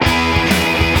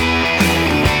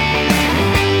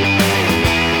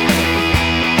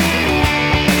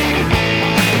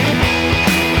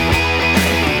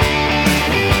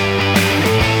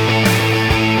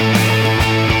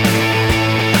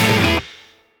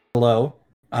Hello,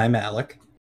 I'm Alec,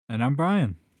 And I'm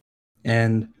Brian.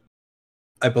 and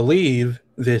I believe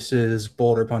this is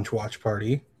Boulder Punch Watch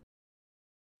Party.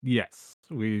 Yes,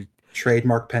 we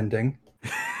Trademark pending.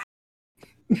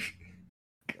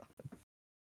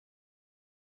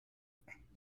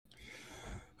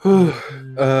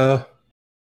 Yeah,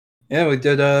 we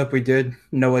did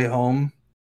No Way Home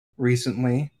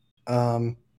recently.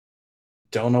 Don't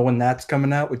know when that's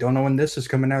coming out. We don't know when this is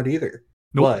coming out either.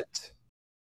 Nope.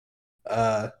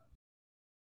 But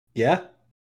yeah,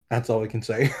 that's all we can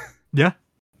say. Yeah.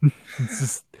 It's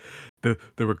just the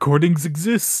recordings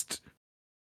exist.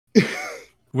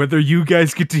 Whether you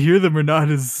guys get to hear them or not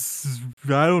is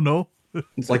I don't know.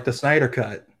 It's like the Snyder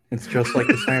Cut. It's just like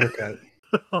the Snyder Cut.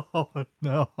 Oh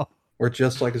no. We're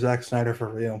just like Zack Snyder for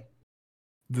real.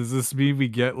 Does this mean we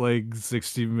get like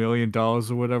 $60 million or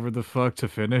whatever the fuck to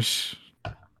finish?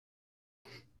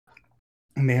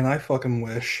 Man, I fucking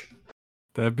wish.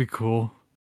 That'd be cool.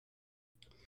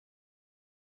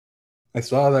 I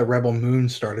saw that Rebel Moon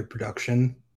started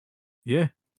production. Yeah.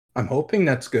 I'm hoping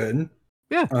that's good.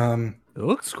 Yeah. It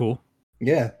looks cool.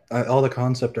 Yeah, all the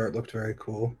concept art looked very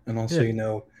cool, and also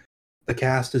the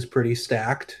cast is pretty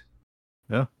stacked.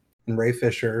 Yeah. And Ray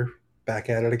Fisher back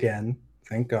at it again.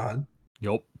 Thank God.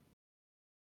 Yup.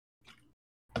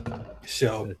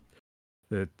 So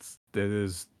that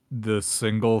is the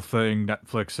single thing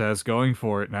Netflix has going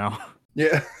for it now.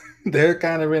 Yeah, they're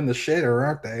kind of in the shitter,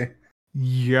 aren't they?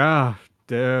 Yeah,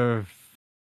 they're...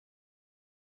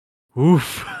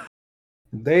 Oof.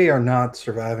 They are not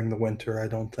surviving the winter, I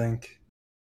don't think.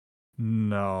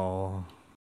 No.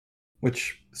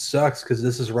 Which sucks, because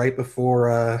this is right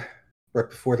before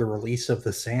the release of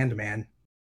The Sandman.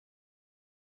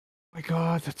 My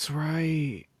God, that's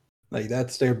right. Like,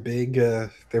 that's their big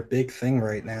thing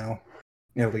right now,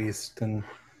 at least, and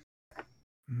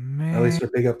Man. at least their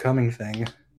big upcoming thing.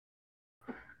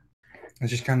 It's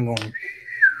just kind of going.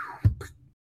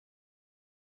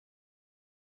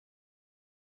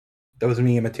 That was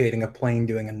me imitating a plane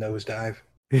doing a nosedive.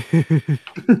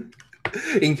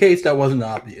 In case that wasn't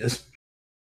obvious.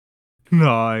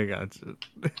 No, I got you.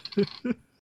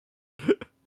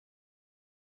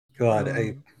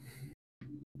 God,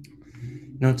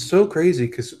 it's so crazy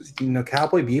because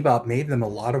Cowboy Bebop made them a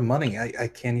lot of money. I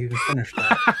can't even finish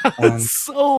that.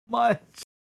 So much.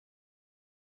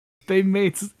 It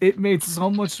made so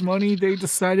much money. They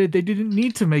decided they didn't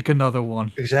need to make another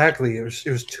one. Exactly. It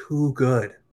was too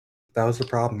good. That was the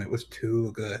problem. It was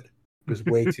too good. It was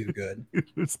way too good. It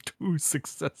was too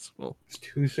successful. It's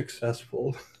too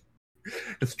successful.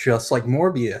 It's just like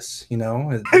Morbius,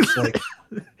 It's like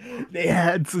they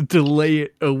had to delay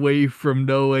it away from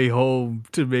No Way Home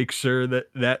to make sure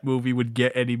that movie would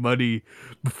get any money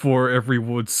before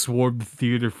everyone swarmed the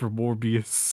theater for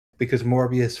Morbius. Because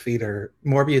Morbius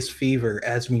fever,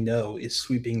 as we know, is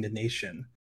sweeping the nation.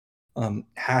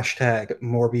 Hashtag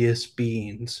Morbius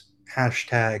beans.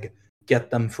 Hashtag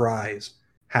get them fries.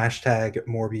 Hashtag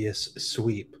Morbius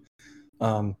sweep.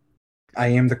 I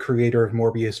am the creator of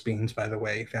Morbius beans, by the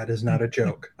way. That is not a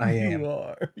joke. I am.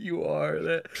 You are.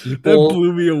 That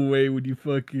blew me away when you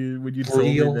told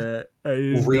me that.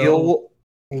 Real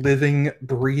living,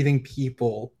 breathing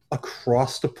people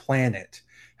across the planet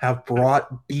have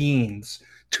brought beans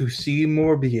to see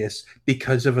Morbius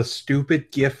because of a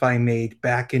stupid GIF I made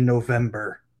back in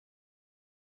November.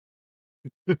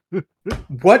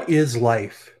 What is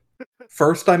life?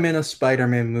 First, I'm in a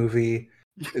Spider-Man movie.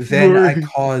 Then I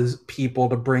cause people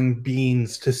to bring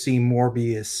beans to see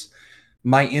Morbius.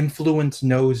 My influence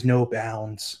knows no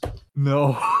bounds.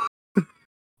 No.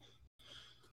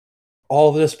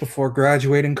 All this before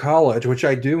graduating college, which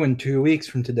I do in 2 weeks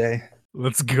from today.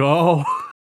 Let's go.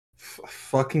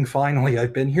 Fucking finally.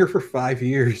 I've been here for 5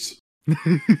 years.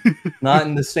 Not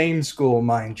in the same school,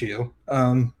 mind you.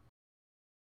 I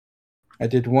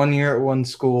did 1 year at one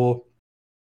school,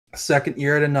 second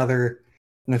year at another,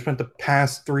 and I spent the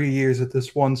past 3 years at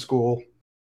this one school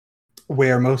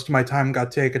where most of my time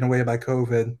got taken away by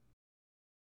COVID.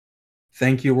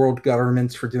 Thank you, world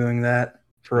governments, for doing that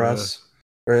for us,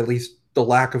 or at least the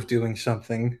lack of doing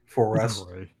something for us.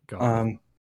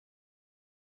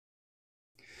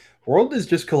 World is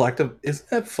just collective. Isn't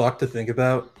that fucked to think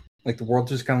about? Like, the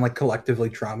world's just kind of like collectively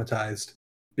traumatized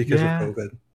because of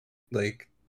COVID. Like,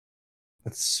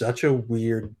 that's such a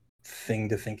weird thing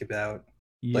to think about.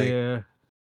 Yeah.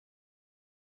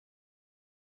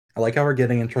 I like how we're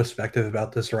getting introspective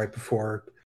about this right before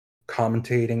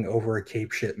commentating over a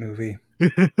cape shit movie.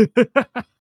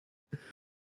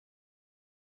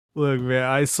 Look, man,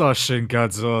 I saw Shin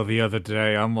Godzilla the other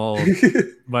day. I'm all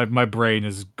my brain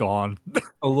is gone.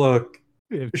 Oh, look,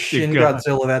 Shin God,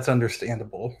 Godzilla, that's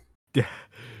understandable.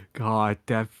 God,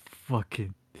 that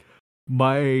fucking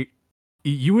my.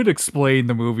 You would explain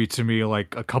the movie to me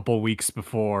like a couple weeks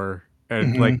before,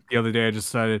 and like Hmm. the other day I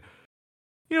decided,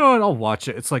 you know what, I'll watch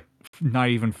it. It's like not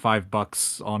even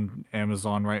 $5 on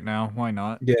Amazon right now. Why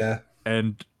not? Yeah.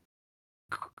 And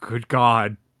good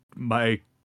God, my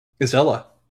Godzilla.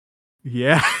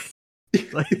 yeah,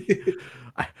 like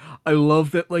I I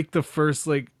love that like the first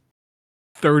like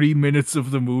 30 minutes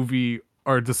of the movie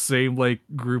are the same like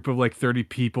group of like 30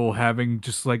 people having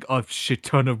just like a shit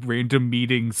ton of random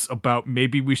meetings about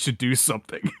maybe we should do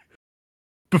something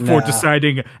before Nah.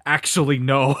 deciding actually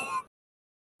no,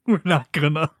 we're not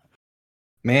gonna.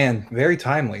 Man, very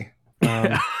timely.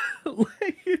 Yeah.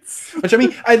 Like it's Which I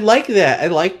mean, I like that. I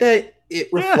like that it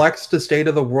yeah, reflects the state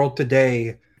of the world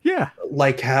today, yeah,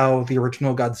 like how the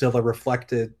original Godzilla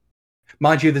reflected.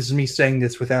 Mind you, this is me saying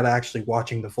this without actually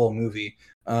watching the full movie.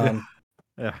 yeah, Um,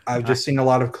 yeah, I've just seen a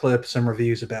lot of clips and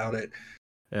reviews about it.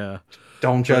 yeah.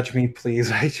 Don't But judge me,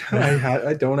 please. I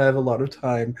don't have a lot of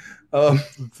time. Um,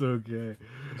 it's okay.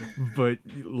 But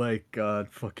like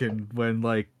fucking when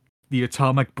like the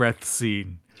atomic breath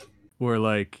scene where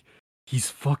like he's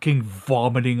fucking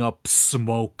vomiting up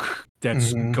smoke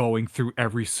that's mhm. going through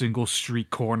every single street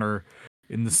corner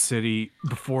in the city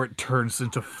before it turns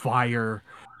into fire,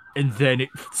 and then it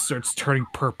starts turning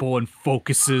purple and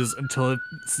focuses until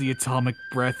it's the atomic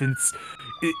breath. And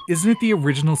isn't it the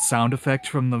original sound effect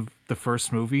from the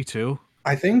first movie too?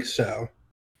 I think so.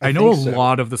 I I know a think so.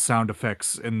 lot of the sound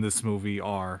effects in this movie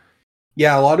are.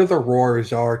 Yeah, a lot of the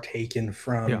roars are taken Yeah.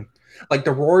 from, like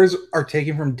the roars are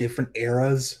taken from different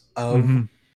eras of, Mm-hmm.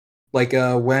 like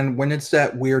when it's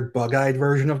that weird bug-eyed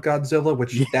version of Godzilla,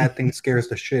 which Yeah. that thing scares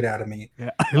the shit out of me.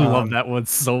 Yeah, I love Um, that one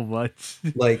so much.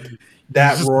 like He's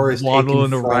that just roar is taken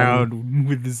waddling from, around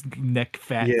with his neck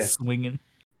fat yeah, swinging.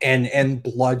 and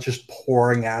blood just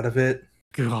pouring out of it.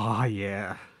 Oh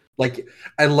yeah. Like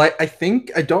I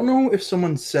think I don't know if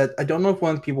someone said, I don't know if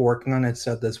one of the people working on it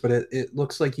said this, but it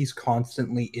looks like he's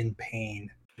constantly in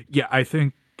pain. Yeah, I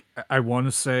think I want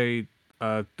to say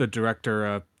the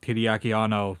director Hideaki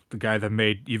Anno, the guy that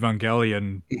made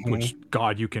Evangelion, which Mhm.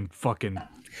 God, you can fucking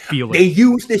feel They it.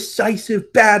 use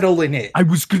decisive battle in it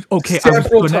Okay,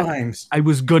 several times. I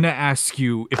was gonna ask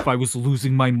you if I was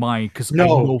losing my mind because I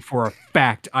No, know for a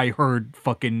fact I heard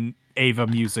fucking Ava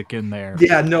music in there.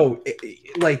 yeah, no,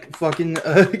 like fucking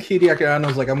Hideaki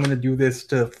Anno's like, I'm gonna do this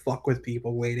to fuck with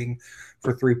people waiting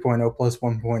for 3.0 plus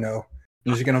 1.0.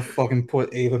 I'm just gonna fucking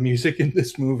put Ava music in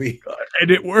this movie,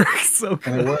 And it works so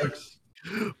and it good. works.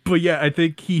 But yeah, I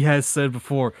think he has said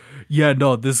before, yeah,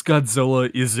 no, this Godzilla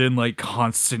is in like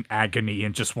constant agony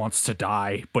and just wants to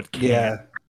die, but can't. Yeah,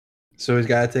 so he's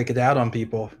got to take it out on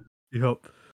people. Yep.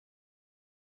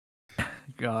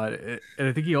 God. And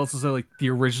I think he also said like the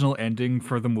original ending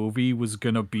for the movie was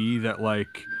gonna be that like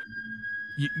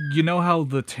you know how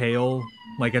the tail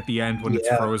like at the end when it's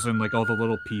Yeah, frozen, like all the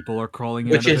little people are crawling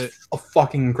out which of it? is a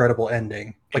fucking incredible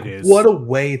ending. Like, It what is. a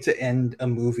way to end a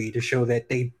movie to show that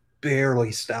they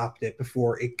barely stopped it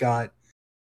before it got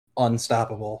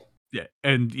unstoppable. Yeah.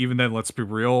 And even then, let's be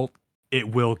real, it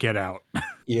will get out.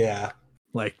 Yeah.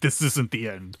 Like this isn't the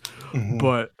end. Hmm.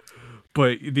 But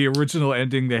the original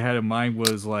ending they had in mind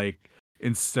was like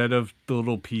instead of the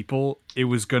little people, it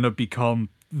was gonna become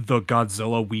the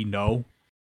Godzilla we know.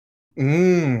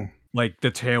 Mm. Like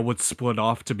the tail would split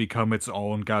off to become its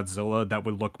own Godzilla that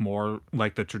would look more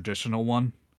like the traditional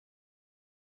one.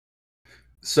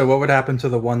 So what would happen to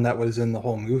the one that was in the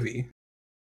whole movie?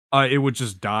 It would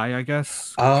just die, I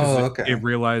guess, because Oh, it okay.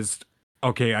 realized,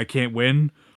 okay, I can't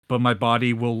win, but my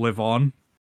body will live on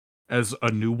as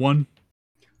a new one.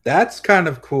 That's kind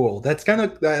of cool. That's kind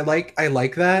of, I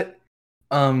like that.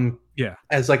 Um, Yeah.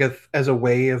 as like a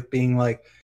way of being like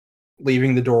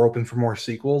leaving the door open for more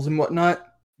sequels and whatnot.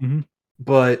 Hmm.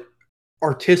 But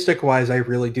artistic wise, I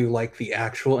really do like the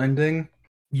actual ending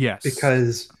Yes,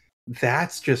 because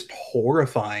that's just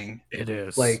horrifying. it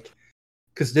is. Like,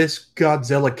 because this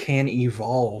Godzilla can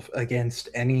evolve against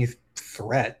any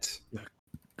threat.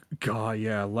 God,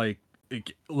 yeah, like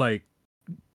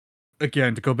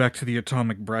again to go back to the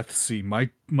atomic breath scene.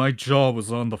 My jaw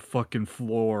was on the fucking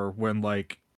floor when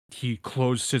like he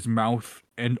closed his mouth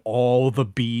and all the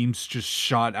beams just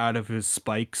shot out of his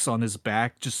spikes on his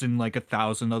back, just in like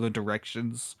 1,000 other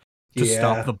directions to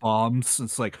stop Yeah, the bombs.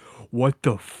 It's like, what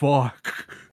the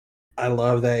fuck? I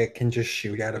love that it can just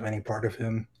shoot out of any part of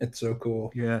him. It's so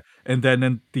cool. Yeah, and then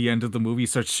in the end of the movie, he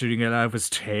starts shooting it out of his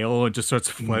tail and just starts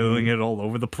flailing Hmm. it all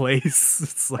over the place.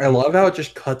 It's I like, love how it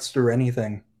just cuts through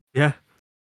anything. yeah,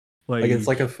 Like it's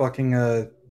like like, a fucking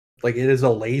like it is a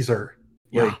laser.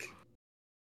 yeah. Like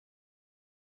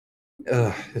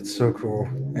It's so cool.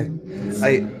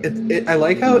 I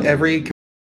like how every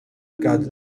God,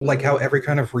 like how every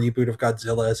kind of reboot of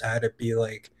Godzilla has had it be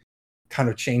like kind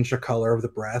of change the color of the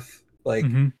breath. Like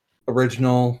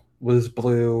original was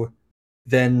blue,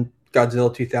 then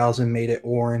Godzilla 2000 made it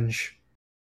orange,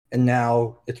 and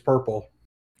now it's purple.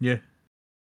 Yeah.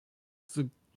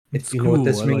 It's You know what cool.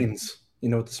 this means? You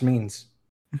know what this means?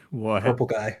 What? Purple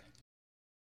guy.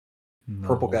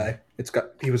 Purple No. guy.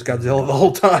 He was Godzilla the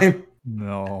whole time.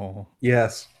 No.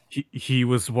 Yes. He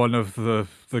was one of the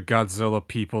Godzilla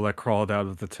people that crawled out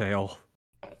of the tail.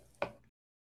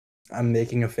 I'm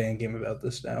making a fan game about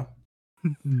this now.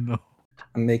 No.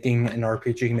 I'm making an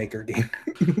RPG Maker game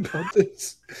about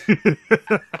this.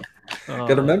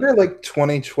 Gotta Uh, remember like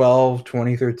 2012,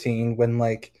 2013 when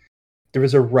like there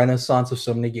was a renaissance of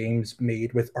so many games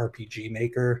made with RPG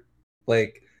Maker,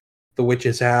 like The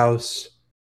Witch's House,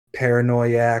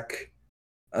 Paranoiac,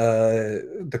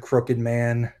 The Crooked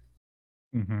Man.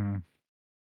 mhm.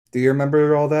 Do you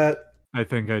remember all that? I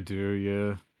think I do,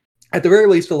 yeah. At the very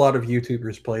least, a lot of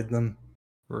YouTubers played them.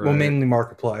 Well, Right. mainly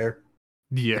Markiplier.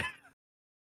 Yeah.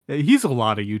 He's a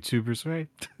lot of YouTubers, right?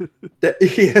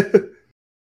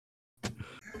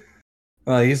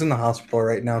 Yeah. He's in the hospital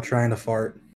right now trying to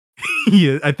fart.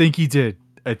 Yeah, I think he did.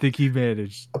 I think he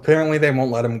managed. Apparently, they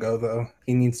won't let him go, though.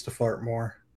 He needs to fart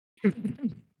more.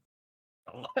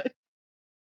 What?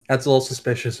 That's a little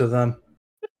suspicious of them.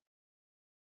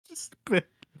 Just a bit.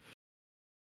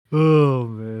 Oh,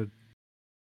 man.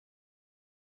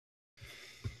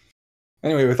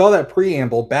 Anyway, with all that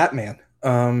preamble, Batman.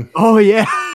 Oh, yeah.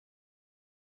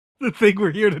 The thing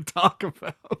we're here to talk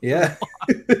about. Yeah.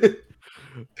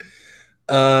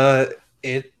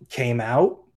 It came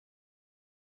out,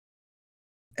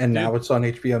 and now it's on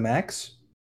HBO Max.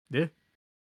 Yeah.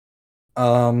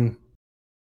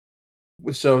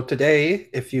 So today,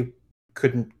 if you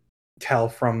couldn't tell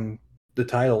from the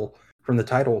title,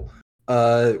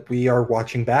 we are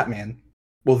watching Batman.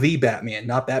 Well, the Batman,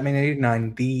 not Batman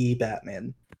 89, the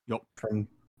Batman. Yep. From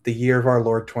the year of our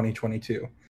Lord 2022.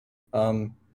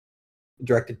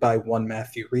 Directed by one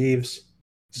Matthew Reeves,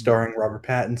 starring Robert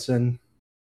Pattinson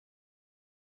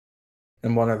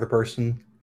and one other person.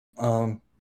 Well,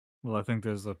 I think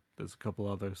there's a couple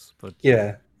others, but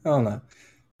yeah, I don't know.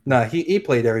 No, he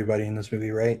played everybody in this movie,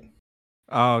 right?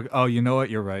 Oh, you know what?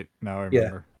 You're right. Now I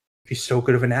remember. Yeah, he's so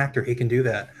good of an actor, he can do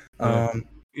that.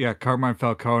 Yeah, Carmine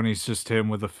Falcone's just him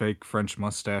with a fake French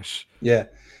mustache. Yeah,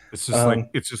 it's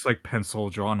just like pencil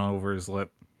drawn over his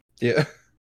lip. Yeah.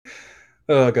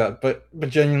 Oh god, but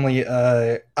genuinely,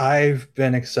 I've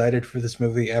been excited for this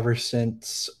movie ever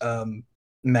since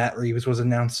Matt Reeves was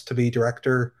announced to be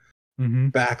director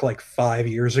back like 5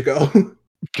 years ago.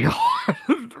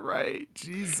 God, right?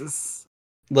 Jesus.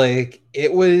 Like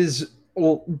it was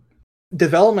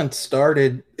development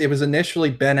started. It was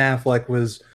initially Ben Affleck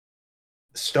was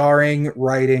starring,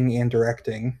 writing, and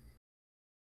directing.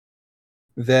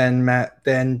 Then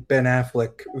Ben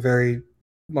Affleck very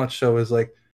much so was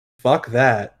like, "Fuck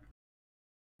that,"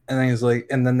 and then he's like,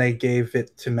 and then they gave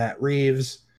it to Matt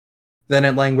Reeves. Then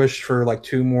it languished for like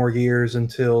 2 more years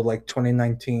until like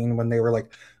 2019 when they were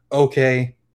like,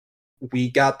 "Okay, we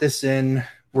got this in.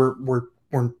 We're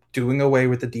doing away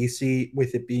with the DC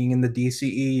with it being in the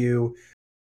DCEU.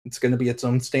 It's going to be its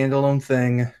own standalone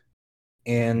thing."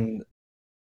 And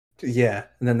yeah,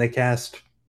 and then they cast.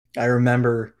 I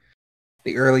remember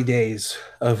the early days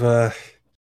of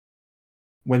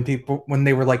when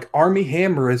they were like Army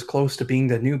Hammer is close to being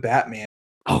the new Batman.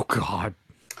 Oh god.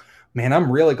 Man,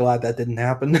 I'm really glad that didn't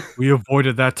happen. We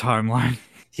avoided that timeline.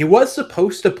 He was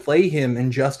supposed to play him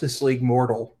in Justice League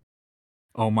Mortal.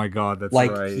 Oh my god, that's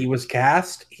like, right. He was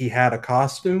cast, he had a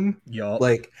costume. Yup.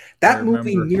 Like, that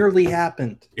movie nearly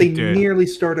happened. They nearly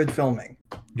started filming.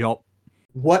 Yup.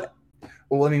 What?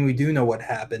 Well, I mean, we do know what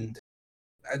happened.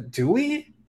 Do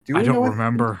we? I don't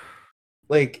remember.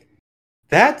 Like,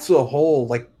 that's a whole,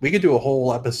 like, we could do a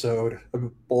whole episode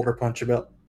of Boulder Punch about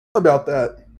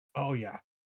that. Oh yeah.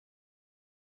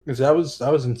 Because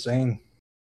that was insane.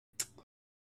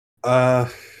 God,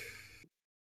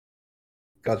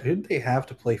 who did they have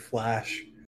to play Flash?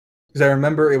 Because I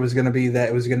remember it was going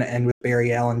to end with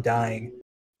Barry Allen dying.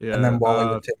 Yeah. And then Wally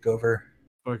would take over.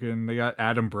 Fucking, they got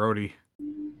Adam Brody.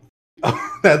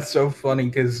 Oh, that's so funny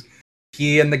because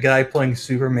he and the guy playing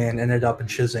Superman ended up in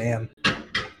Shazam.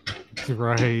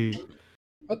 Right.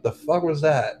 What the fuck was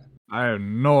that? I have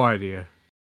no idea.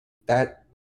 I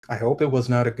hope it was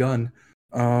not a gun.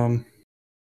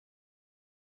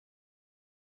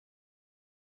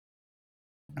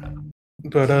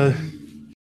 But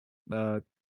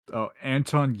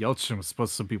Anton Yelchin was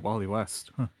supposed to be Wally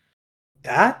West. Huh.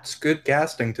 That's good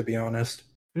casting, to be honest.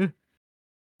 Yeah.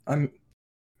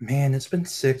 Man, it's been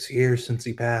 6 years since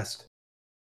he passed.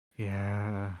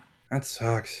 Yeah. That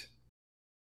sucks.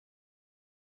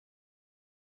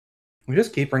 We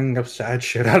just keep bringing up sad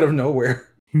shit out of nowhere.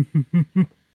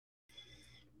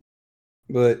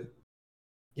 But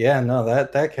yeah, no,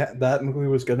 that movie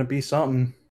was gonna be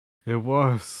something. It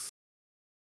was.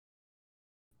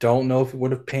 Don't know if it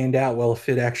would have panned out well if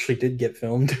it actually did get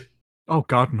filmed. Oh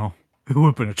god, no. It would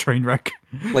have been a train wreck.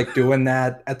 Like doing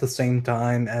that at the same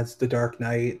time as The Dark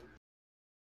Knight.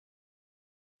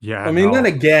 Yeah, I mean, no. then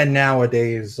again,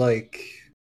 nowadays, like,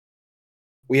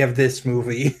 we have this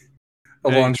movie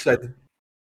alongside.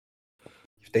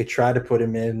 If they try to put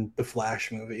him in the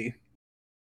Flash movie,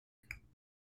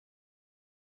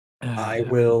 I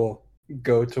will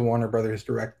go to Warner Brothers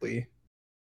directly.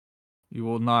 You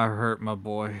will not hurt my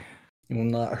boy. You will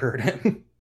not hurt him.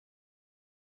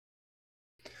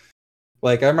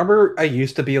 Like, I remember I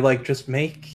used to be like, just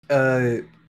make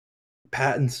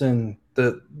Pattinson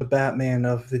the Batman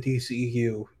of the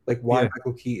DCEU. Like, why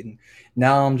Michael Keaton?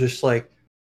 Now I'm just like,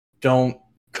 don't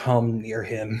come near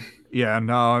him. Yeah,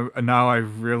 now I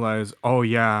realize, oh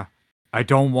yeah, I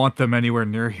don't want them anywhere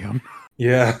near him.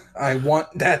 Yeah, I want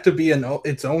that to be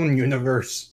its own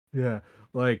universe. Yeah,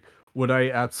 like, would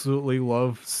I absolutely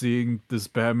love seeing this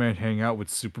Batman hang out with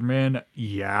Superman?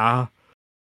 Yeah.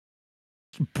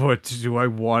 But do I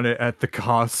want it at the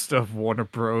cost of Warner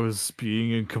Bros.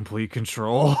 Being in complete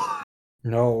control?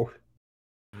 No.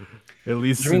 At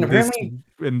least I mean,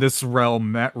 in this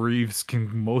realm, Matt Reeves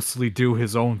can mostly do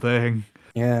his own thing.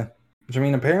 Yeah. I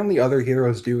mean, apparently other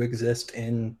heroes do exist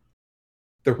in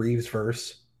the Reeves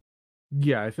verse.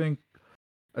 Yeah, I think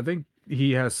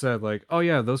he has said, like, oh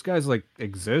yeah, those guys, like,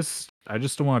 exist. I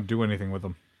just don't want to do anything with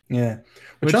them. Yeah.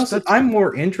 Which also, I'm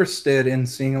more interested in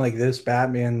seeing, like, this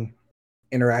Batman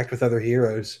interact with other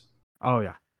heroes. Oh,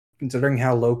 yeah. Considering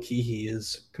how low-key he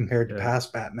is compared to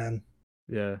past Batman.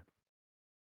 Yeah.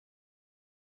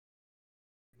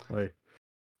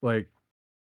 Like,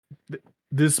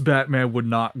 this Batman would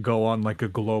not go on, like, a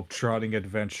globe-trotting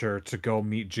adventure to go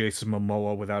meet Jason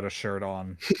Momoa without a shirt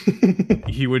on.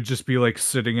 He would just be, like,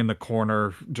 sitting in the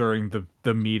corner during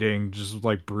the meeting, just,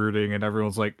 like, brooding, and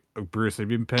everyone's like, oh, Bruce, have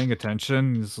you been paying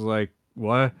attention? He's like,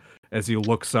 what? As he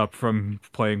looks up from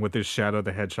playing with his Shadow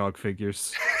the Hedgehog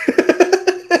figures.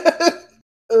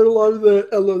 I love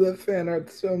that fan art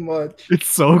so much. It's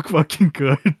so fucking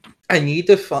good. I need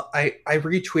to I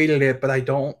retweeted it, but I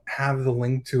don't have the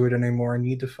link to it anymore. I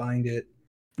need to find it.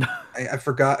 I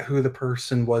forgot who the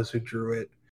person was who drew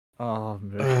it. Oh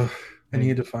man. I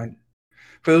need to find it.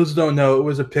 For those who don't know,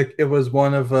 it was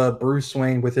one of Bruce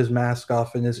Wayne with his mask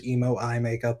off and his emo eye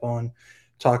makeup on,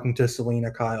 talking to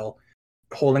Selena Kyle,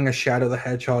 holding a Shadow the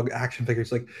Hedgehog action figure.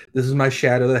 It's like, this is my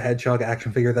Shadow the Hedgehog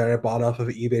action figure that I bought off of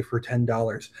eBay for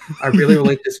 $10. I really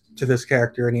relate to this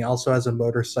character, and he also has a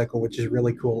motorcycle, which is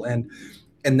really cool. And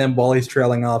then while he's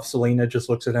trailing off, Selena just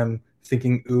looks at him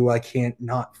thinking, ooh, I can't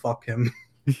not fuck him.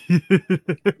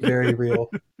 Very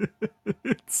real.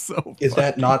 It's so Is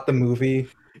that not the movie?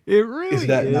 It really is.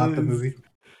 That not the movie?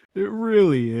 It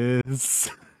really is.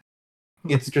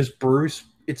 It's just Bruce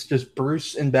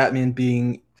and Batman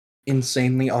being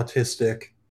insanely autistic,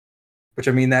 which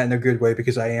I mean that in a good way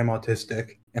because I am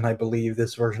autistic and I believe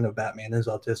this version of Batman is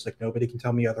autistic. Nobody can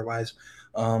tell me otherwise.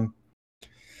 And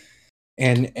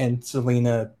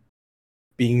Selena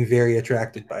being very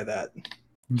attracted by that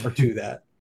or to that,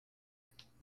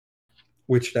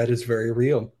 which that is very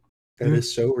real. That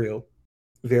is so real.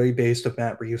 Very based of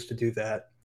Matt Reeves to do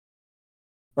that,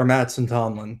 or Mattson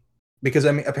Tomlin, because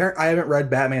I mean, apparently I haven't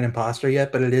read Batman Imposter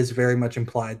yet, but it is very much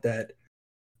implied that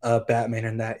Batman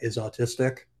in that is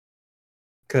autistic,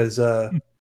 because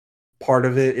part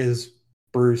of it is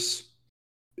Bruce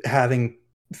having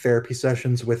therapy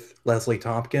sessions with Leslie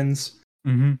Tompkins,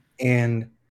 and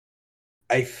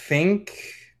I think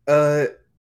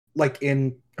like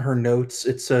in her notes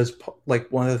it says like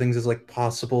one of the things is like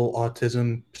possible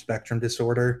autism spectrum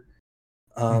disorder,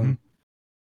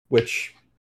 which,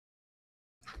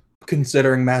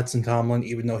 considering Mattson Tomlin,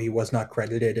 even though he was not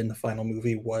credited in the final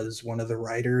movie, was one of the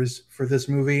writers for this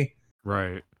movie.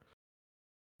 Right.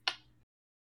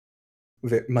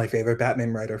 My favorite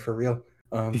Batman writer, for real.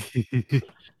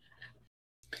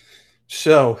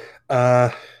 So,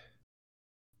 we're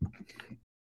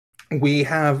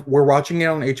watching it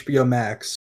on HBO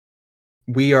Max.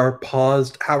 We are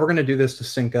paused. How we're going to do this to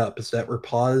sync up is that we're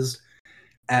paused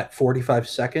at 45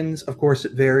 seconds. Of course,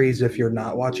 it varies if you're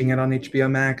not watching it on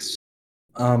HBO Max.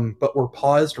 But we're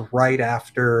paused right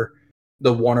after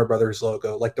the Warner Brothers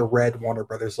logo, like the red Warner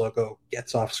Brothers logo,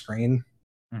 gets off screen.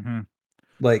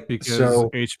 Like, Because so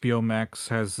HBO Max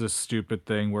has this stupid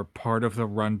thing where part of the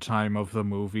runtime of the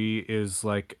movie is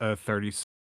like a 30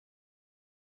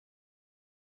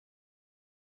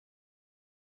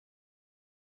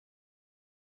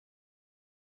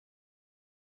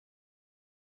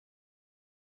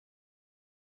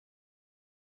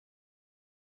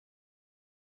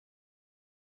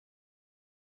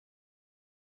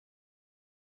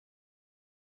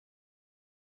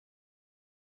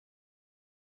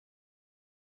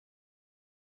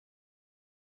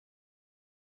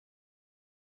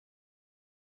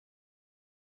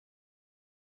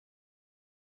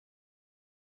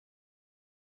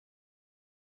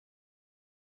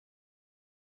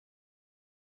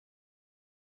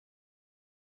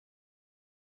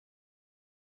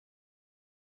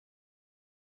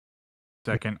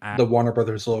 second act. the Warner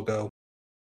Brothers logo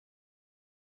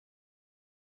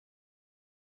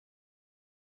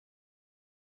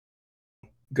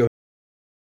goes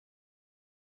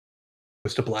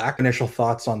to black. Initial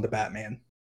thoughts on the Batman?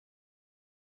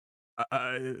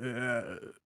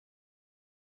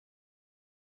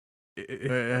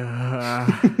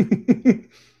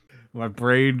 My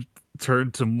brain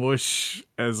turned to mush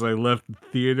as I left the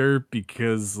theater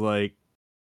because, like,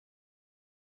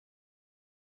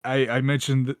 I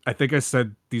mentioned, I think I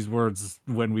said these words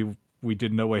when we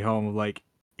did No Way Home. Like,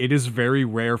 it is very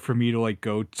rare for me to like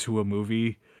go to a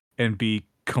movie and be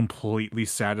completely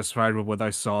satisfied with what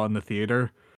I saw in the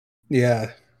theater,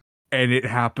 Yeah. and it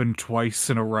happened twice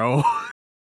in a row.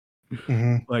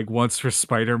 Hmm. Like once for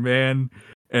Spider-Man,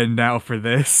 and now for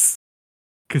this.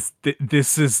 Because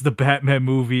this is the Batman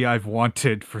movie I've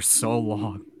wanted for so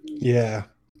long. Yeah.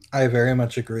 I very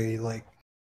much agree. Like,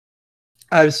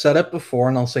 I've said it before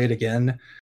and I'll say it again.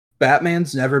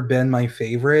 Batman's never been my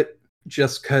favorite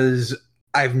just because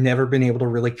I've never been able to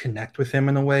really connect with him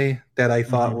in a way that I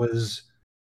thought Mhm. was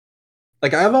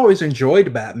like, I've always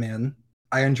enjoyed Batman.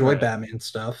 I enjoy Right. Batman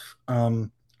stuff.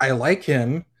 I like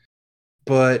him,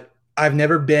 but I've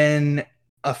never been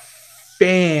a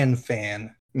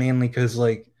fan mainly because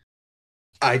like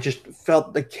I just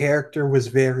felt the character was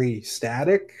very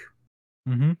static.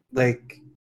 Mhm. Like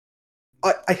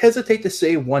I hesitate to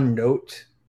say one note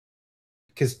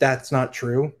because that's not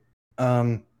true.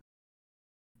 Um,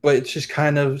 but it's just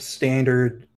kind of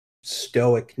standard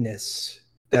stoicness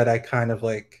that I kind of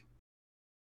like.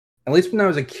 At least when I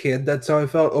was a kid, that's how I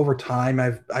felt. Over time,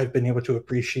 I've been able to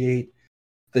appreciate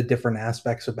the different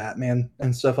aspects of Batman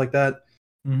and stuff like that.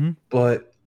 Mhm.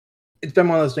 But it's been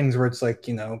one of those things where it's like,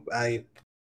 I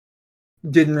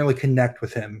didn't really connect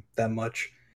with him that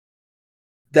much.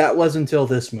 That was until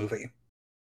this movie.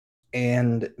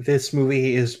 And this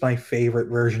movie is my favorite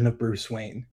version of Bruce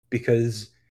Wayne because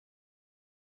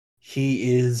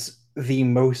he is the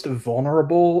most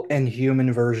vulnerable and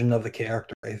human version of the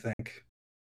character, I think,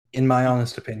 in my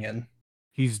honest opinion.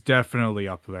 He's definitely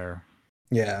up there.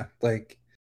 Yeah, like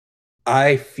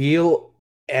I feel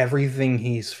everything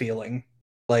he's feeling.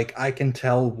 Like I can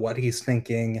tell what he's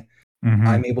thinking. Mhm.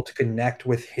 I'm able to connect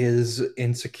with his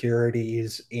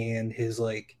insecurities and his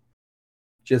like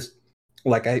just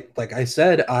like I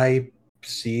said, I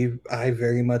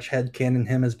very much headcanon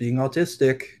him as being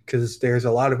autistic because there's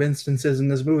a lot of instances in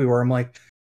this movie where I'm like,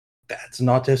 that's an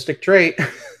autistic trait.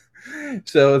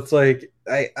 So it's like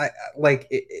I like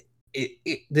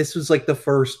this was like the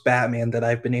first Batman that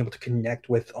I've been able to connect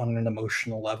with on an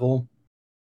emotional level,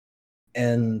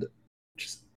 and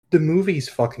just the movie's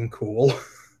fucking cool.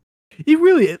 He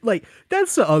really, like,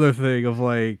 that's the other thing of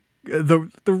like the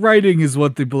writing is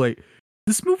one thing, but like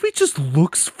this movie just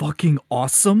looks fucking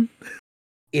awesome.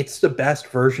 It's the best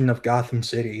version of Gotham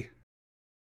City.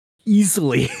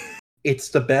 Easily. It's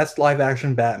the best live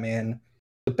action Batman,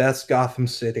 the best Gotham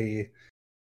City,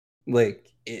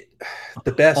 like it,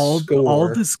 the best All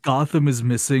score. this Gotham is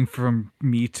missing from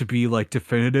me to be like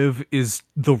definitive is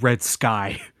the red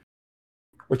sky.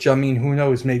 Which I mean, who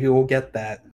knows? Maybe we'll get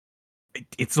that.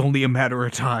 It's only a matter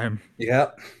of time.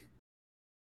 Yep.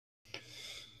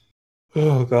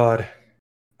 Oh god,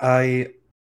 I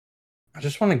I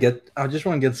just want to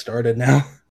get started now.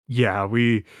 Yeah,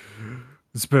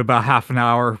 it's been about half an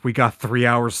hour. We got 3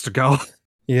 hours to go.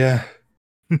 Yeah.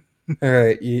 All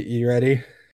right. You ready?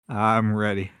 I'm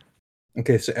ready.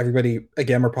 Okay. So everybody,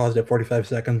 again, we're paused at 45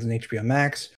 seconds in HBO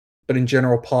Max, but in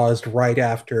general, paused right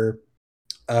after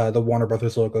the Warner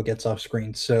Brothers logo gets off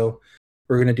screen. So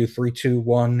we're gonna do three, two,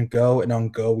 one, go, and on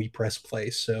go we press play.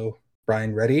 So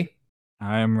Brian, ready?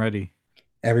 I am ready.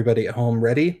 Everybody at home,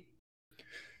 ready?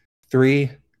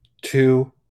 Three,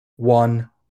 two, one,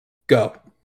 go.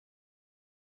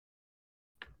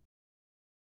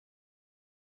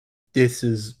 This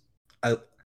is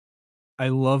I I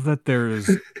love that there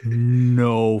is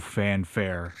no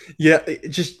fanfare. Yeah,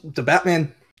 just the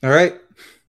Batman. All right.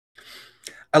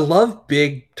 I love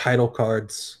big title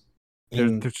cards.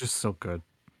 They're just so good.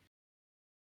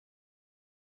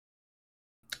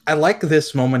 I like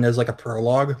this moment as like a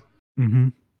prologue. Mm-hmm.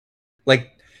 Like,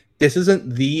 this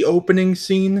isn't the opening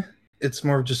scene. It's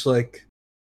more just like,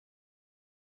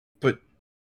 but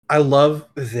I love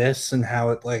this and how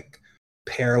it like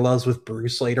parallels with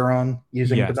Bruce later on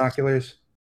using Yes. binoculars.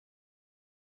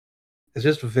 It's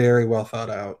just very well thought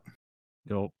out.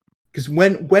 Yep. Because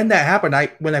when that happened,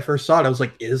 when I first saw it, I was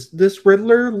like, "Is this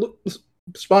Riddler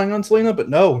spying on Selena?" But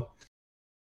no,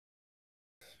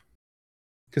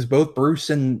 because both Bruce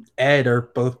and Ed are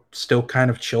both still kind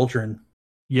of children.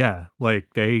 Yeah,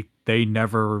 like they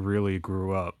never really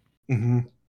grew up. Mm-hmm.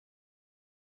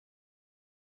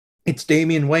 It's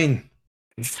Damian Wayne.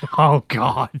 Oh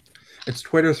God. It's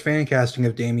Twitter's fan casting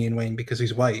of Damian Wayne because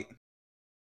he's white.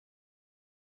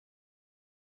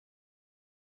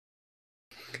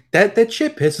 That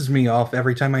shit pisses me off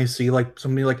every time I see like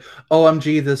somebody like,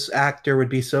 OMG, this actor would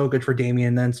be so good for Damian,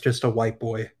 and then it's just a white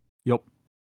boy. Yep.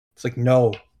 It's like,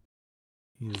 no.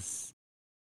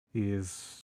 He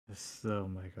is oh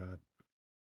my God.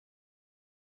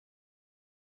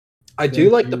 I do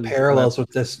like the parallels with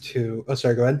this too. Oh,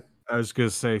 sorry, go ahead. I was gonna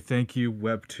say thank you,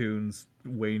 Webtoons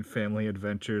Wayne Family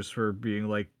Adventures, for being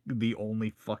like the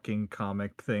only fucking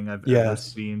comic thing I've ever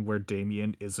Yes. seen where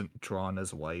Damien isn't drawn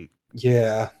as white.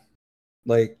 Yeah.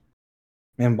 Like,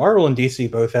 man, Marvel and DC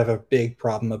both have a big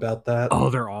problem about that. Oh,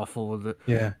 they're awful with it.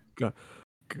 Yeah.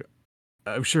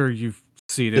 I'm sure you've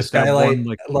seen The it. That skylight, one,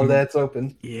 like, I love that it's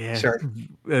open. yeah, Sure.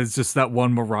 it's just that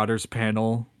one Marauders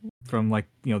panel from like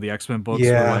the X-Men books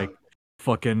where Yeah. like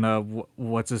fucking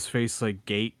what's his face, like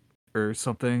Gate or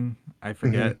something, I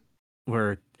forget,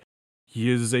 where he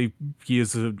is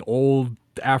an old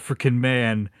African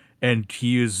man and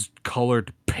he is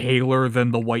colored paler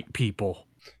than the white people.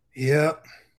 Yeah.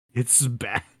 It's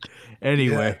bad. Yeah.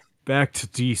 Anyway, back to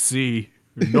DC.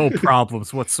 No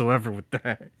problems whatsoever with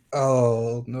that.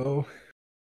 Oh, no.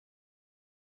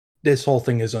 This whole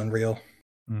thing is unreal.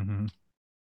 Mm-hmm.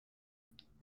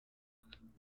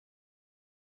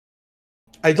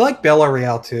 I'd like Bella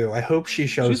Real too. I hope she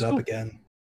shows She's up cool. again.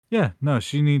 Yeah, no,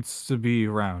 she needs to be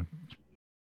around.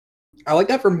 I like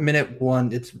that from minute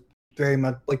one. It's very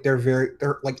much like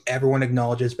they're like everyone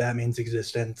acknowledges Batman's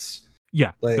existence.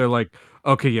 Yeah, Like, they're like,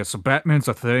 okay, yeah, so Batman's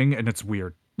a thing and it's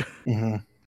weird. mhm.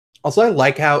 Also, I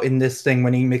like how in this thing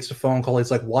when he makes a phone call, he's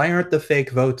like, "Why aren't the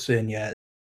fake votes in yet?"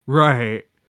 Right.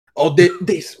 Oh,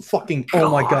 they fucking. Oh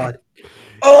my god.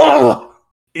 Oh.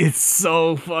 It's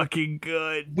so fucking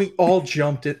good. We all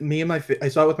jumped it. Me and I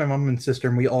saw it with my mom and sister,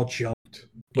 and we all jumped.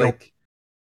 Like,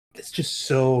 it's just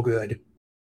so good.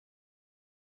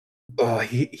 Oh,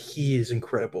 he is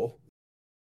incredible.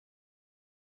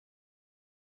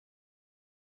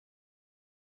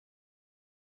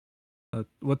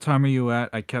 What time are you at?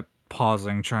 I kept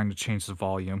pausing, trying to change the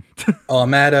volume. Oh,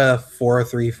 I'm at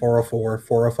 403, 404,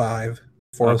 405,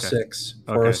 406,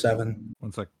 407,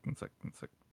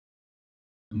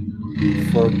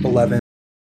 411,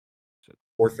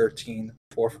 413,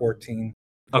 414, 415.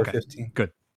 Okay,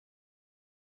 good.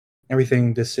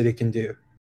 Everything this city can do.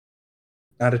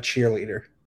 Not a cheerleader.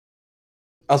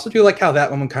 I also do like how that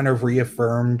woman kind of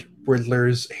reaffirmed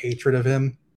Riddler's hatred of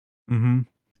him. Mm-hmm.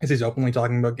 As he's openly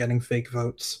talking about getting fake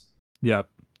votes. Yep.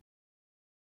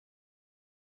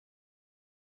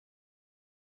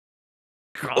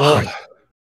 God.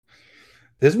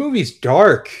 This movie's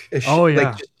dark. Oh yeah.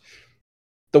 Like, just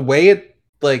the way it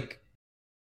like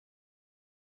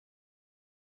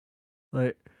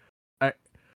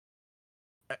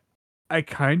I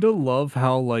kind of love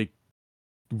how like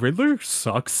Riddler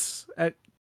sucks at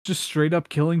just straight up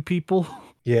killing people.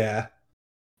 Yeah.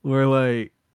 Where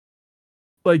like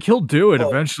he'll do it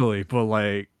eventually, but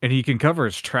like, and he can cover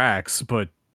his tracks, but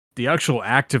the actual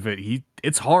act of it,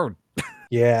 it's hard.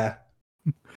 Yeah.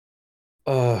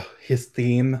 Oh, his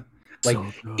theme. Like,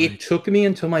 So good. it took me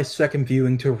until my second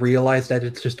viewing to realize that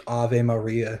it's just Ave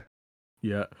Maria.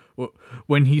 Yeah. Well,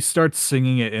 when he starts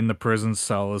singing it in the prison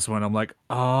cell is when I'm like,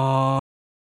 oh,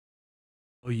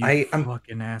 you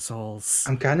fucking assholes.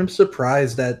 I'm kind of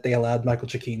surprised that they allowed Michael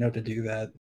Giacchino to do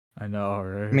that. I know,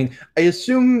 right? I mean, I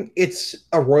assume it's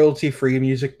a royalty-free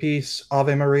music piece,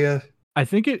 Ave Maria. I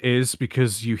think it is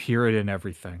because you hear it in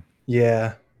everything.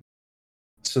 Yeah.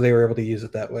 So they were able to use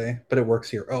it that way, but it works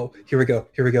here. Oh, here we go.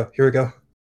 Here we go. Here we go.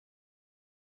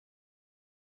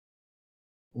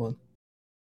 One.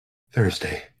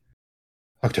 Thursday,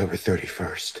 October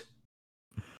 31st.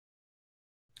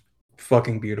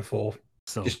 Fucking beautiful.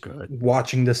 So just good.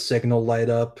 Watching the signal light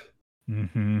up.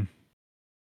 Mm-hmm.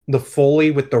 The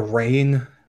Foley with the rain.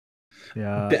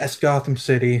 Yeah. Best Gotham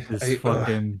City. This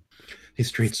fucking These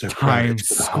streets are crowded Times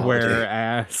for the Square holiday.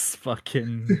 ass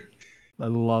fucking. I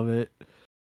love it.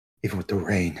 Even with the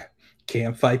rain.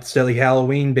 Can't fight silly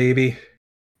Halloween, baby.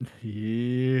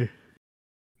 Yeah.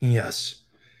 Yes.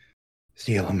 It's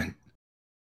the element.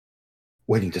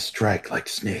 Waiting to strike like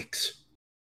snakes.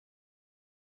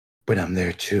 But I'm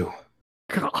there too.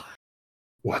 God.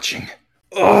 Watching.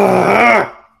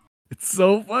 Ugh! It's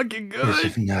so fucking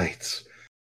Cursive good. nights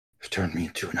have turned me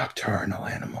into a nocturnal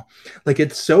animal. Like,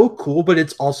 it's so cool, but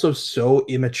it's also so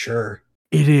immature.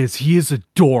 It is. He is a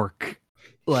dork.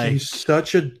 Like, He's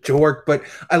such a dork, but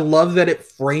I love that it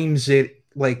frames it,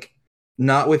 like,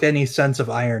 not with any sense of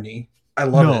irony. I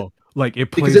love it. Like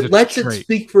it Because plays it lets it straight.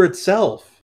 speak for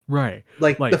itself. Right.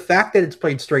 Like, the fact that it's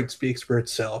played straight speaks for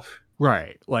itself.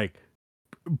 Right. Like,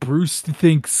 Bruce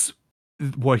thinks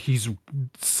what he's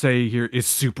saying here is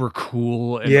super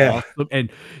cool and awesome. And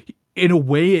in a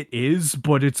way it is,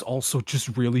 but it's also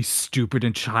just really stupid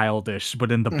and childish,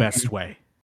 but in the best way.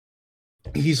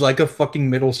 He's like a fucking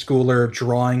middle schooler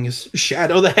drawing his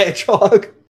Shadow the Hedgehog.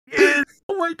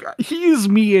 Oh my god. He is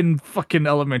me in fucking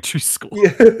elementary school.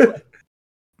 Yeah.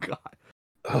 God.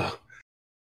 Oh,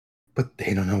 but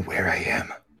they don't know where I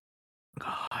am.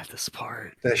 God, this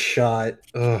part. That shot.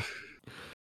 Ugh.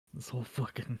 This whole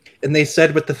fucking. And they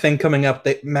said with the thing coming up,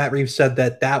 that Matt Reeves said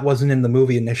that wasn't in the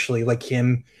movie initially, like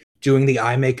him doing the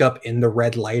eye makeup in the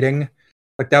red lighting.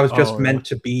 Like that was just meant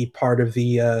to be part of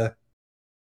the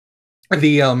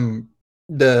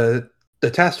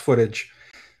test footage.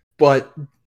 But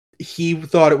he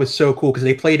thought it was so cool because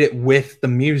they played it with the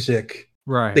music.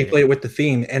 Right. They played it with the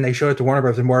theme, and they showed it to Warner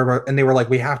Bros. And they were like,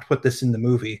 "We have to put this in the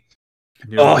movie."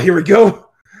 Yep. Oh, here we go.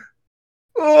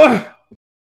 Oh,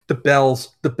 the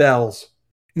bells.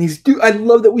 And I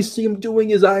love that we see him doing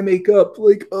his eye makeup.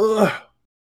 Like, so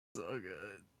good.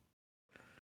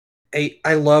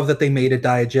 I love that they made it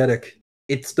diegetic.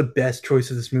 It's the best choice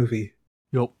of this movie.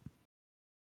 Yep.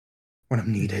 When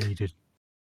I'm needed.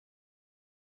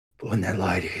 But when that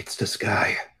light hits the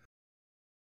sky,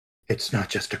 it's not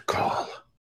just a call.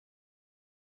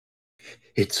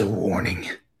 It's a warning.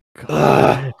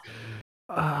 To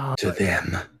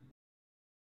them.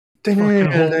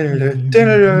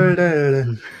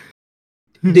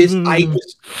 This, I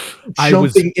was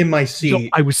jumping in my seat.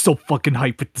 I was so fucking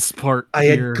hyped at this part. I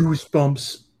had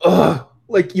goosebumps.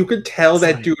 Like you could tell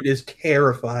that dude is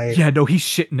terrified. Yeah, no, he's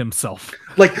shitting himself.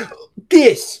 Like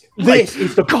this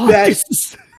is the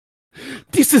best.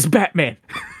 This is Batman.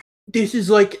 This is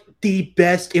like the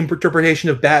best interpretation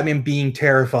of Batman being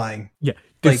terrifying. Yeah,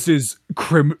 this is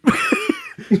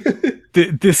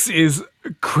this is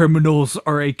criminals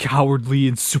are a cowardly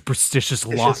and superstitious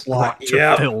lot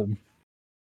to film.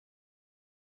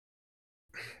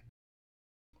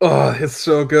 Oh, it's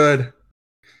so good.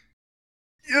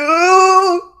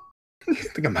 I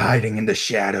think I'm hiding in the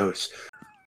shadows.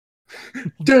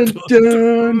 Dun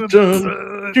dun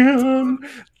dun dun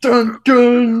dun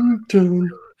dun dun.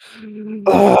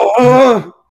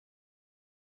 Oh!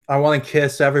 I want to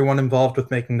kiss everyone involved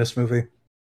with making this movie.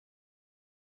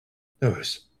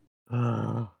 Guys,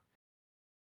 one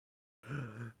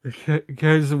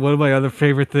of my other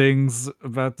favorite things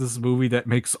about this movie that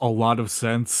makes a lot of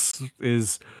sense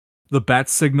is the bat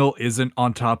signal isn't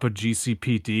on top of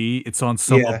GCPD. It's on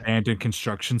some abandoned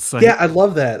construction site. Yeah, I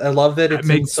love that. I love that it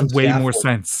makes way more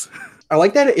sense. I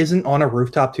like that it isn't on a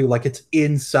rooftop too. Like it's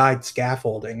inside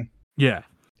scaffolding. Yeah.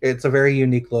 It's a very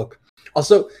unique look.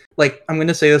 Also, like, I'm going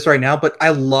to say this right now, but I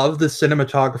love the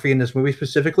cinematography in this movie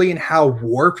specifically and how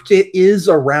warped it is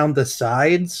around the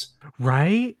sides.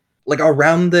 Right? Like,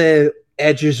 around the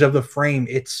edges of the frame,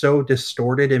 it's so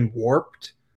distorted and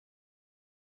warped.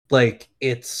 Like,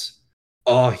 it's...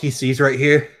 Oh, he sees right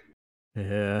here.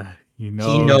 Yeah, he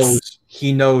knows.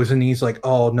 He knows, and he's like,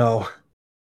 oh, no.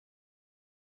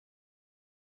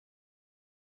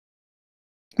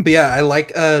 But yeah, I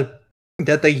like...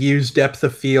 that they use depth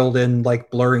of field and like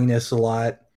blurriness a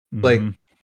lot, like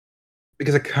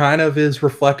because it kind of is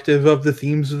reflective of the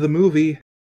themes of the movie.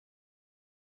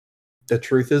 The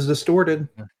truth is distorted.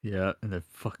 Yeah, and the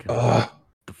fucking the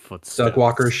footsteps. Doug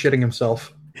Walker is shitting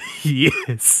himself.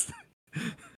 Yes.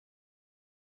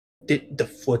 The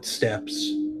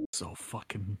footsteps. So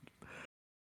fucking.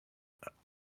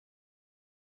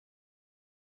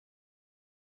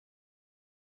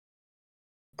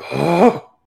 Oh.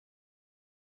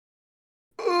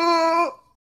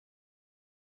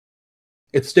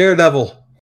 It's Daredevil.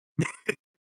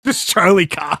 Just Charlie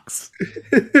Cox.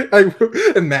 I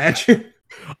imagine.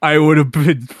 I would have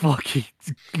been fucking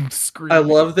screaming. I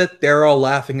love that they're all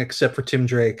laughing except for Tim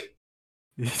Drake.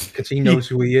 because he knows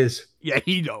who he is. Yeah,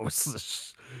 he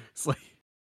knows. It's like,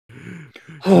 you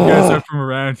guys aren't from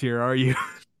around here, are you?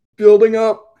 Building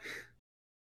up.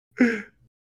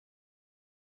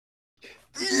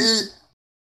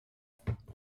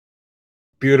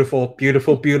 Beautiful,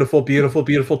 beautiful, beautiful, beautiful,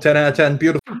 beautiful. 10 out of 10.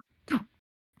 Beautiful.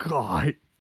 God.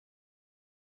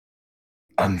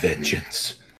 On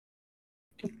vengeance.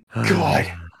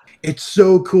 God. It's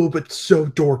so cool, but so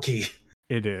dorky.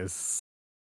 It is.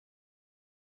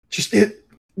 Just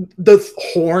the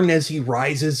horn as he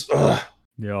rises. Ugh.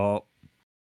 Yup.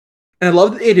 And I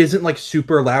love that it isn't like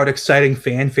super loud, exciting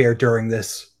fanfare during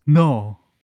this. No.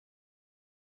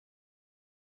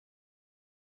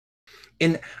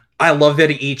 And I love that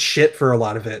he eats shit for a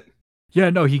lot of it. Yeah,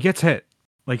 no, he gets hit.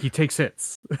 Like, he takes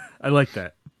hits. I like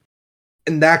that.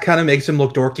 And that kind of makes him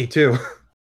look dorky, too.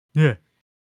 Yeah.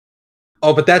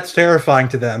 Oh, but that's terrifying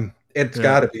to them. It's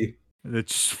gotta be.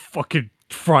 It's just fucking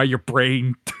fry your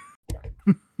brain.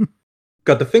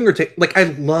 Got the fingertip. Like, I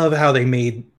love how they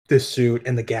made this suit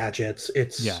and the gadgets.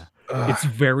 It's it's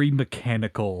very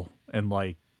mechanical and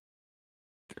like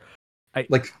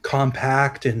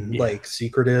compact and like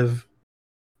secretive.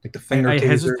 Like the finger I taser.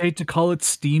 hesitate to call it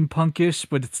steampunkish,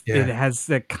 but it has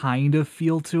that kind of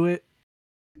feel to it.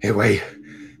 Hey, wait.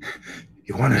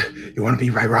 You wanna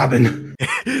be my Robin?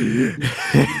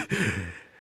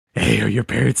 Hey, are your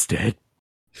parents dead?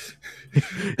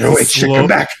 No, wait, shit, come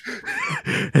back.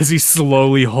 As he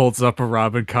slowly holds up a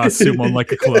Robin costume on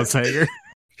like a clothes hanger.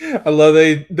 I love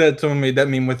that someone made that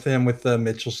meme with him with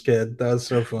Mitchell's kid. That was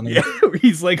so funny. Yeah,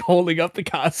 he's like holding up the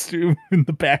costume in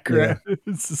the background. Yeah.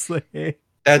 It's just like, hey.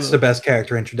 That's the best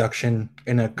character introduction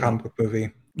in a comic book movie.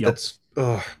 Yep. That's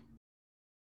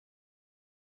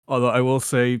Although I will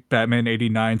say Batman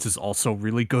 89's is also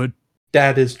really good.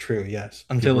 That is true, yes.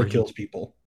 Until it kills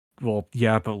people. Well,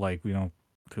 yeah, but like we don't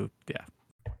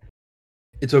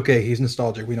It's okay, he's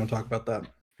nostalgic. We don't talk about that.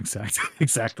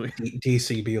 Exactly.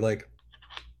 DC be like,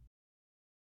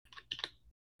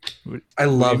 I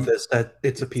love this, that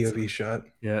it's a POV shot.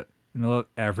 Yeah. You know,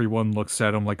 everyone looks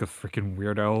at him like a freaking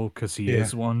weirdo because he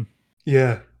is one.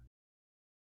 Yeah.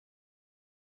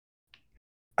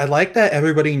 I like that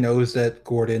everybody knows that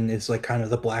Gordon is like kind of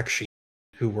the black sheep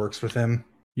who works with him.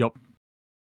 Yep.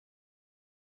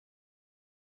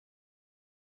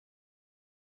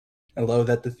 I love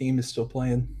that the theme is still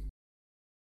playing.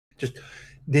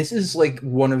 This is like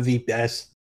one of the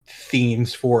best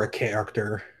themes for a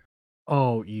character.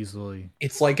 Oh, easily.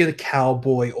 It's like a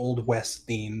cowboy Old West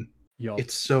theme. Yep.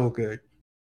 It's so good.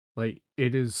 Like,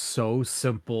 it is so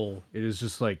simple. It is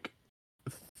just like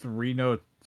 3 notes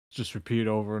just repeat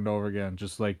over and over again.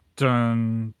 Just like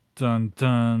dun, dun,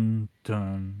 dun,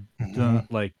 dun, dun.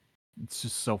 Like, it's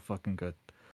just so fucking good.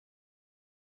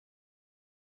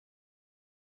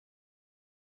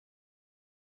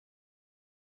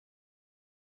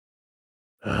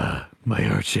 My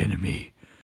arch enemy,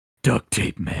 Duct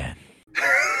Tape Man,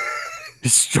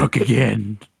 is struck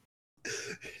again.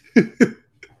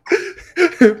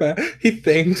 He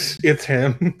thinks it's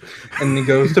him, and he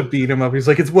goes to beat him up. He's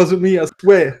like, "It wasn't me, I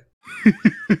swear."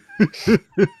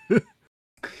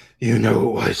 You know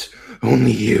it was.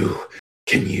 Only you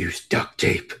can use duct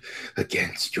tape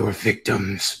against your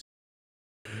victims.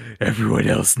 Everyone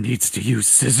else needs to use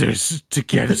scissors to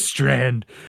get a strand.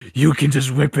 You can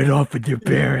just whip it off with your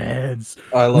bare hands.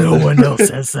 No one else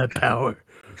has that power.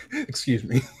 Excuse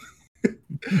me.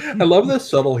 I love the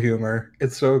subtle humor.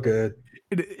 It's so good.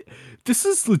 This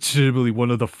is legitimately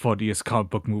one of the funniest comic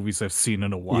book movies I've seen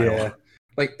in a while. Yeah,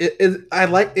 like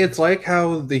it's like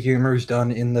how the humor is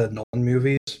done in the Nolan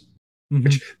movies. Mm-hmm.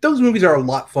 Which, those movies are a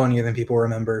lot funnier than people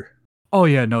remember. Oh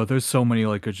yeah, no, there's so many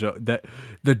like good jokes. That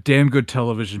the damn good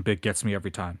television bit gets me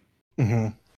every time. Mm-hmm.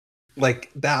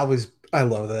 Like that was, I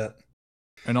love that.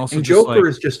 And also, Joker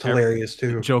is just hilarious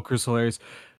too. Joker's hilarious.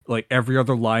 Like every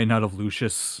other line out of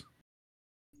Lucius.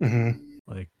 Mm-hmm.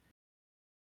 Like,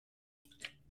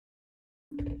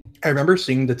 I remember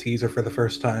seeing the teaser for the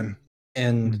first time,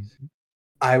 and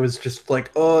I was just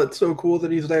like, "Oh, it's so cool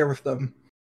that he's there with them."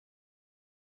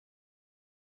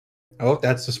 Oh,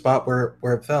 that's the spot where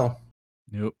it fell.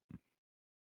 Nope.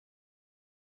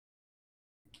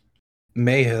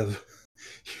 May have.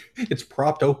 It's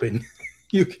propped open.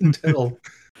 You can tell.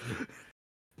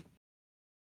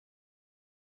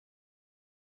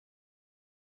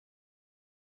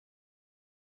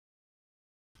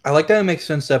 I like that it makes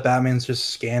sense that Batman's just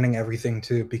scanning everything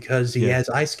too, because he has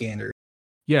eye scanners.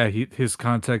 Yeah, his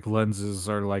contact lenses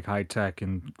are like high tech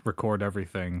and record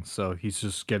everything, so he's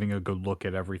just getting a good look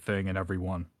at everything and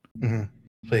everyone. Mm-hmm.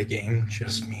 Play a game,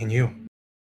 just me and you.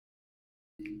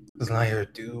 Because now you're a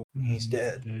dude, he's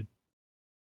dead.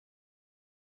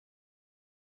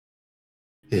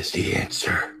 is the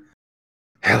answer.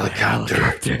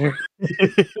 Helicopter.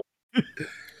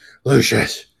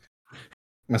 Lucius.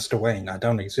 Mr. Wayne, I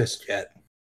don't exist yet.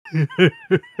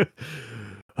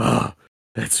 Oh,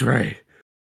 that's right.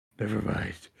 Never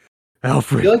mind. I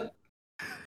Alfred.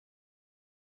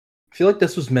 feel like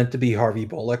this was meant to be Harvey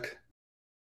Bullock.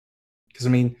 Because, I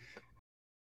mean,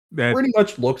 That pretty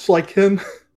much looks like him.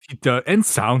 he does, and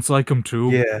sounds like him too.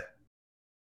 Yeah.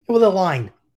 With a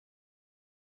line.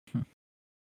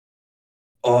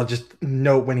 Oh, just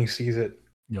note when he sees it.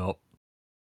 Yup.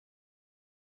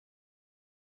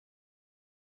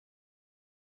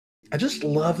 I just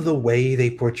love the way they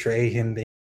portray him being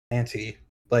anti.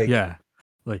 Like, Yeah.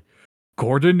 Like,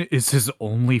 Gordon is his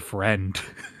only friend.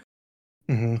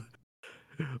 mhm.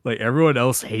 Like, everyone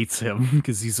else hates him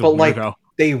because he's a But weirdo. like,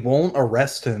 they won't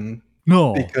arrest him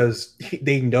No. because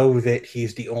they know that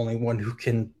he's the only one who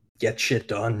can get shit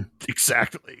done.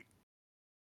 Exactly.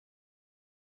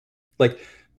 Like,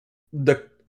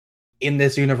 in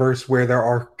this universe where there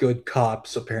are good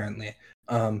cops, apparently,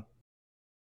 the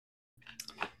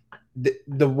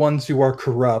ones who are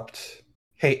corrupt,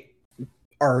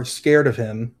 are scared of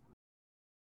him.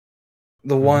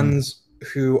 The ones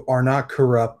who are not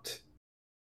corrupt,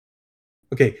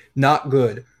 not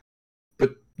good,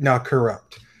 but not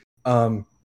corrupt, don't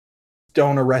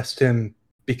arrest him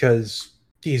because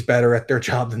he's better at their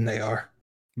job than they are.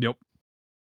 Yep.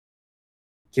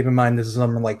 Keep in mind, this is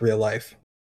something like real life.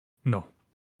 No.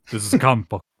 This is a comic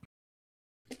book.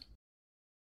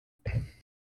 I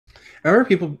remember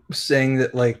people saying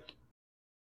that, like,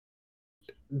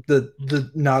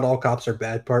 the not all cops are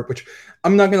bad part, which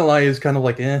I'm not gonna lie is kind of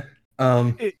like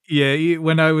Yeah,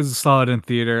 when I saw it in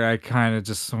theater, I kind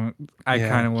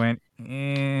of went,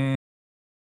 eh.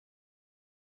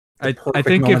 the I perfect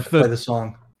think moment if to play the the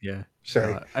song. yeah,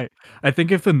 Sorry. I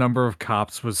think if the number of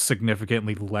cops was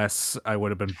significantly less, I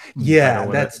would have been Yeah, better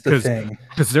with that's it. the thing.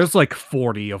 Because there's like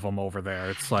 40 of them over there.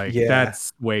 It's like Yeah.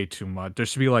 that's way too much. There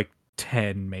should be like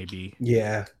 10 maybe.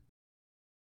 Yeah.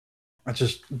 I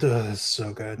just it's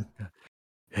so good.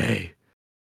 Hey,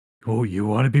 oh, you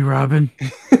want to be Robin?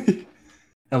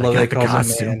 I love got that the calls him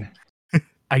costume. man.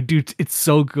 I do. It's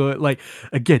so good. Like,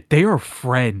 again, they are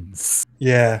friends.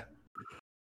 Yeah.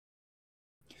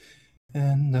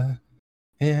 And the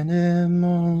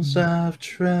animals I've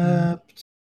trapped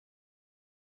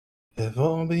have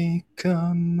all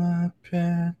become my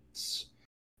pets,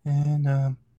 and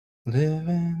I'm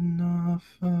living off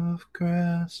of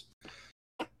grass.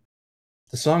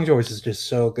 The song choice is just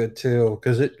so good too,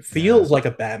 because it feels like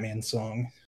a Batman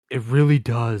song. It really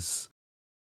does.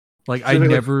 Like, I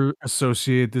never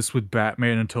associated this with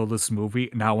Batman until this movie.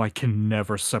 Now I can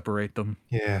never separate them.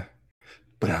 Yeah,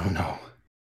 but I don't know.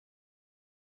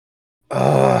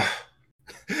 I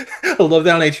love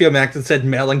that on HBO Max it said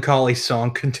melancholy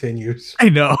song continues. I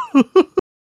know.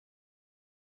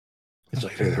 It's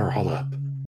like they're all up.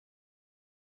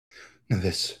 And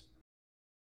this.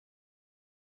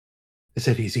 It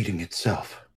said he's eating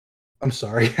itself. I'm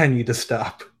sorry, I need to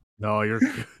stop. No, you're.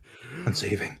 I'm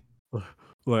saving.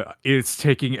 Look, it's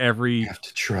taking every I have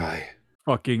to try.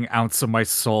 fucking ounce of my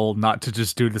soul not to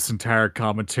just do this entire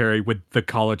commentary with the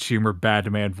college humor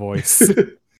Batman voice.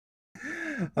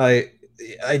 I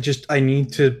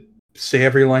need to say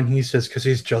every line he says because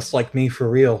he's just like me for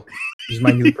real. He's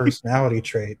my new personality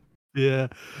trait. Yeah.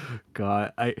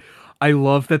 God, I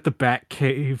love that the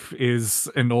Batcave is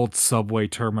an old subway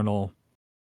terminal.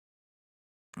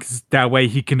 'Cause that way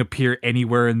he can appear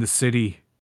anywhere in the city.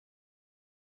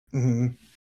 Mm-hmm.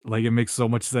 Like, it makes so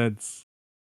much sense.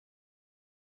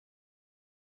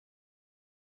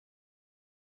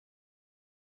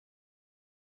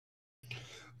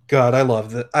 God, I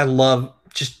love that. I love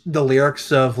just the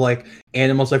lyrics of like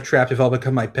animals I've trapped have all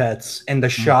become my pets, and the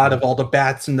shot of all the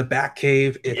bats in the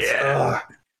Batcave. It's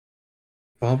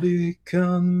all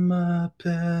become my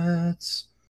pets.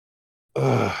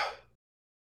 Ugh.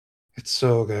 It's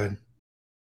so good.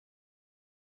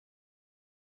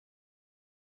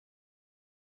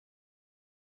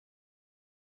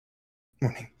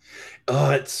 Morning.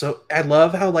 Oh, it's so. I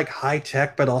love how like high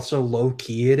tech, but also low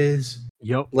key it is.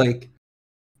 Yep. Like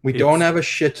we don't have a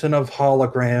shit ton of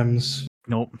holograms.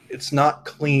 Nope. It's not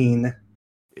clean.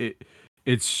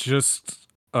 It's just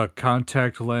a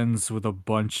contact lens with a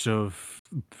bunch of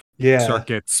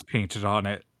circuits painted on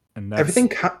it, and that's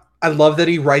everything. I love that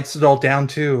he writes it all down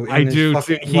too. I do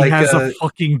too. He has a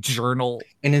fucking journal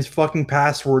in his fucking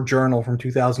password journal from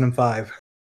 2005.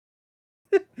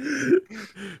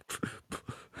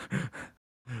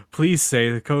 Please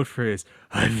say the code phrase.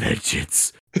 I'm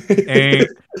vengeance. And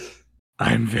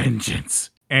I'm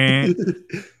vengeance. And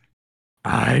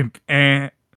I'm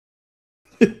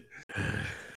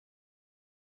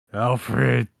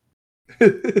Alfred,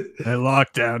 I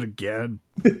locked out again.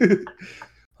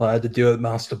 I had to do it,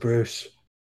 Master Bruce.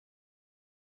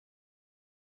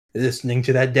 Listening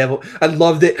to that devil. I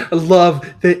love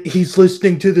that he's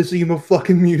listening to this emo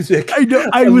fucking music. I know.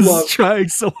 I was love, trying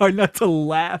so hard not to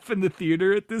laugh in the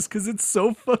theater at this because it's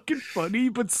so fucking funny,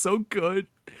 but so good.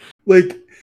 like,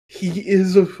 he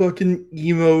is a fucking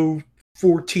emo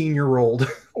 14-year-old.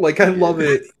 Like, I love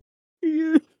it.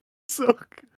 Yeah. So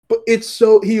good. But it's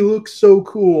so, he looks so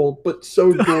cool, but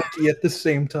so dorky at the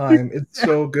same time. It's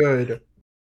so good.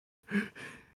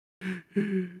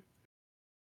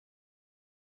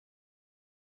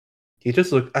 He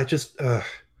just looked,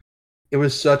 it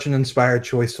was such an inspired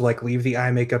choice to like leave the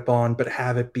eye makeup on, but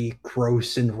have it be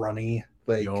gross and runny.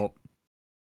 Like, Yup.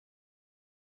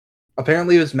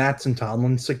 apparently it was Mattson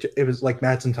Tomlin. It was like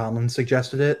Mattson Tomlin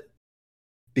suggested it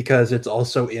because it's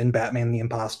also in Batman the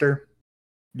Imposter.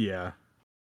 Yeah.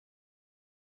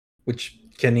 Which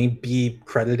can he be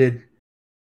credited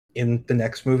in the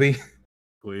next movie?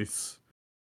 Please.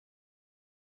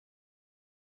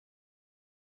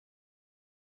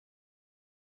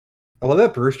 I love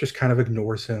that Bruce just kind of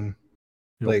ignores him.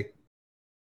 Yep.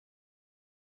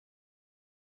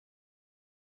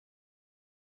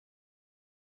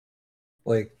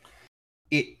 Like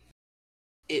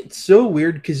it's so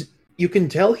weird because you can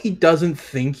tell he doesn't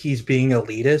think he's being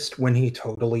elitist when he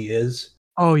totally is.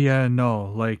 Oh yeah,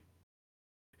 no. Like,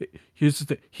 here's the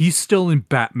thing. He's still in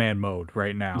Batman mode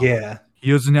right now. Yeah. He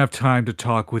doesn't have time to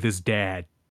talk with his dad.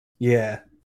 Yeah.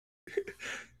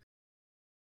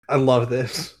 I love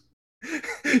this.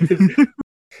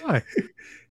 Why?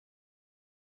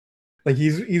 Like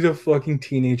he's a fucking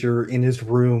teenager in his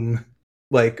room,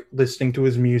 like listening to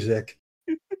his music.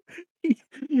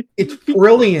 It's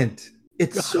brilliant.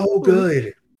 It's so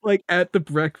good. Like at the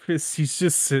breakfast, he's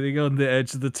just sitting on the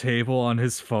edge of the table on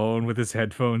his phone with his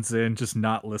headphones in, just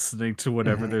not listening to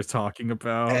whatever they're talking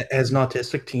about. As an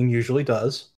autistic teen usually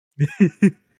does.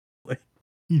 Like,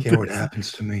 Can't what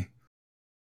happens to me.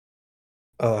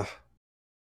 I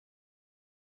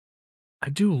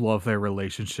do love their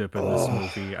relationship in this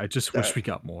movie. I just wish we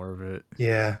got more of it.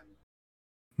 Yeah.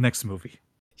 Next movie.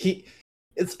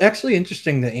 It's actually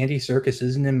interesting that Andy Serkis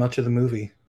isn't in much of the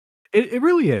movie. It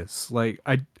really is. Like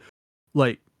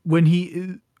when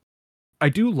he, I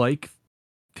do like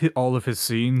all of his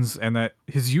scenes and that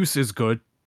his use is good.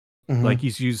 Mm-hmm. Like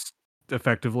he's used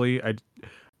effectively.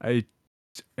 I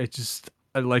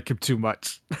like him too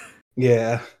much.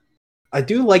 Yeah. I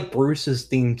do like Bruce's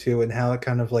theme too, and how it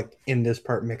kind of like in this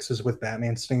part mixes with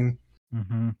Batman's theme.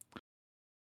 Mm-hmm.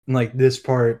 And like this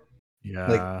part, yeah,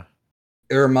 like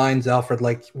it reminds Alfred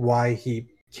like why he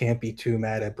can't be too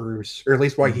mad at Bruce, or at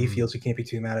least why he feels he can't be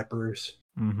too mad at Bruce.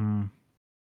 Mm-hmm.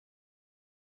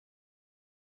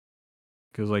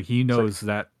 Because like he knows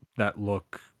like, that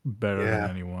look better than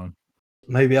anyone.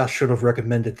 Maybe I should have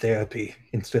recommended therapy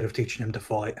instead of teaching him to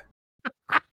fight.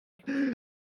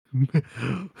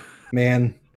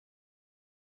 Man.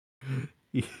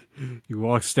 He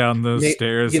walks down those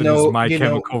stairs in his My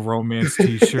Chemical Romance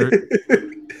t-shirt.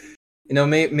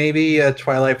 Maybe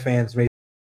Twilight fans made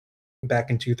back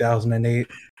in 2008.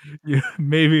 Yeah,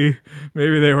 maybe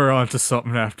they were onto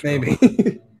something after.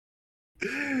 Maybe.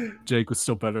 Jake was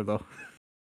still better though.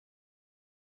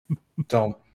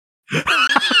 Don't.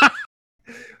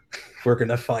 We're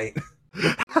gonna fight.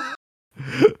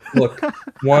 Look,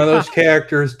 one of those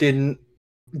characters didn't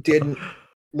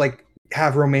like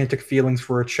have romantic feelings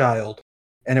for a child,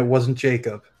 and it wasn't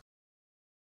Jacob.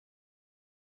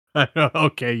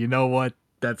 Okay, you know what?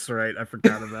 That's right. I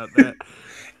forgot about that.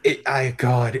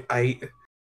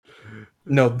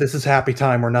 No, this is happy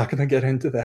time. We're not gonna get into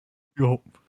that. Yup.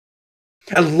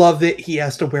 I love that he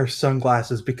has to wear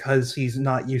sunglasses because he's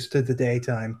not used to the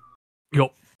daytime.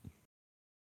 Yup.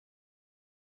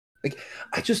 Like,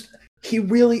 he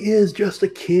really is just a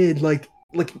kid, like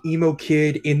an emo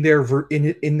kid in their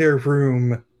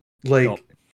room, like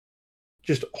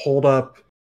just holed up,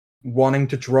 wanting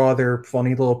to draw their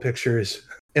funny little pictures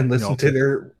and listen to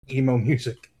their emo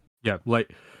music. Yeah,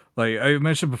 like I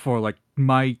mentioned before, like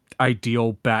my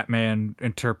ideal Batman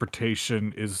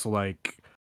interpretation is like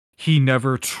he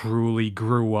never truly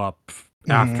grew up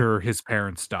after his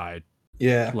parents died.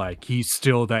 Yeah. Like he's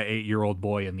still that 8-year-old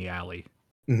boy in the alley.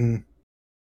 Mm-hmm.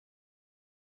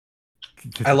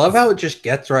 I love how it just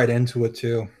gets right into it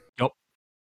too. Yep.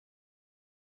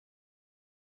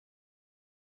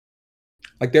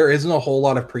 Like there isn't a whole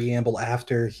lot of preamble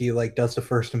after he like does the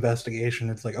first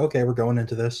investigation. It's like, okay, we're going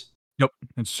into this. Yep.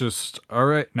 It's just, all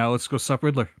right, now let's go stop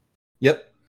Riddler.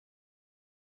 Yep.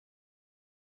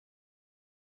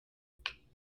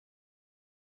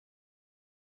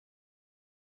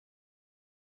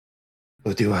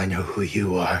 Well, do I know who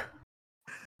you are?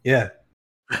 Yeah.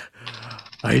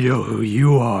 I know who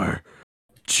you are,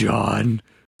 John.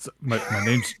 My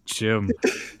name's Jim.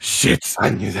 Shit. I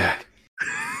knew that.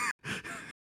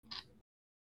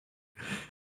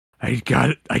 I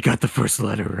got the first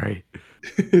letter right.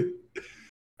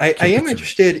 I am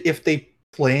interested if they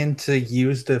plan to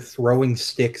use the throwing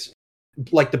sticks,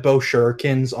 like the bow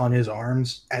shurikens on his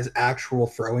arms, as actual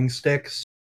throwing sticks,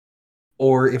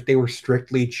 or if they were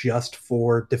strictly just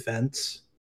for defense.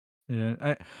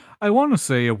 Yeah, I want to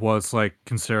say it was like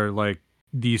considered like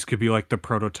these could be like the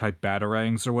prototype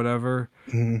batarangs or whatever.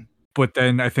 Mhm. But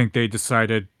then I think they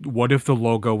decided, what if the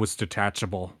logo was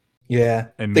detachable? Yeah,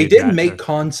 And they made did that make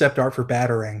concept art for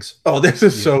batarangs. Oh, this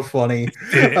is so funny.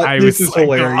 This is like,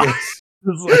 hilarious.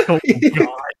 Like, oh god.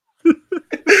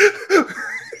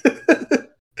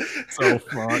 So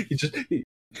fun.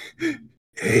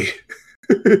 Hey.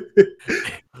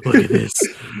 Look at this.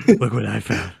 Look what I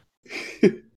found.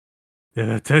 I'm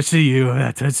not touching you. I'm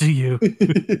not touching you.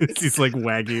 He's like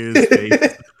wagging his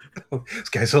face. This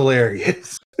guy's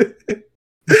hilarious.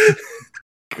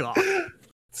 God.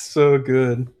 So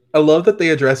good. I love that they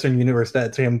address in universe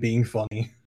that's him being funny.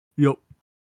 Yep.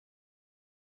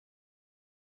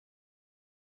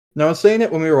 Now, I was saying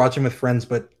it when we were watching with friends,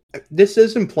 but this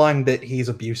is implying that he's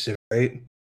abusive, right?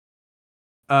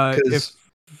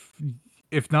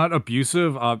 If not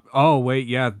abusive, oh wait,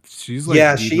 yeah, she's like,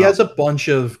 yeah, she has a bunch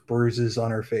of bruises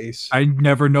on her face. I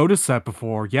never noticed that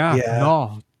before. Yeah.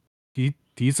 No,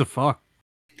 he's a fuck.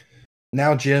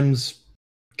 Now Jim's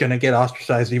gonna get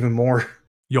ostracized even more.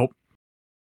 Yup.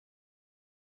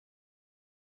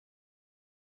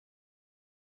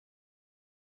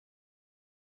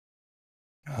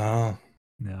 Oh.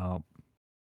 No.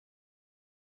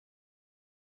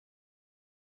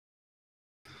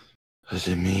 Does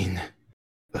it mean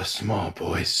a small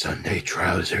boy's Sunday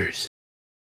trousers?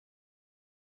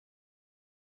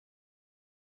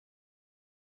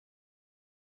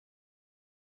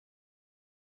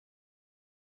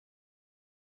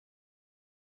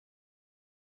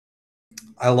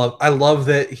 I love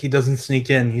that he doesn't sneak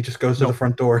in. He just goes to the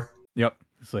front door. Yep.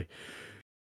 It's like,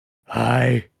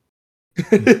 hi.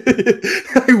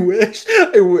 I wish.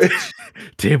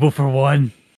 Table for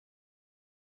one.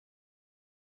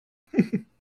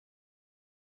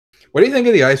 What do you think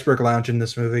of the Iceberg Lounge in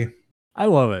this movie? I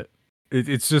love it.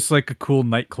 It's just like a cool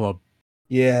nightclub.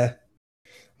 Yeah.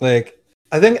 Like,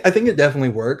 I think it definitely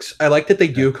works. I like that they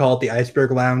do call it the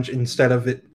Iceberg Lounge instead of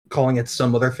it calling it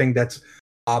some other thing that's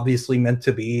obviously meant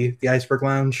to be the Iceberg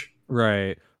Lounge.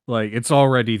 Right. Like, it's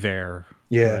already there.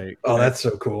 Yeah. Like, that's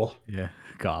so cool. Yeah.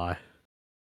 God.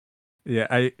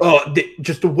 Yeah,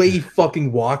 just the way he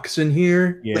fucking walks in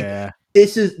here. Yeah. Like,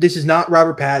 this is not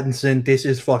Robert Pattinson. This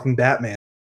is fucking Batman.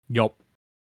 Yup.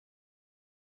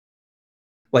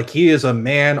 Like, he is a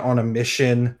man on a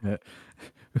mission. Yeah.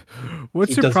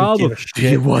 What's your problem? Do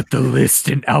you want the list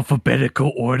in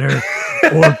alphabetical order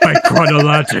or by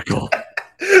chronological?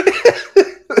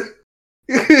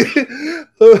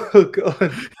 Oh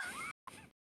god.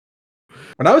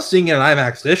 When I was seeing it in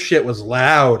IMAX, this shit was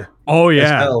loud. Oh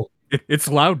yeah. It's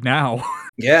loud now.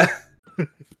 Yeah.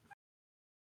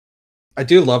 I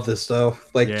do love this though.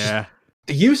 Like, yeah.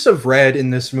 The use of red in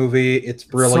this movie, it's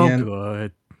brilliant. So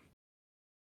good.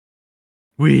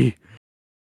 We.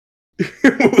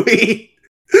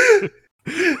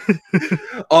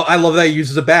 Oh, I love that he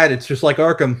uses a bat. It's just like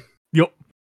Arkham. Yup.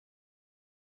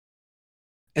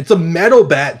 It's a metal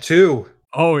bat too.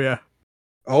 Oh yeah.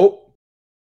 Oh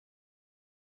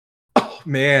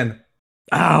man.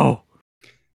 Ow.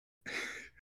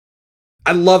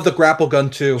 I love the grapple gun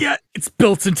too. Yeah, it's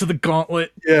built into the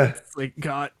gauntlet. Yeah. It's like,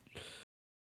 God.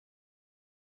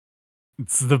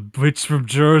 It's the bitch from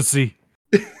Jersey.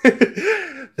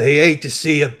 They hate to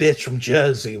see a bitch from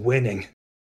Jersey winning.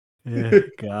 Yeah,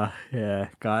 God. Yeah,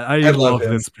 God. I love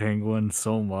this penguin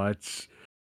so much.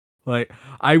 Like,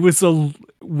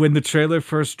 when the trailer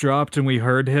first dropped and we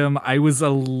heard him, I was a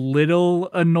little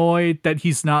annoyed that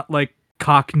he's not like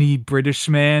Cockney British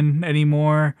man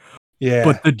anymore. Yeah.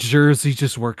 But the Jersey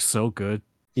just works so good.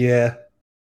 Yeah.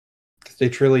 They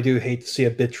truly do hate to see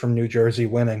a bitch from New Jersey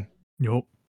winning. Yup.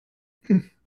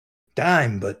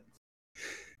 Dime, but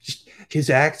just his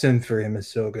accent for him is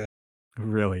so good. It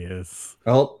really is.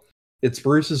 Well, it's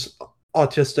Bruce's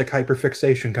autistic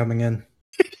hyperfixation coming in.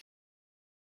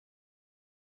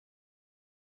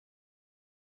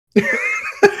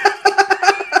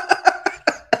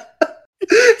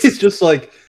 He's just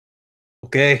like,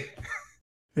 okay.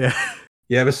 Yeah.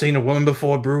 You ever seen a woman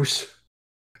before, Bruce?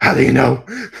 How do you know?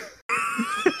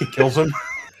 He kills him.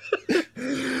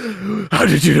 How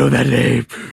did you know that name?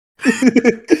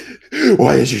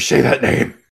 Why did you say that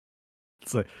name?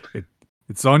 It's like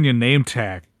it's on your name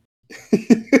tag.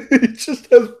 It just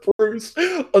has Bruce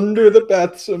under the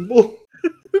bat symbol.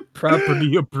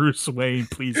 Property of Bruce Wayne,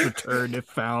 please return if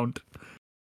found.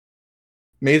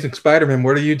 Amazing Spider-Man,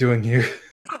 what are you doing here?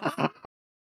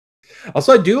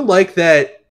 Also, I do like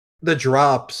that the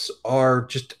drops are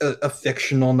just a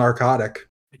fictional narcotic.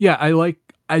 Yeah,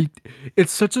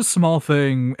 it's such a small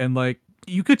thing, and like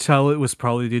you could tell it was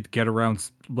probably to get around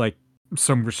like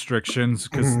some restrictions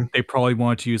because they probably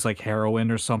wanted to use like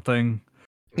heroin or something.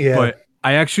 Yeah, but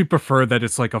I actually prefer that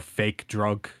it's like a fake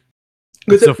drug.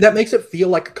 because that makes it feel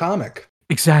like a comic.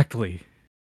 Exactly.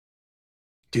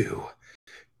 Do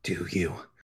you?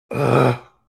 Ugh.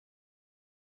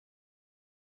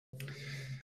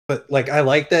 But like, I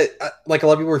like that. Like, a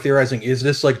lot of people were theorizing, is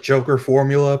this like Joker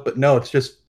formula? But no, it's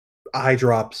just eye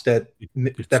drops that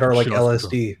are like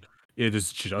LSD. It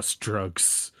is just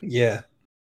drugs. Yeah.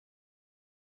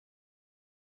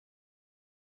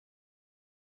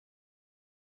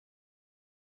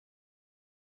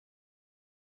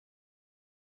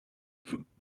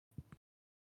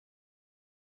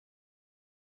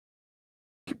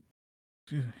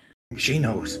 She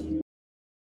knows.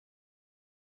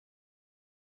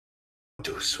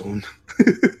 Too soon.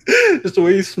 Just the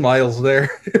way he smiles there.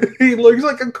 He looks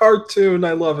like a cartoon.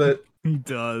 I love it. He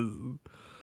does.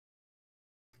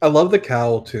 I love the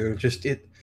cowl too.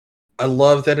 I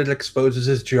love that it exposes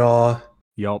his jaw.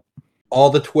 Yup. All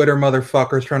the Twitter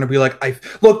motherfuckers trying to be like,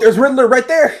 look, there's Riddler right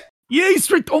there. Yeah, he's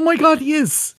right. Oh my god, he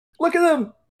is. Look at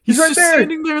him. He's right just there.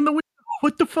 standing there in the window.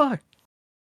 What the fuck?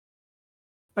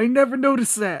 I never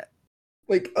noticed that.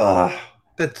 Like,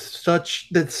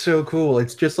 that's so cool.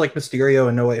 It's just like Mysterio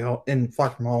in No Way Home, in Far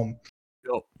From Home.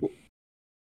 Yep.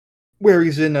 Where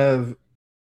he's in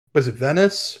was it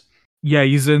Venice? Yeah,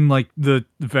 he's in like the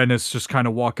Venice, just kind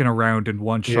of walking around in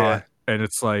one shot, and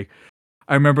it's like,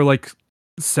 I remember like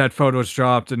set photos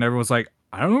dropped, and everyone's like,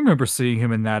 I don't remember seeing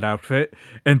him in that outfit,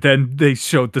 and then they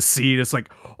showed the scene. It's like,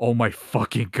 oh my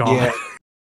fucking god.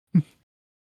 Yeah.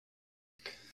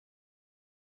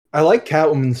 I like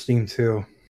Catwoman's theme too.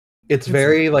 It's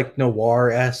very like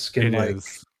noir-esque and like.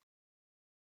 Is.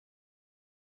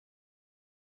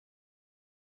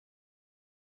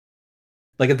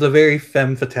 Like, it's a very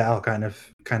femme fatale kind of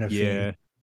theme.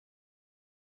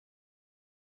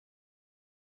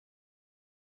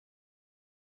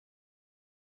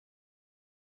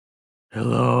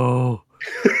 Hello.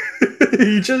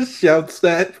 He just shouts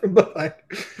that from behind.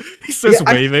 He starts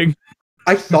waving.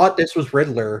 I thought this was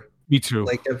Riddler. Me too.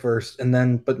 Like at first, and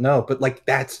then, but no. But like,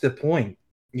 that's the point.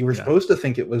 You were supposed to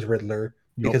think it was Riddler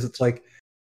because it's like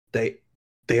they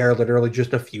are literally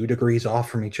just a few degrees off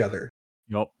from each other.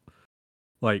 Yup.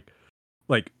 Like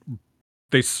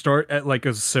they start at like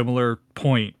a similar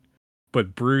point,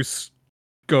 but Bruce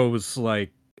goes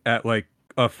like at like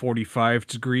a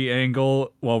 45-degree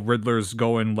angle while Riddler's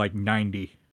going like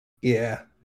 90. Yeah.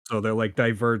 So they're like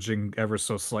diverging ever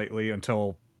so slightly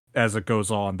until as it goes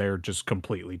on, they're just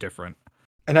completely different.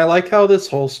 And I like how this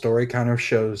whole story kind of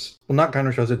shows, well, not kind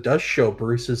of shows, it does show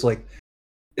Bruce's like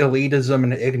elitism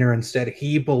and ignorance that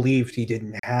he believed he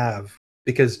didn't have.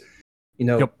 Because, you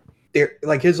know,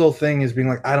 like his whole thing is being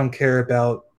like, I don't care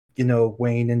about, you know,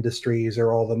 Wayne Industries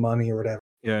or all the money or whatever.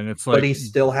 Yeah, and it's like, but he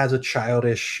still has a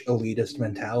childish elitist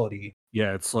mentality.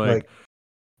 Yeah, it's like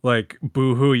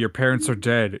boo-hoo, your parents are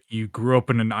dead. You grew up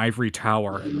in an ivory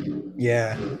tower.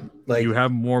 Yeah. Like, you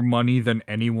have more money than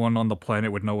anyone on the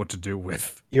planet would know what to do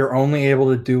with. You're only able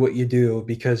to do what you do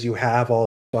because you have all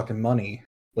the fucking money.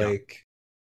 Like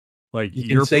you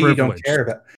can say you don't care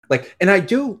about, like, and I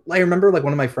remember like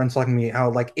one of my friends talking to me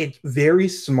how like it very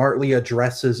smartly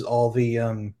addresses all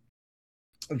the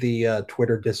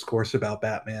Twitter discourse about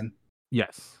Batman.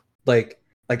 Yes. Like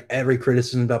every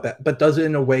criticism about Batman, but does it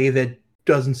in a way that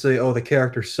doesn't say, oh, the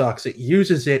character sucks. It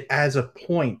uses it as a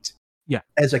point. Yeah.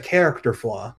 As a character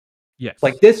flaw. Yes.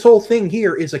 Like, this whole thing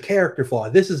here is a character flaw.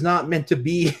 This is not meant to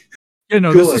be. Yeah,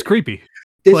 no, good. This is creepy.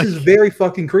 This is very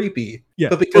fucking creepy. Yeah.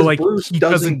 But because like, Bruce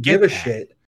doesn't give a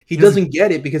shit. He doesn't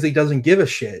get it because he doesn't give a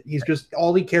shit. He's just,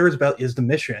 all he cares about is the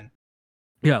mission.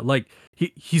 Yeah, like,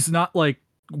 he's not like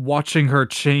watching her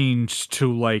change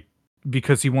to like,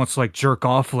 because he wants to like jerk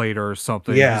off later or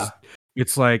something. Yeah.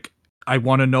 It's like, I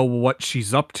want to know what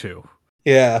she's up to.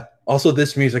 Yeah. Also,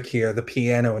 this music here, the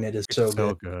piano in it is so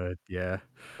good. Yeah.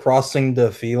 Crossing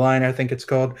the Feline, I think it's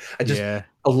called. I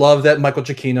love that Michael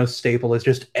Giacchino's staple is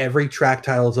just every track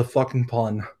title is a fucking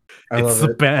pun. I love it. It's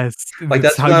the best. Like,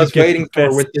 that's what I was waiting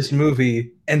for with this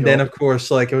movie. And then, of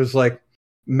course, like, it was like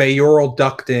mayoral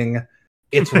ducting,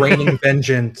 it's raining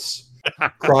vengeance,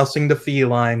 crossing the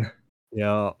Feline.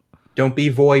 Yeah. Don't be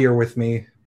voyeur with me.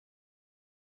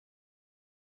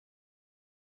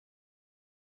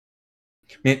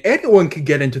 Man, anyone could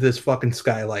get into this fucking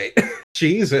skylight.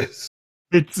 Jesus.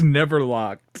 It's never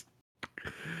locked.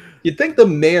 You'd think the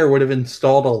mayor would have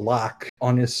installed a lock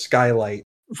on his skylight.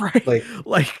 Right?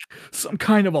 Like some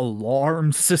kind of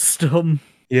alarm system.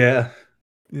 Yeah.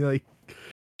 Like,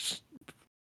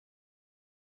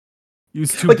 he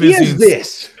was too like busy. He has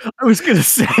this. I was gonna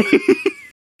say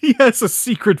he has a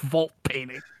secret vault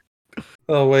painting.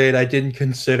 Oh wait, I didn't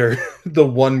consider the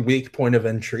one weak point of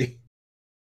entry.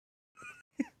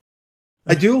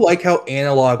 I do like how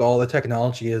analog all the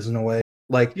technology is in a way.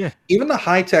 Like, even the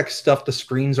high-tech stuff, the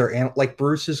screens are like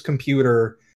Bruce's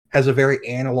computer has a very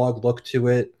analog look to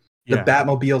it. The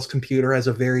Batmobile's computer has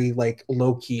a very like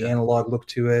low-key analog look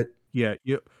to it. Yeah,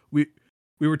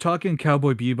 we were talking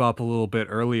Cowboy Bebop a little bit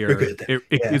earlier. It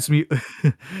gives me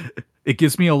it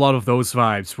gives me a lot of those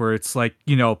vibes where it's like,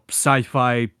 you know,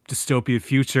 sci-fi dystopia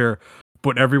future,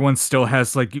 but everyone still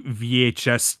has like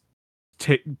VHS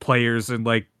players and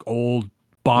like old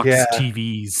box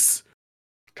TVs.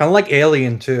 Kind of like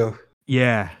Alien too.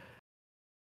 Yeah.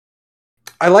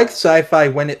 I like sci-fi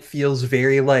when it feels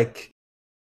very like,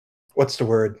 what's the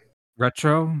word?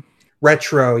 Retro?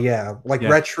 Retro, yeah. Like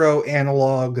retro,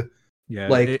 analog. Yeah,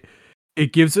 like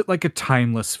it gives it like a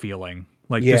timeless feeling.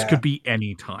 Like this could be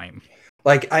any time.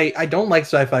 Like I don't like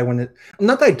sci-fi when it,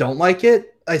 not that I don't like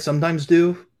it, I sometimes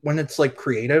do when it's like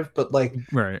creative, but like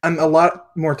I'm a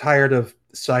lot more tired of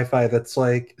sci-fi that's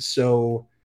like so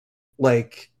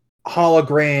like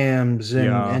holograms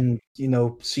and you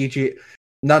know CG,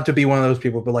 not to be one of those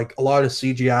people, but like a lot of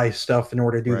CGI stuff in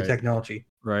order to do the technology.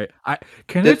 Right.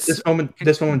 This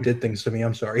moment did things to me.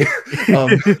 I'm sorry.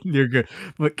 You're good.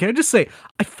 But can I just say,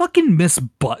 I fucking miss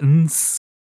buttons.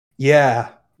 Yeah.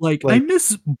 Like I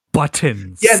miss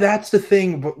buttons. Yeah, that's the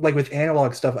thing. Like with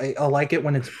analog stuff, I like it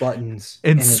when it's buttons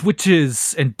and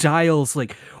switches and dials.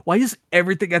 Like, why does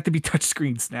everything have to be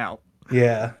touchscreens now?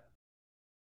 Yeah.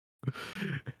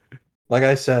 Like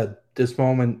I said, this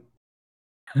moment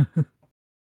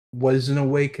was an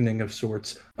awakening of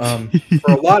sorts. For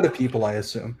a lot of people, I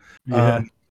assume.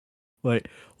 Like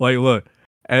look,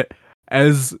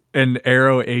 as an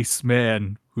Arrow Ace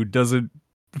man who doesn't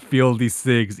feel these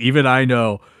things, even I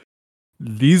know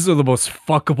these are the most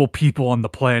fuckable people on the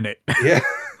planet. Yeah.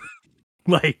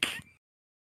 like,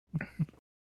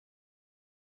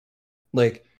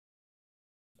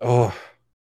 oh,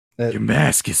 your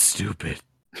mask is stupid.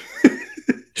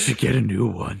 You should get a new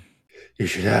one. You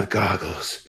should have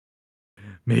goggles.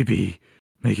 Maybe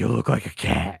make it look like a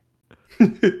cat.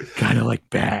 Kind of like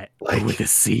Bat, like with a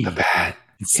C. The Bat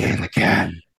instead of the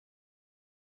cat.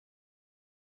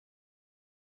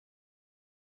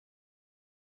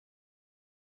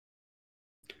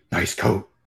 Nice coat.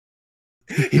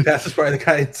 He passes by the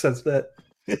guy and says that.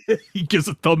 He gives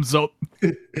a thumbs up.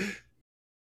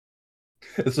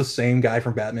 It's the same guy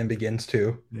from Batman Begins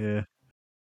too. Yeah.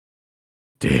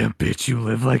 Damn, bitch, you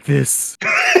live like this.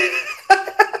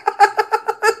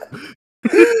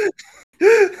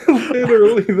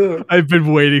 Literally though. I've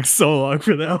been waiting so long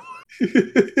for that one.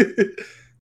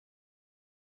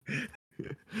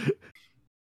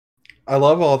 I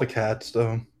love all the cats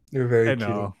though. They're very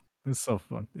cute. It's so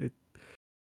fun.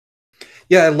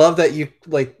 Yeah, I love that you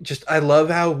I love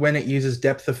how when it uses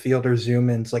depth of field or zoom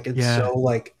ins, like it's so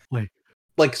like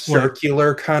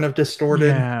circular kind of distorted.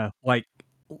 Yeah, like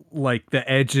the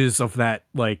edges of that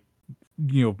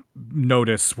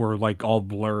notice were like all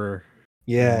blur.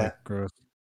 Yeah. Gross.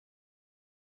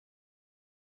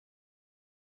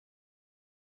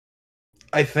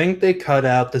 I think they cut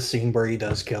out the scene where he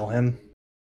does kill him.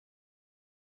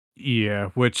 Yeah,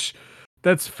 which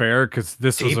that's fair because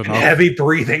this Deep was enough. Heavy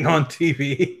breathing on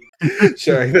TV.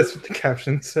 Sorry, that's what the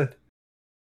caption said.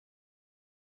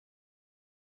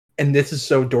 And this is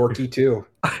so dorky too.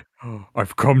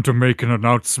 I've come to make an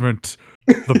announcement.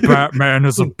 The Batman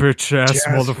is a bitch ass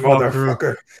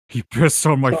motherfucker. He pissed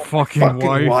on my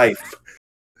fucking wife.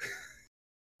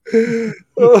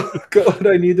 Oh god,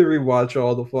 I need to rewatch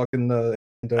all the fucking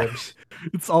dubs.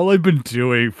 It's all I've been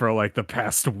doing for like the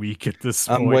past week at this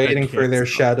point. I'm waiting for their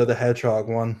Shadow the Hedgehog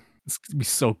one. It's gonna be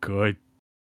so good.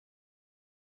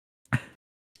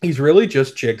 He's really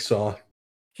just Jigsaw.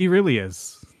 He really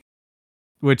is.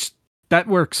 Which, that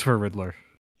works for Riddler.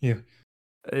 Yeah.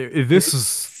 This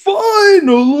is...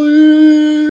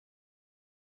 Finally!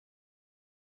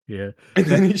 Yeah. And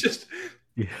then he just...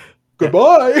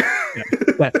 Goodbye!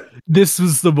 This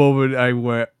was the moment I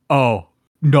went, oh,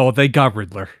 no, they got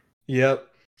Riddler. Yep.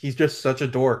 He's just such a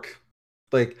dork.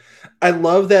 Like, I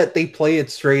love that they play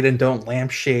it straight and don't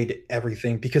lampshade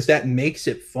everything because that makes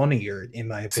it funnier, in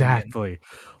my opinion. Exactly.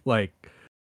 Like,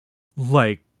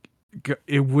 like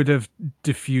it would have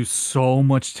diffused so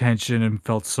much tension and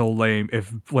felt so lame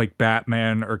if like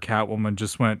Batman or Catwoman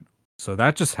just went, so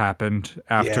that just happened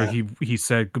after Yeah. he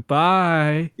said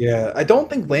goodbye. Yeah. I don't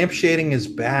think lampshading is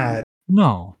bad.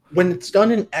 No. When it's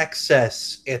done in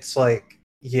excess, it's like,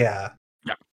 yeah.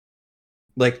 Yeah.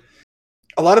 Like,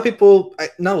 a lot of people,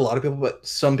 not a lot of people, but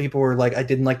some people were like, I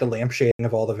didn't like the lampshading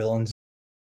of all the villains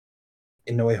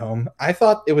in No Way Home. I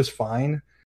thought it was fine.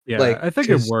 Yeah, Like, I think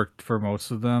it worked for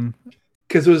most of them.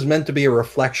 because it was meant to be a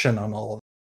reflection on all of them.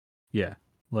 Yeah.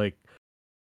 Like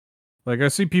I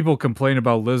see people complain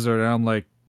about Lizard and I'm like,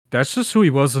 that's just who he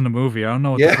was in the movie. I don't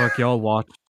know what the fuck y'all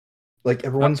watched. Like,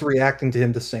 everyone's reacting to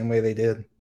him the same way they did.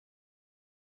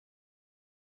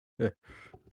 Yeah.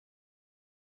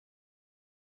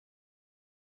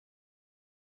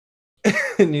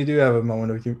 And you do have a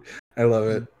moment of you. I love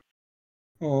it.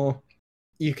 Oh,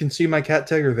 you can see my cat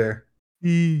Tigger there.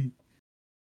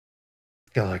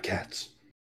 Got a lot of cats.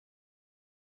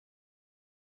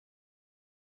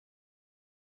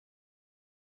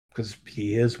 Because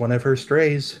he is one of her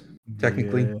strays,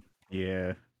 technically.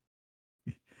 Yeah.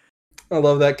 I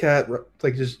love that cat,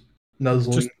 like, just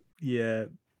nuzzling. Yeah.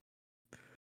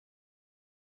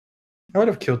 I would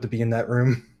have killed to be in that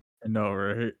room. I know,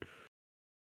 right?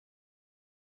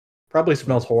 Probably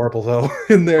smells horrible, though,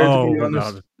 in there, to be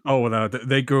honest. Without it.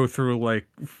 They go through like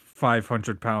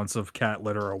 500 pounds of cat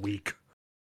litter a week.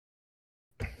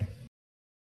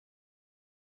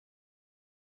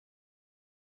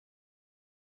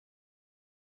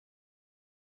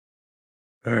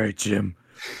 All right, Jim.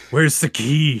 Where's the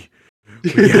key?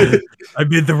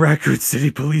 I'm in the Raccoon City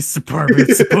Police Department.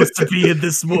 It's supposed to be in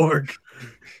this morgue.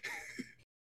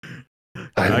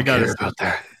 I don't care about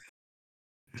that.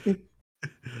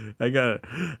 I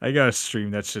gotta stream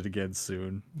that shit again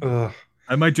soon. Ugh.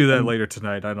 I might do that later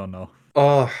tonight. I don't know.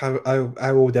 Oh,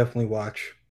 I will definitely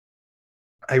watch.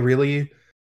 I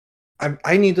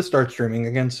need to start streaming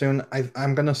again soon.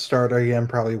 I'm gonna start again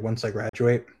probably once I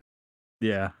graduate.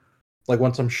 Yeah. Like,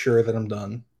 once I'm sure that I'm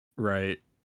done. Right.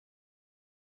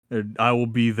 And I will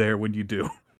be there when you do.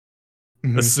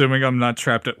 Mhm. Assuming I'm not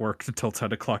trapped at work until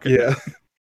 10 o'clock at Yeah. night.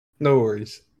 No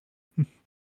worries.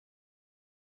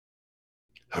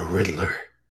 A Riddler.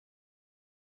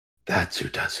 That's who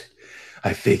does it.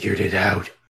 I figured it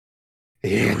out.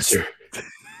 The answer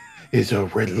is a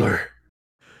Riddler.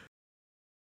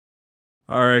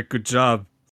 Alright, good job.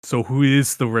 So who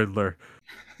is the Riddler?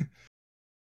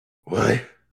 What?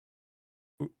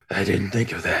 I didn't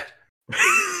think of that.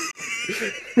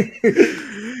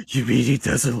 You mean he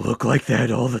doesn't look like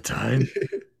that all the time?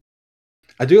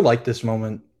 I do like this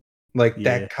moment. Like,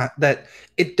 that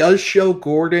it does show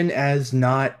Gordon as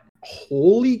not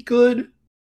wholly good.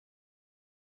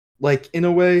 Like, in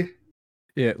a way.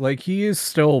 Yeah, like he is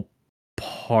still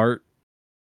part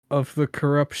of the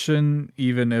corruption,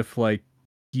 even if like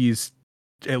he's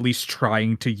at least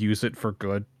trying to use it for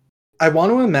good. I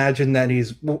want to imagine that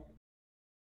he's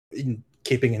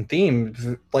keeping in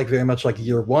theme, like very much like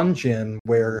Year One Jim,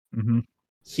 where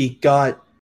he got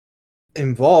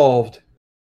involved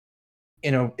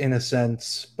in a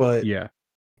sense, but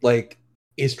like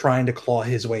is trying to claw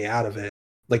his way out of it,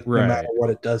 like no matter what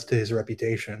it does to his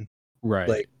reputation.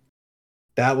 Like,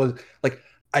 that was like,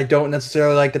 I don't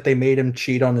necessarily like that they made him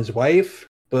cheat on his wife,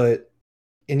 but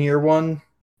in Year One,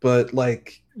 but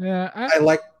like,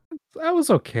 I was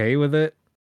okay with it.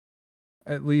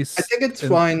 At least I think it's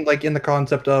fine, like in the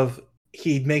concept of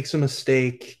he makes a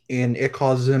mistake and it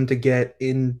causes him to get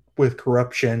in with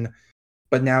corruption,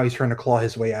 but now he's trying to claw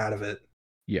his way out of it.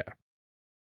 Yeah.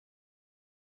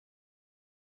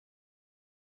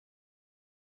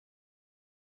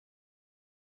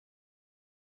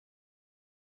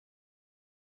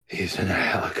 He's in a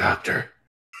helicopter.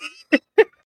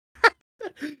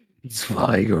 He's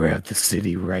flying around the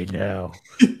city right now.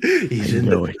 He's in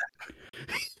the...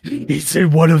 He's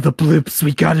in one of the blips.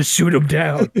 We gotta shoot him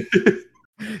down.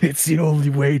 It's the only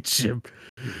way, Jim.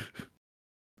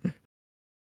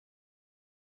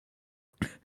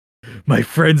 My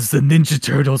friends, the Ninja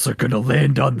Turtles, are gonna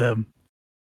land on them.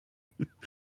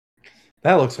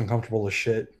 That looks uncomfortable as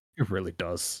shit. It really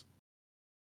does.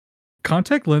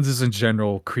 Contact lenses in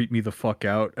general creep me the fuck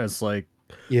out as like...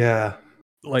 Yeah.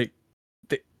 Like,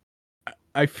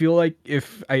 I feel like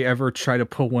if I ever try to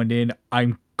put one in,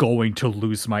 I'm going to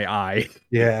lose my eye.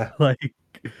 Yeah. Like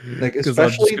because I'm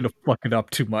just gonna fuck it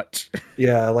up too much.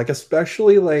 Yeah, like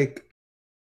especially like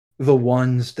the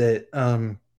ones that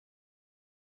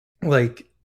like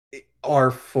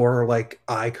are for like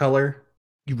eye color.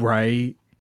 Right.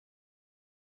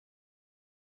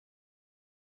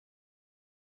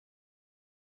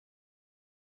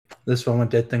 This woman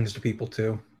did things to people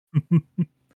too.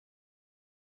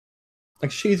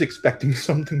 Like she's expecting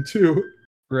something too.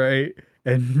 Right.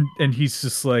 And he's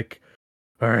just like,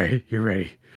 all right, you're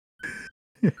ready.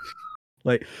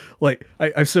 like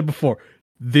I've said before,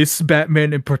 this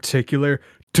Batman in particular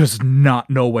does not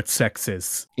know what sex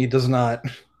is. He does not.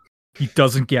 He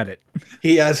doesn't get it.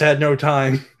 He has had no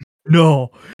time. No,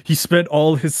 he spent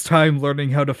all his time learning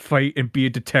how to fight and be a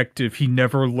detective. He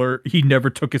never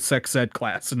took a sex ed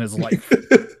class in his life.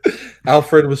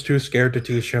 Alfred was too scared to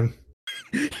teach him.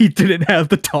 He didn't have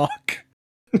the talk.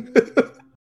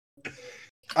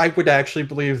 I would actually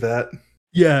believe that.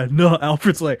 Yeah, no,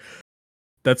 Alfred's like,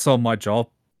 that's all my job.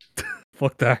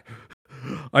 Fuck that.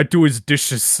 I do his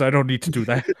dishes. I don't need to do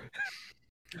that.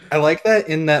 I like that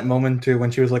in that moment too, when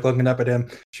she was like looking up at him,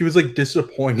 she was like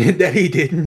disappointed that he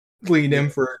didn't lean in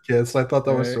for a kiss. I thought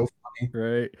that was so funny.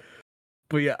 Right.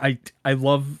 But yeah, I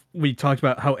love we talked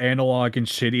about how analog and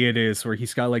shitty it is, where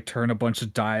he's got to like turn a bunch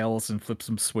of dials and flip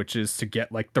some switches to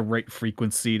get like the right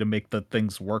frequency to make the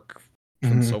things work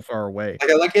from so far away.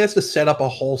 Like I like he has to set up a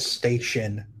whole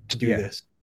station to do this.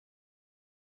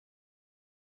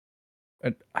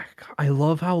 And I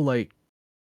love how like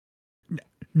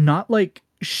not like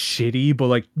shitty, but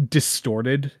like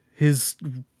distorted his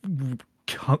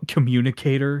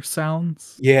communicator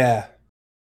sounds. Yeah.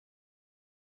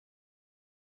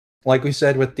 Like we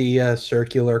said with the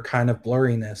circular kind of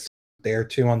blurriness there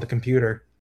too on the computer.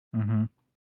 Mm-hmm.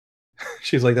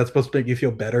 She's like, that's supposed to make you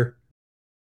feel better.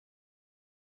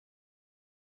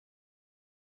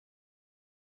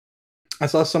 I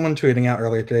saw someone tweeting out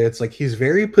earlier today. It's like he's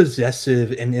very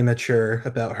possessive and immature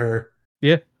about her.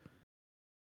 Yeah.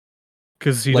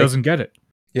 Because he like, doesn't get it.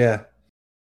 Yeah.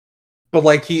 But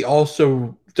like he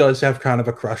also does have kind of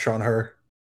a crush on her.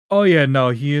 Oh yeah, no,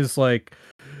 he is like,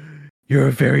 you're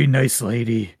a very nice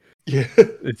lady. Yeah.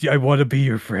 I want to be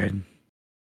your friend.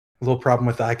 A little problem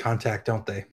with eye contact, don't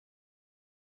they?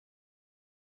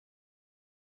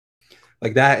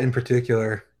 Like that in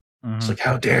particular. Mm-hmm. It's like,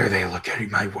 how dare they look at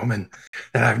my woman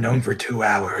that I've known for 2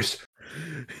 hours?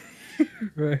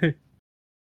 Right.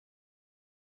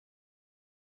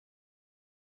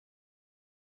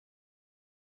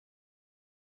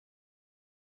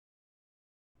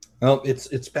 Well, it's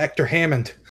Spectre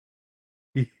Hammond.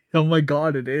 Oh my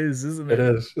god, it is, isn't it?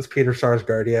 It is. It's Peter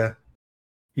Sarsgaard, yeah.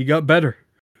 He got better.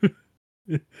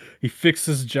 He fixed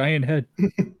his giant head.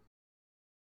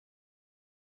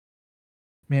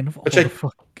 Man, of all the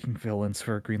fucking villains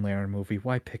for a Green Lantern movie,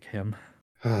 why pick him?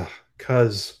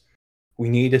 Because we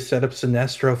need to set up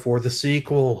Sinestro for the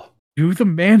sequel. Do the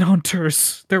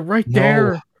Manhunters. They're right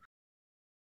there.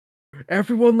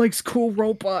 Everyone likes cool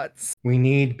robots. We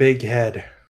need Big Head.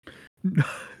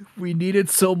 We need it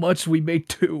so much we made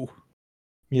 2.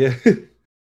 Yeah.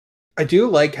 I do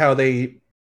like how they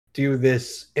do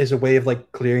this as a way of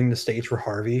like clearing the stage for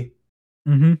Harvey.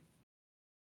 Mm-hmm.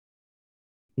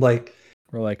 Like,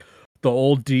 or like the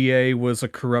old DA was a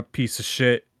corrupt piece of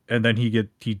shit, and then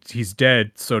he's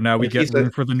dead. So now we get room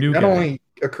for the new guy. Not only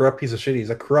a corrupt piece of shit, he's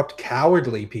a corrupt,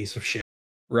 cowardly piece of shit.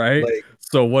 Right? Like,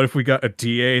 so what if we got a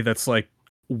DA that's like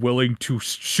willing to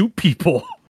shoot people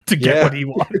to get what he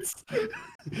wants?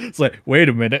 It's like, wait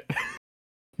a minute.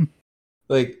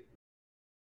 Like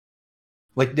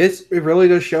this, it really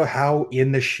does show how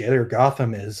in the shitter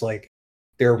Gotham is. Like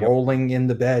they're rolling in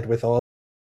the bed with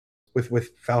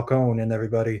Falcone and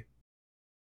everybody.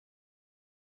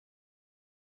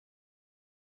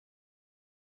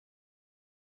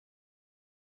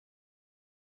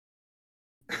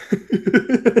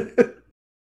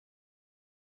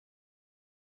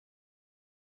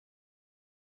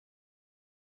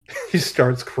 He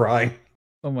starts crying.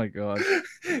 Oh my god.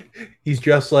 He's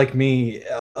just like me.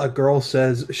 A girl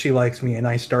says she likes me and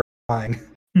I start crying.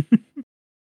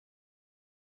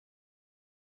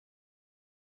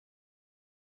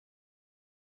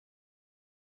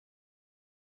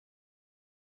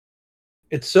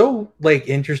 It's so like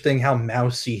interesting how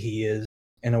mousy he is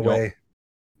in a way.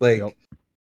 Like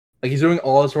he's doing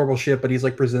all this horrible shit, but he's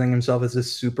like presenting himself as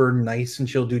this super nice and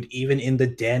chill dude, even in the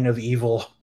den of evil.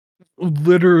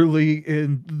 Literally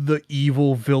in the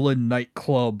evil villain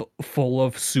nightclub full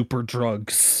of super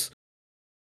drugs.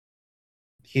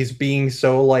 He's being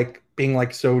so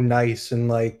nice and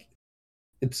like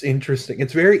it's interesting.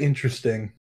 It's very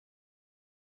interesting.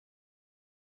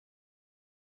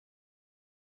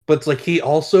 But it's like he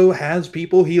also has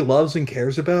people he loves and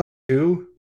cares about too.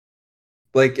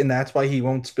 Like, and that's why he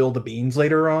won't spill the beans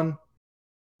later on.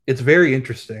 It's very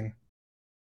interesting.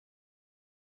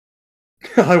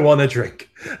 I want a drink.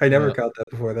 I never Yeah. caught that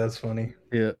before. That's funny.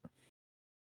 Yeah.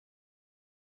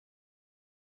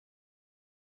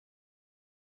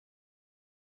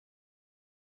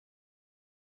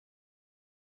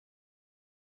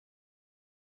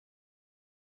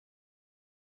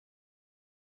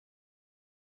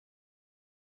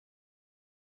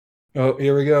 Oh,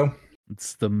 here we go.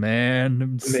 It's the man The man of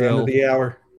himself. the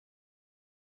hour.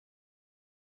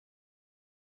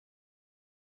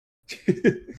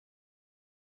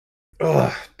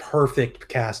 Ugh, perfect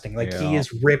casting. Like he Yeah,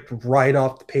 is ripped right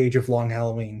off the page of Long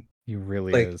Halloween. he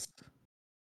really Like is.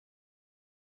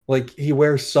 like he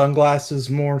wears sunglasses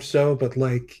more so, but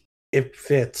like it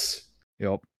fits.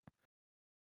 Yep.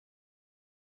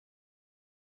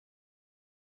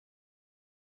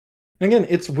 Again,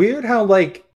 it's weird how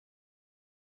like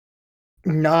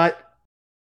not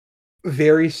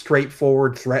very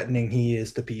straightforward threatening he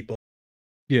is to people.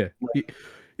 Yeah.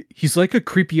 He's like a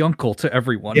creepy uncle to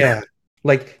everyone. Yeah.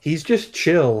 Like he's just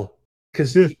chill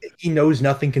because Yeah. he knows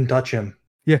nothing can touch him.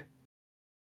 Yeah.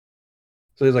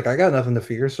 So he's like, I got nothing to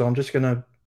fear, so I'm just gonna,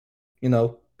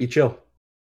 be chill.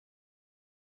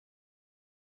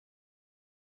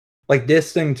 Like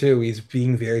this thing too, he's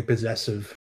being very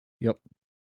possessive. Yep.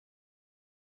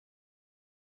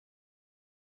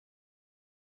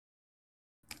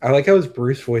 I like how his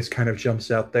Bruce voice kind of jumps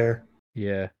out there.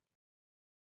 Yeah.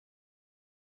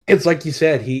 It's like you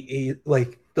said, he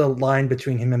like the line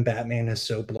between him and Batman is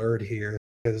so blurred here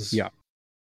because Yeah.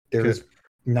 there's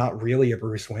not really a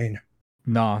Bruce Wayne.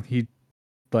 Nah, he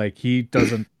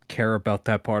doesn't care about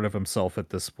that part of himself at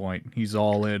this point. He's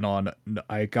all in on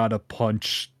I gotta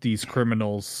punch these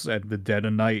criminals at the dead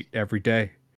of night every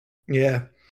day. Yeah.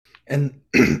 And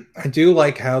I do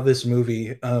like how this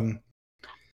movie, the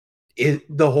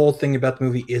whole thing about the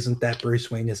movie isn't that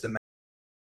Bruce Wayne is the man.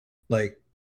 Like,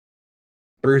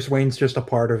 Bruce Wayne's just a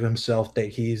part of himself that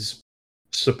he's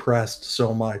suppressed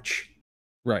so much.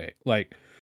 Right. Like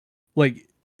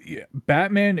yeah,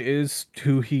 Batman is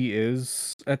who he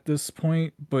is at this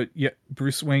point, but yet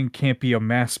Bruce Wayne can't be a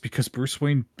mask because Bruce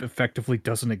Wayne effectively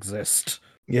doesn't exist.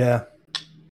 Yeah.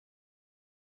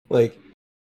 Like,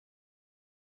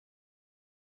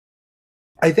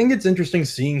 I think it's interesting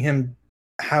seeing him,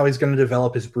 how he's going to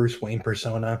develop his Bruce Wayne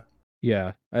persona.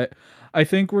 Yeah. I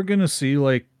think we're going to see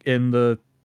like in the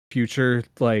future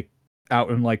like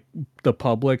out in like the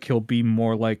public he'll be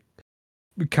more like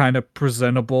kind of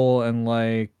presentable and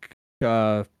like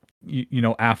affable,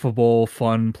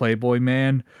 fun playboy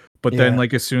man, but then Yeah.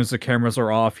 like as soon as the cameras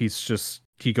are off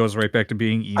he goes right back to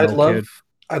being I'd emo love kid.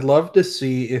 I'd love to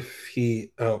see if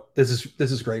he this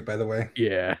is great, by the way.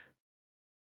 Yeah.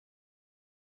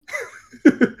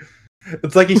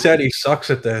 It's like he said, he sucks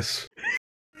at this.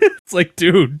 It's like,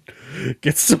 dude,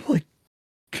 get some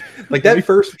Like that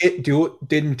first hit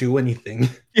didn't do anything.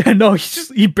 yeah, no,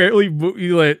 he barely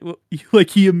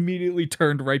he immediately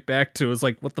turned right back to was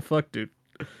like, what the fuck, dude?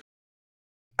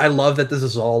 I love that this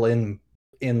is all in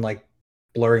like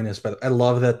blurriness, but I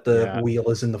love that the Yeah. wheel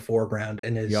is in the foreground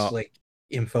and is Yup. like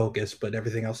in focus, but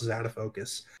everything else is out of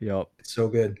focus. Yup. It's so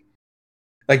good.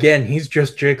 Again, he's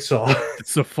just Jigsaw.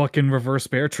 It's a fucking reverse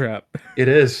bear trap. It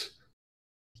is.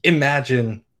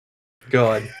 Imagine.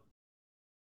 God.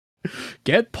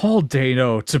 Get Paul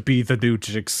Dano to be the new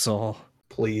Jigsaw.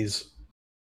 Please.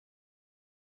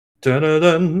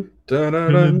 Dun-dun-dun,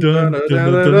 dun-dun-dun,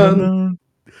 dun-dun-dun-dun.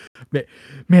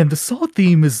 Man, the Saw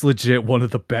theme is legit one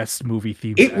of the best movie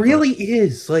themes It ever. really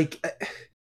is. Like,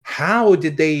 how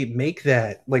did they make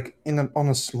that? Like, on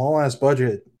a small ass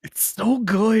budget? It's so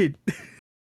good.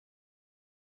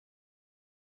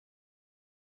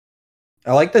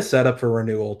 I like the setup for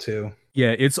Renewal too.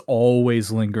 Yeah, it's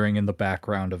always lingering in the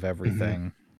background of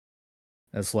everything.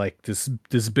 As like this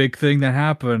big thing that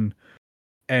happened,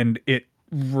 and it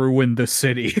ruined the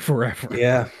city forever.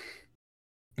 Yeah.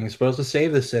 He was supposed to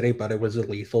save the city, but it was a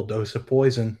lethal dose of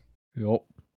poison. Yup.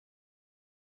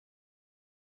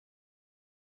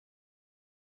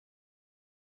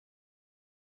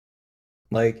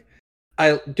 Like,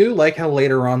 I do like how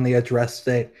later on they addressed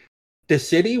that the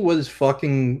city was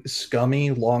fucking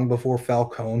scummy long before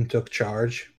Falcone took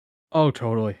charge. Oh,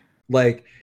 totally. Like,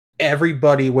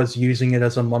 everybody was using it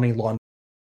as a money laundry.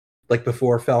 Like,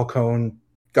 before Falcone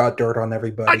got dirt on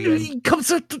everybody. He comes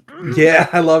at Yeah,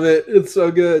 I love it. It's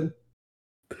so good.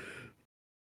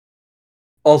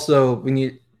 Also, when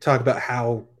you talk about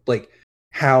how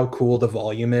cool the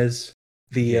volume is,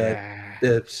 the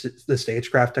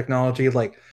stagecraft technology,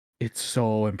 like it's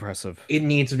so impressive. it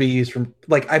needs to be used from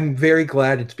I'm very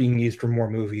glad it's being used for more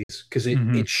movies because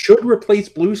it should replace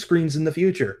blue screens in the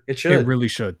future. It should. It really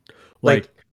should. Like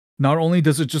not only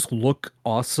does it just look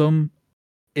awesome,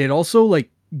 it also like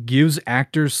gives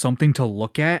actors something to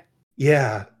look at.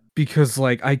 Yeah. Because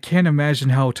like I can't imagine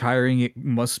how tiring it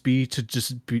must be to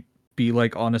just be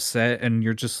like on a set and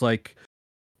you're just like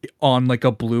on like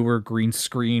a blue or green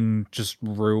screen just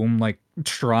room, like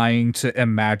trying to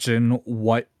imagine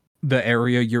what the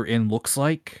area you're in looks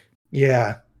like.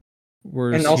 Yeah. And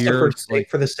Whereas also here it's like,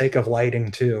 for the sake of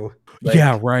lighting too.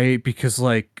 yeah, Like, right, because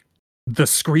like the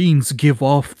screens give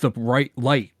off the right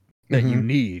light that you mhm.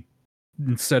 need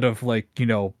instead of like,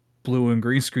 blue and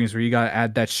green screens where you gotta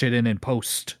add that shit in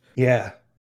post. Yeah.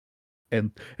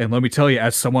 And let me tell you,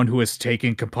 as someone who has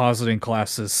taken compositing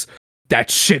classes, that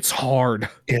shit's hard.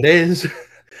 It is.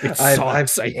 It I've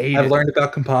sucks. I hate I've it. learned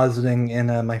about compositing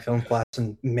in my film class,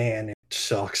 and man, it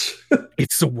sucks.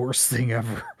 It's the worst thing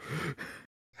ever.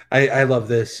 I love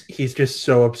this. He's just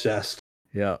so obsessed.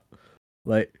 Yeah.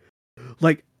 Like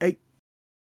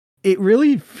it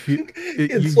really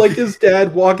It's like his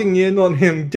dad walking in on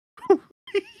him.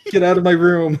 Get out of my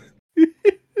room.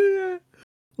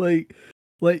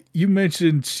 like you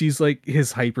mentioned she's like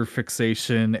his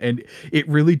hyperfixation, and it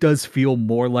really does feel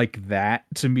more like that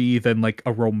to me than like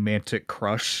a romantic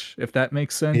crush, if that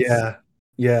makes sense. Yeah.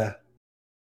 Yeah.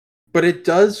 But it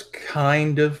does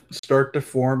kind of start to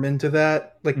form into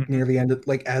that, like near the end of,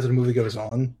 like as the movie goes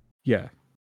on. Yeah.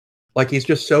 Like he's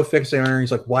just so fixated on her,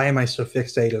 he's like, why am I so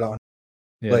fixated on her?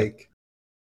 Yeah. Like,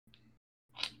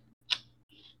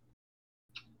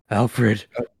 Alfred,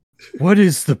 what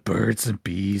is the birds and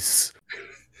bees?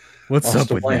 What's up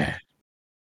with Blank. that?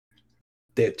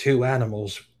 They're two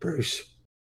animals, Bruce.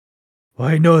 Well,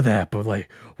 I know that, but like,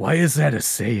 why is that a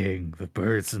saying? The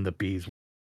birds and the bees.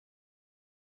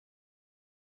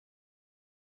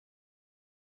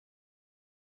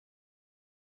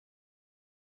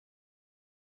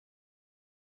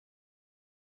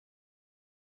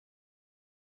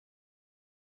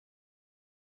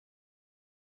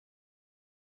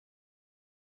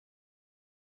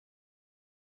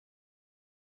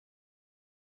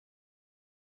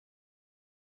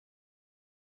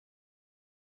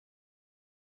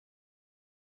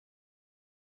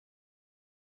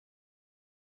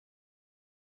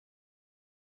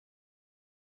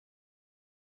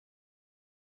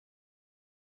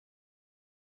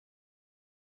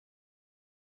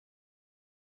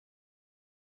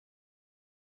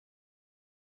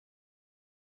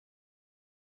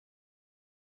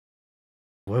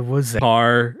 What was that?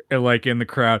 Car and like in the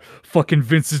crowd, fucking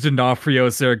Vincent D'Onofrio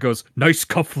is there. Goes, nice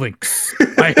cufflinks.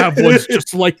 I have ones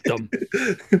just like them.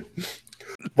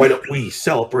 Why don't we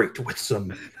celebrate with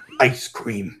some ice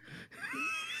cream?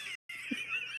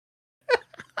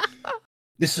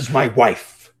 This is my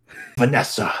wife,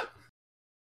 Vanessa.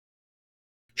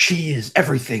 She is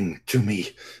everything to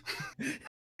me.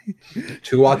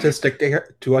 Two autistic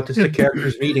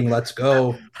characters meeting. Let's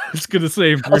go. I was gonna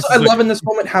say, Also, I love in this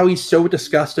moment how he's so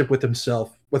disgusted with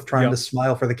himself with trying to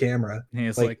smile for the camera.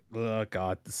 He's like, oh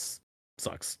god, this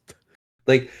sucks.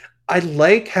 Like, I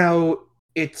like how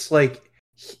it's like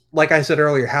I said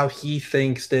earlier, how he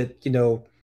thinks that,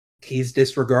 he's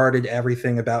disregarded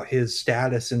everything about his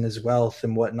status and his wealth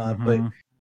and whatnot, but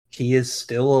he is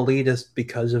still elitist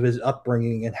because of his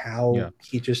upbringing and how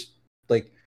he just,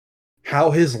 like,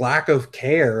 how his lack of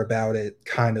care about it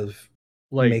kind of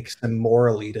makes him more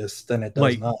elitist than it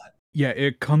does not. Yeah,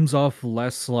 it comes off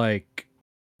less like,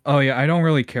 oh yeah, I don't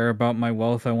really care about my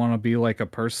wealth. I want to be like a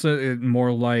person.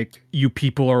 More like, you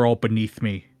people are all beneath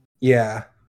me. Yeah.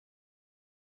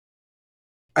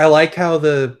 I like how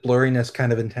the blurriness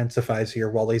kind of intensifies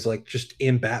here while he's like just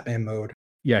in Batman mode.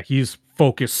 Yeah, he's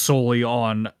focused solely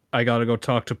on, I gotta go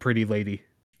talk to pretty lady.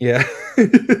 Yeah.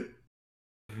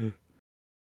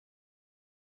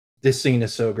 This scene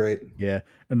is so great. Yeah,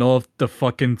 and all of the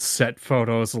fucking set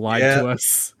photos lied to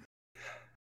us.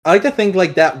 I like to think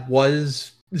like that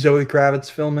was Zoe Kravitz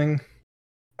filming.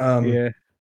 Yeah.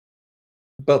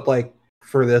 But like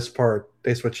for this part,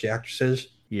 they switched the actresses.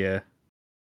 Yeah.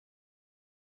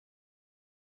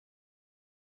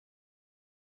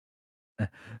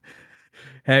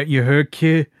 Have you heard,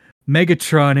 kid?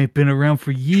 Megatron ain't been around for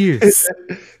years.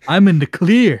 I'm in the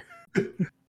clear.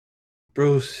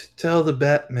 Bruce, tell the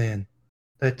Batman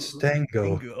that's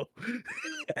Tango.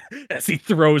 As he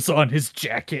throws on his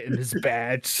jacket and his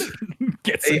badge,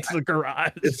 gets into the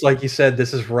garage. It's like you said,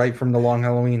 this is right from the Long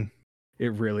Halloween.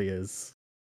 It really is.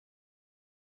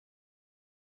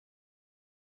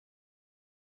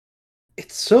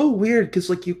 It's so weird because,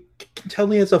 like, you can tell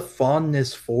he has a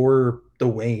fondness for the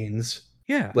Waynes.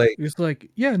 Yeah, like he's like,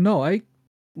 yeah, no, I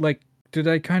like. Did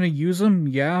I kind of use them?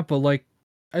 Yeah, but like,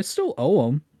 I still owe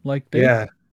them. Like, they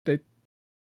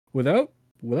without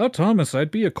Thomas, I'd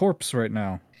be a corpse right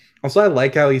now. Also, I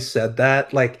like how he said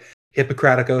that, like,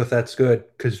 Hippocratic Oath, that's good,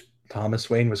 because Thomas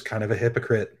Wayne was kind of a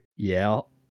hypocrite. Yeah.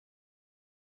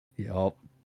 Yup.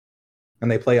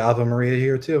 And they play Ave Maria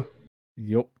here, too.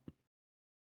 Yup.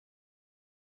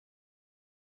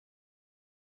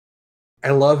 I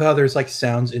love how there's, like,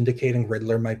 sounds indicating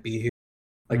Riddler might be here.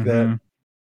 Like that.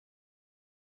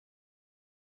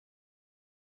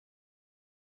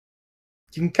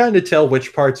 You can kind of tell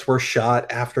which parts were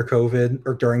shot after COVID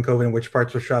or during COVID and which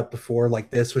parts were shot before. Like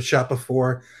this was shot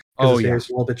before because his hair's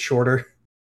a little bit shorter.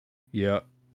 Yeah.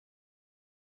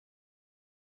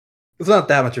 It's not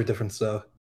that much of a difference, though.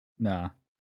 Nah.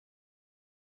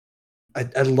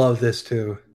 I love this,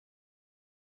 too.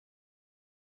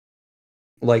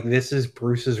 Like, this is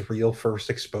Bruce's real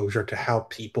first exposure to how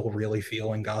people really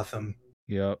feel in Gotham.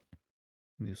 Yep.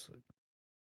 He's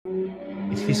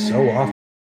so off.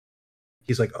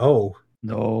 He's like, oh.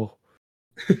 No.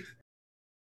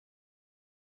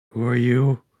 Who are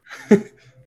you?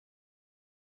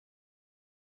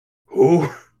 Who?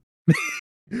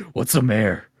 What's a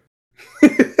mayor?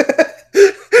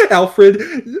 Alfred,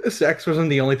 sex wasn't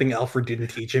the only thing Alfred didn't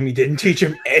teach him. He didn't teach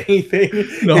him anything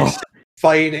except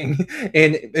fighting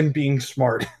and being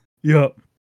smart. Yep.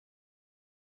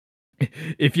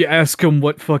 If you ask him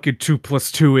what fucking 2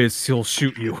 + 2 is, he'll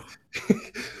shoot you.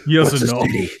 He doesn't know.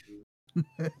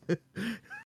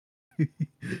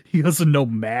 He doesn't know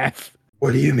math.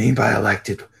 What do you mean by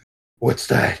elected? What's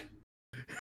that?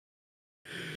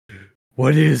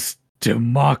 What is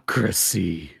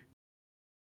democracy?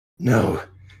 No,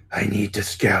 I need to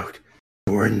scout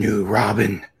for a new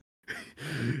Robin.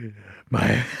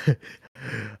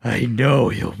 I know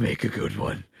he'll make a good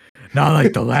one. Not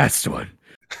like the last one.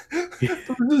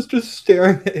 Bruce is just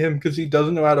staring at him because he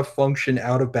doesn't know how to function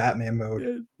out of Batman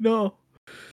mode. No.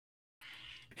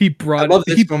 I love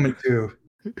this moment too.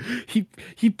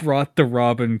 He brought the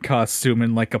Robin costume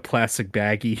in like a plastic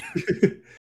baggie.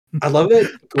 I love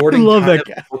that Gordon.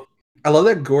 I love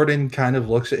that Gordon kind of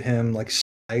looks at him like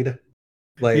side.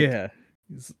 Like, yeah.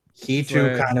 He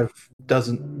too kind of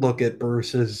doesn't look at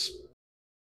Bruce as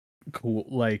cool.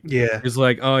 Like, yeah, he's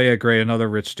like, oh yeah, great, another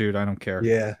rich dude. I don't care.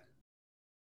 Yeah.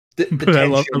 But I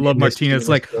love Martinez.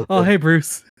 Like, oh hey,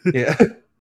 Bruce. Yeah.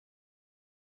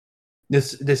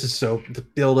 This is so the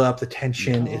build up, the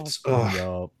tension. It's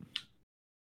Wow,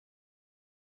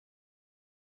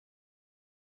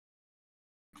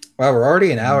 we're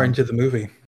already an hour into the movie.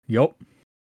 Yup.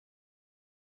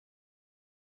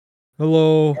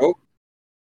 Hello. Oh.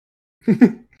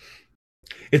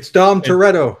 It's Dom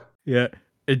Toretto. Yeah.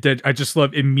 It did. I just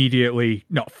love immediately.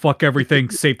 No, fuck everything.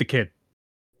 Save the kid.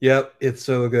 Yep, it's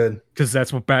so good. Because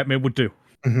that's what Batman would do.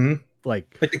 Mm-hmm.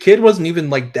 Like the kid wasn't even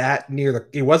like that near the.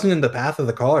 He wasn't in the path of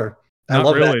the car. I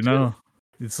love really, that too. no.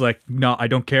 It's like, no, I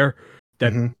don't care.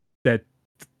 That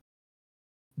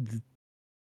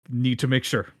need to make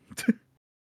sure.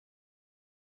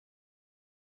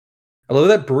 I love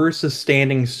that Bruce is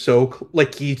standing so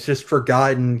like he's just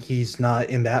forgotten he's not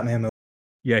in Batman mode.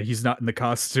 Yeah, he's not in the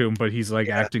costume, but he's like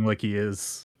acting like he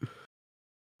is.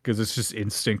 Because it's just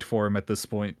instinct for him at this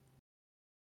point.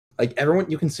 Like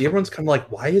you can see everyone's kind of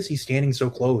like, why is he standing so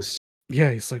close?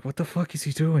 Yeah, he's like, what the fuck is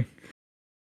he doing?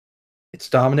 It's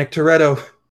Dominic Toretto.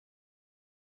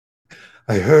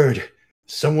 I heard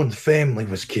someone's family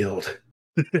was killed.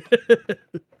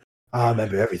 I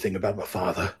remember everything about my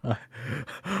father.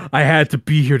 I had to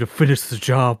be here to finish the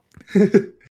job.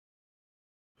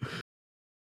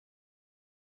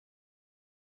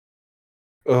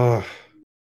 Ugh.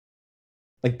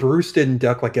 Like Bruce didn't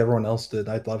duck like everyone else did.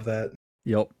 I'd love that.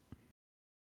 Yep.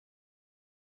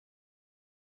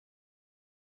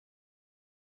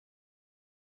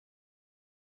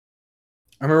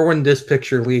 I remember when this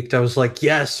picture leaked, I was like,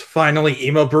 yes, finally,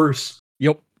 emo Bruce.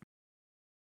 Yep.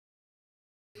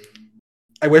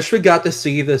 I wish we got to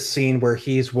see this scene where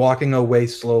he's walking away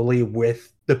slowly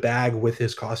with the bag with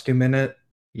his costume in it.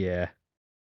 Yeah.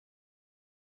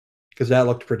 Because that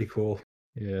looked pretty cool.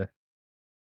 Yeah.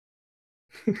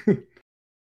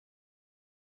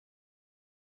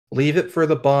 Leave it for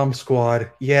the bomb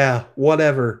squad. Yeah,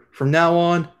 whatever. From now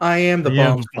on, I am the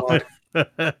bomb squad.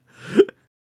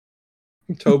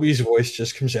 Toby's voice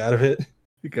just comes out of it.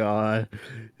 God.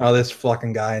 Oh, this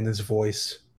fucking guy and his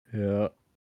voice. Yeah.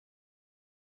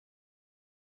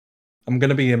 I'm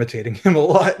gonna be imitating him a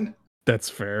lot. That's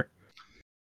fair.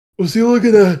 What's he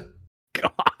looking at?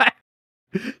 God.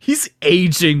 He's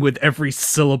aging with every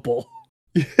syllable.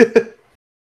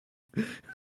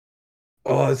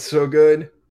 Oh, it's so good.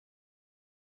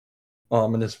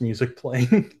 Ominous music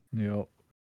playing. Yep.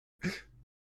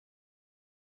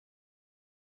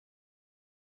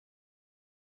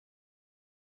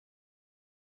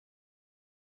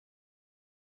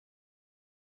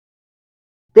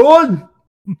 Run!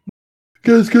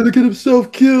 Guy's gonna get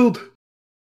himself killed.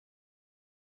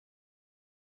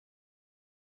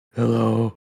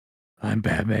 Hello, I'm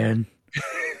Batman.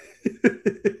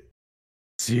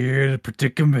 See, you're in a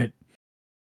predicament.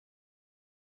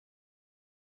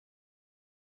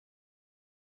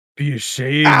 Be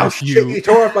ashamed Ow, if shit, you... you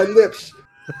tore off my lips.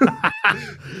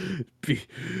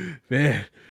 Man,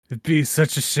 it'd be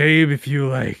such a shame if you,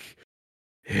 like,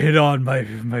 hit on my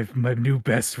new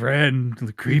best friend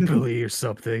creepily or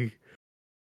something.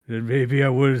 Then maybe I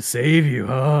wouldn't save you,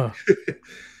 huh?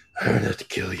 I would have to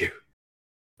kill you.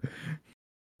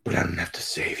 But I don't have to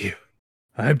save you.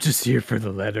 I'm just here for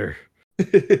the letter.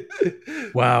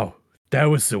 Wow, that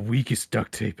was the weakest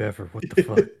duct tape ever. What the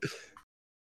fuck?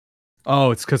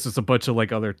 Oh, it's because it's a bunch of,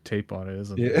 like, other tape on it,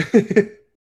 isn't it?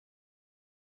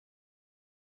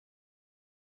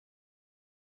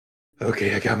 Yeah.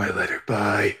 Okay, I got my letter.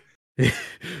 Bye.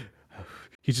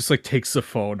 He just, like, takes the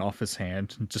phone off his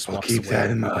hand and just I'll walks keep away.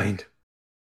 that in mind.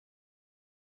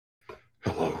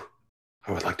 Hello.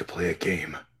 I would like to play a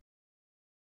game.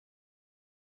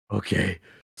 Okay,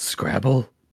 Scrabble?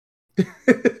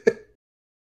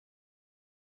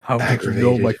 How did you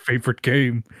know my Aggravated. favorite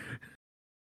game?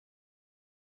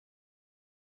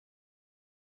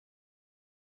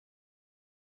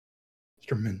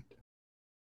 Instrument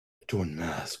to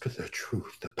unmask the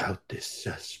truth about this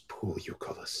cesspool you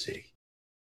call a city.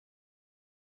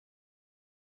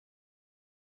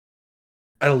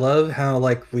 I love how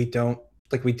we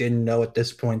didn't know at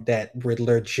this point that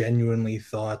Riddler genuinely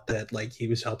thought that he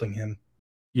was helping him.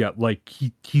 Yeah, like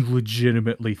he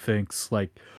legitimately thinks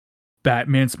like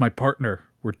Batman's my partner.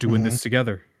 We're doing this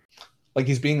together. Like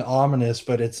he's being ominous,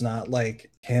 but it's not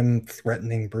like him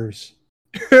threatening Bruce.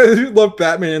 I love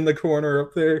Batman in the corner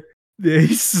up there. Yeah,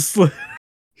 he's just like,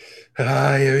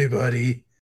 hi everybody.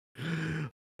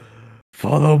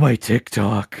 Follow my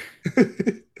TikTok.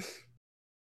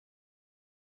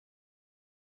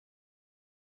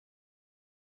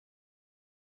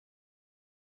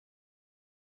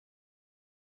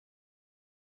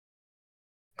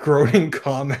 Groaning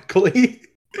comically.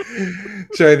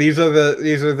 Sorry, these are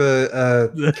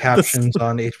the captions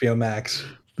on HBO Max.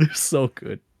 They're so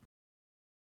good.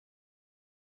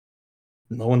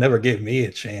 No one ever gave me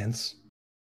a chance.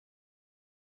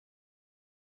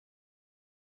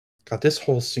 God, this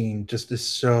whole scene just is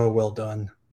so well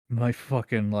done. My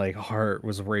fucking heart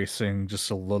was racing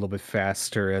just a little bit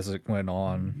faster as it went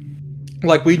on.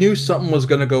 Like we knew something was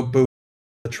gonna go boom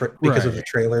because of the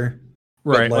trailer.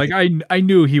 Right. Like I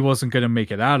knew he wasn't gonna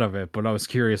make it out of it, but I was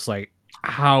curious, like,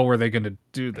 how are they gonna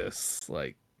do this?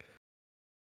 Like,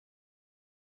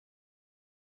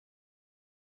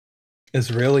 it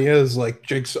really is like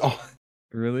Jigsaw.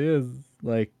 it really is.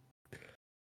 Like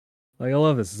I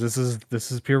love this. This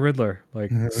is pure Riddler.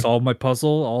 Like, solve my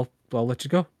puzzle, I'll let you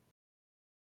go.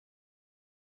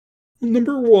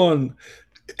 Number 1,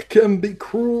 it can be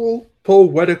cruel,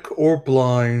 poetic, or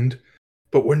blind,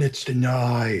 but when it's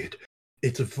denied,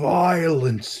 it's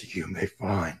violence you may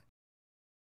find.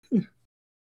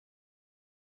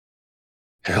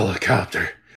 Helicopter.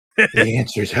 The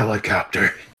answer's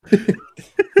helicopter.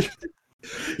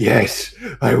 Yes,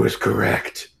 I was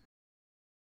correct.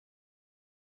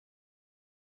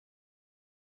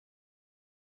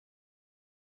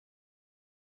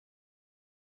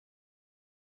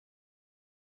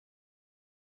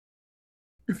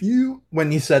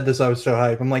 When you said this, I was so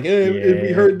hyped. I'm like, hey,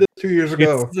 we heard this 2 years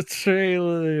ago. It's the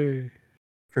trailer.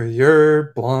 For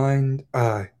your blind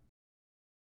eye.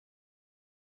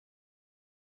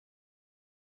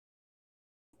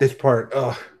 This part,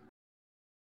 ugh.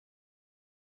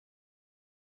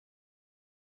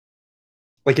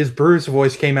 Like his Bruce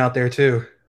voice came out there too.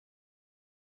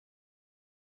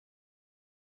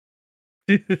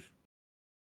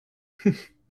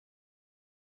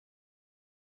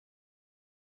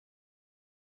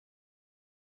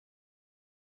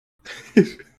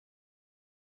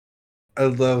 I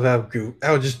love how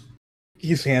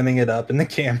he's hamming it up in the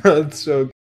camera. It's so.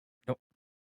 Nope.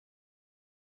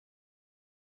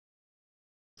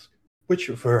 Which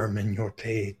vermin you're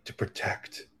paid to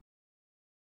protect?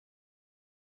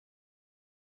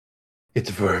 It's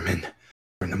vermin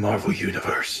from the Marvel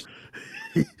Universe.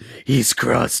 He's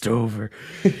crossed over.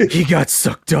 He got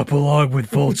sucked up along with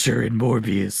Vulture and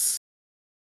Morbius.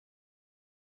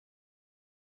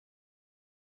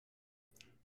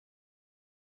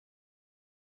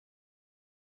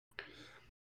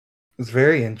 It's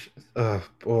very interesting. Oh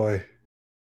boy.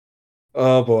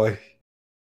 Oh boy.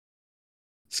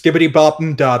 Skibbity bop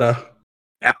and dada.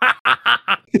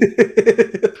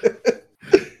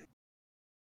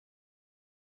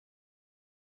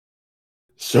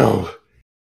 So,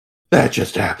 That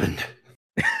just happened.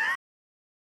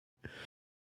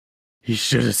 He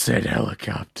should have said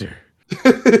helicopter.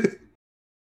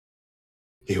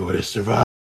 He would have survived.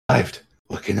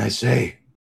 What can I say?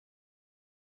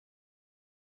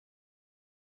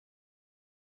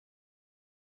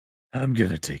 I'm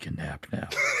gonna take a nap now.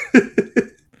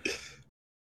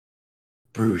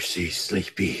 Brucey,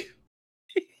 sleepy.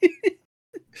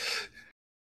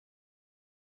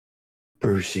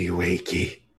 Brucey,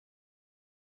 wakey.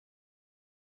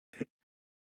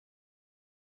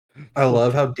 I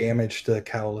love how damaged the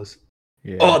cowl is.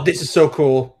 Yeah. Oh, this is so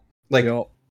cool. Like, Yep.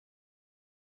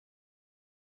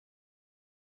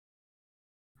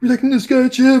 we're like, this guy,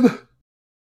 Jim.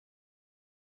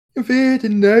 If he had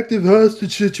an active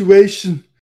hostage situation,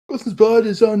 Wilson's blood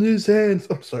is on his hands.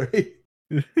 I'm sorry.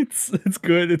 It's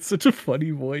good. It's such a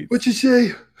funny voice. What'd you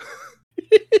say?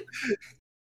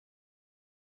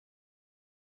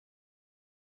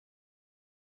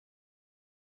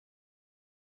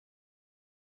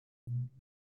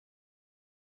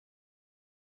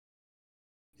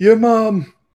 Your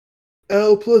mom.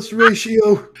 L plus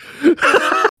ratio.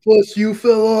 Plus you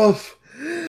fell off.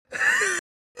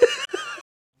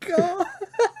 God.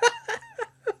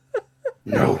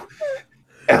 No.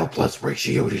 L plus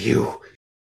ratio to you.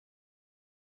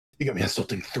 You got me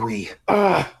insulting 3.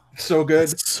 Ah, so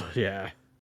good. Yeah.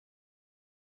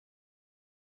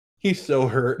 He's so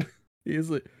hurt.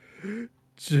 He's like,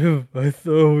 Jim, I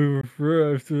thought we were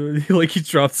friends. Like, he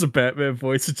drops the Batman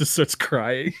voice and just starts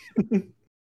crying.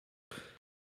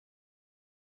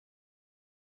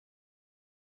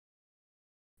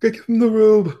 Get him the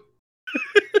robe.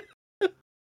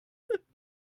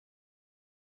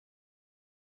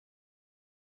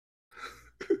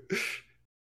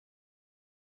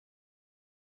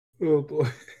 Oh boy.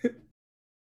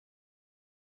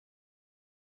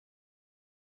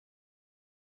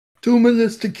 2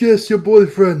 minutes to kiss your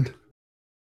boyfriend.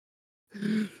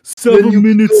 7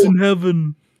 minutes in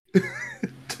heaven.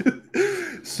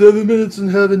 7 minutes in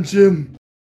heaven, Jim.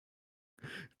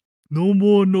 No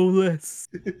more, no less.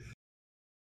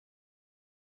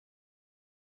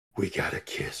 We gotta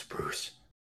kiss, Bruce.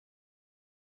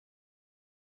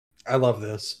 I love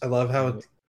this. I love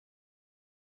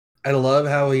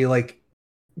how he like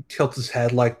tilts his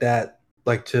head like that,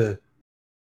 like to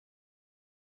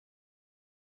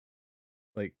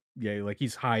Like, yeah, like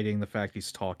he's hiding the fact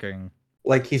he's talking.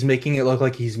 like he's making it look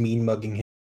like he's mean mugging him.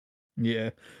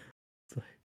 Yeah.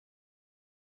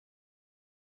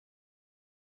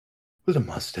 With a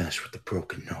mustache with a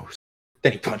broken nose.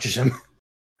 Then he punches him.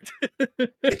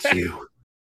 It's you.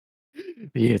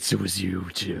 The answer was you,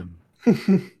 Jim.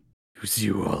 It was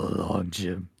you all along,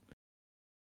 Jim.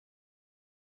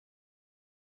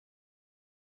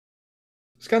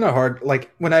 It's kind of hard.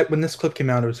 Like when this clip came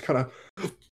out, it was kind of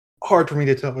hard for me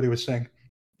to tell what he was saying.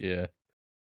 Yeah.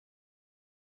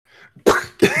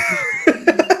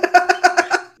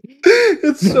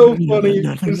 It's so funny.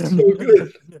 It's so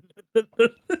good.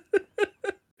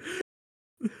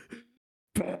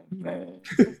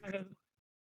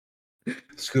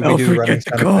 Scooby-Doo running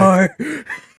the car.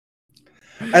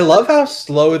 I love how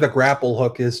slow the grapple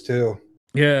hook is too.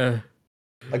 Yeah.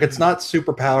 Like it's not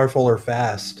super powerful or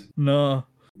fast. No.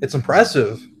 It's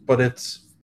impressive, but it's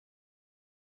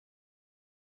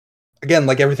again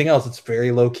like everything else. It's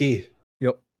very low key.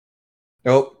 Yep.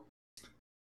 Nope.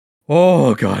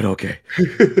 Oh God. Okay.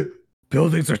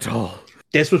 Buildings are tall.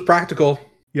 This was practical.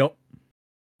 Yep.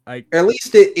 At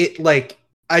least it like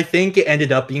I think it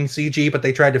ended up being CG, but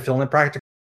they tried to film it practical.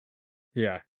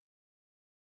 Yeah.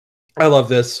 I love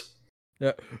this.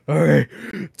 Yeah. All right.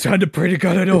 Time to pray to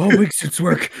God I know how wingsuits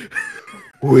work.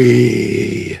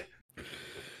 We.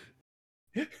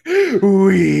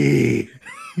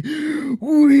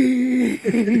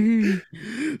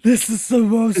 This is the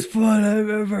most fun I've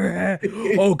ever had.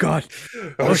 Oh God.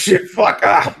 Oh shit, fuck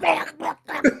up.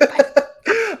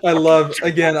 I love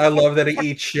that he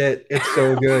eats shit. It's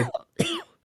so good.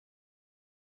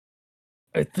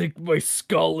 I think my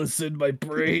skull is in my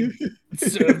brain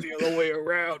instead of the other way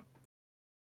around.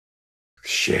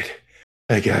 Shit.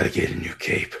 I gotta get a new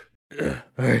cape.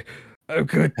 Alright, I'm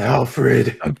good.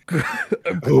 Alfred, I'm good.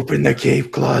 open the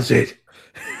cape closet.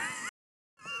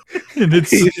 And it's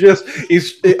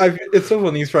it's so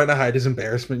funny. He's trying to hide his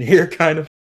embarrassment here, kind of.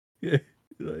 Yeah,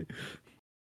 like,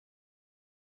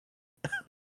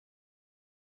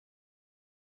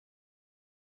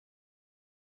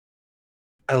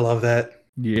 I love that.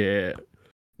 yeah.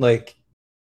 Like,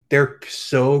 they're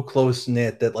so close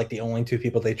knit that like the only two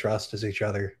people they trust is each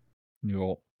other.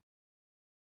 Yep.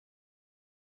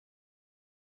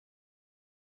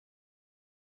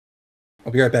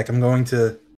 I'll be right back. I'm going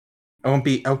to I won't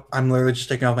be. Oh, I'm literally just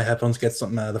taking off my headphones, get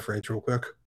something out of the fridge real quick.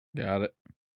 Got it.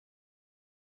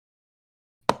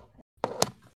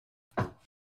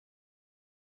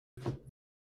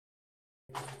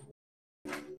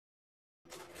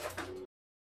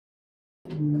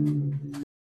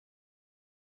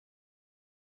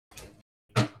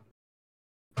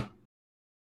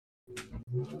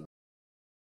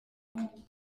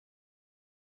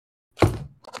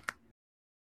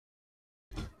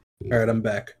 All right, I'm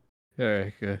back.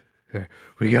 Alright, good.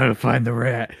 We gotta find the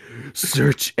rat.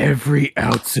 Search every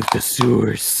ounce of the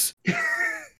sewers.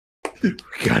 We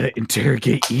gotta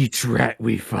interrogate each rat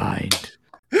we find.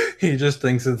 He just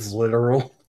thinks it's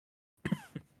literal.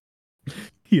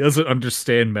 He doesn't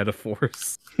understand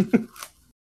metaphors.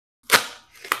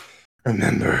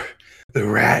 Remember, the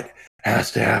rat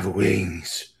has to have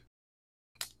wings.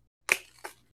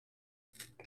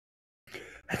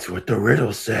 That's what the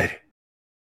riddle said.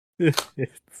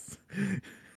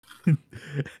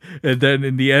 And then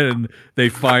in the end, they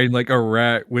find like a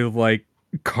rat with like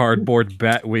cardboard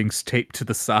bat wings taped to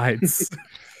the sides.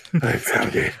 I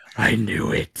found it. I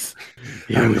knew it.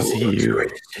 I'm the world's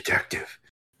greatest detective.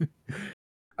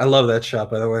 I love that shot,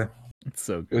 by the way. It's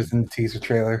so good. It was in the teaser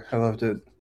trailer. I loved it.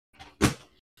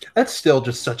 That's still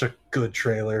just such a good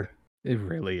trailer. It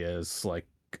really is. Like,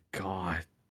 God.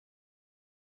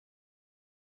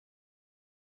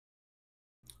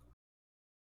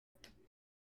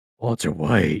 Walter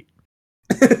White.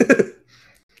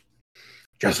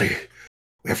 Jesse,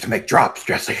 we have to make drops,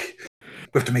 Jesse.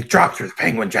 We have to make drops for the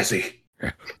penguin, Jesse.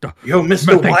 Yo,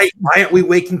 Mr. White, why aren't we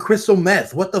waking crystal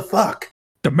meth? What the fuck?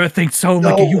 The meth ain't sound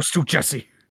like it used to, Jesse.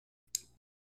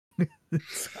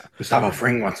 Gustavo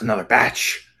Fring wants another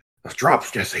batch of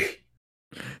drops, Jesse.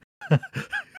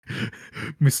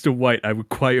 Mr. White, I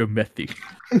require methy.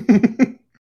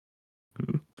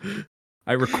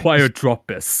 I require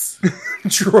droppus.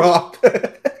 Drop.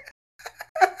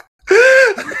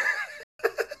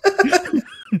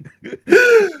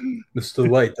 Mr.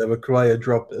 White, I require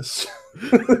droppus.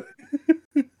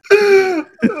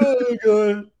 Oh,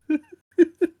 God.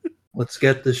 Let's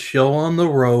get this show on the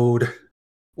road.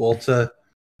 Walter.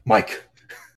 Mike.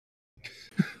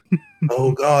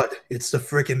 Oh, God. It's the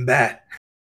freaking bat.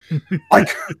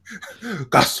 Mike.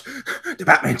 Gus. The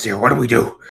Batman's here. What do we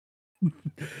do?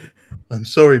 I'm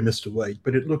sorry, Mr. White,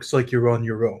 but it looks like you're on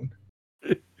your own.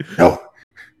 No.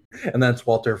 And that's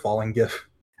Walter falling gif.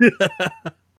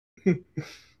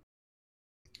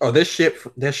 Oh, this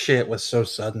shit was so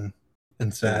sudden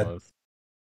and sad.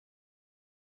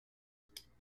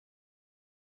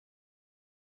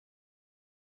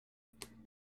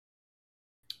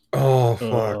 Oh,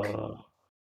 fuck.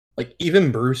 Like,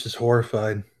 even Bruce is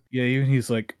horrified. Yeah, even he's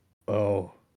like,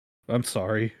 oh, I'm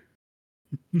sorry.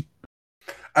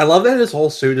 I love that his whole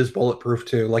suit is bulletproof,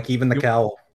 too. Like, even the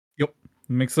cowl. Yep,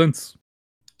 makes sense.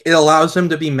 It allows him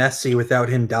to be messy without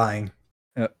him dying.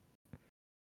 Yep.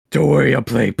 Don't worry, I'll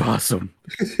play possum.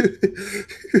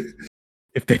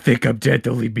 If they think I'm dead,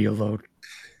 they'll leave me alone.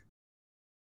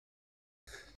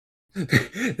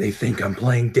 They think I'm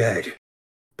playing dead,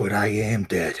 but I am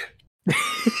dead.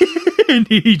 And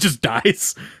he just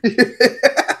dies.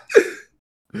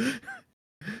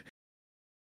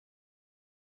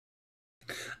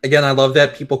 Again, I love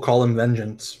that people call him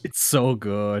Vengeance. It's so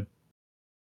good.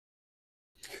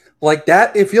 Like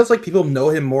that, it feels like people know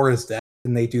him more as that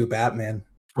than they do Batman.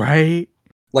 Right?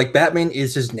 Like, Batman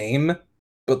is his name,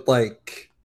 but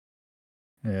like...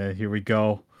 Yeah, here we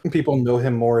go. People know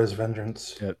him more as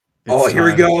Vengeance. Here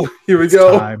we go. Here we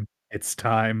go. It's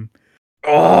time.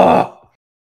 Oh!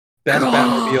 Best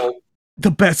Batmobile.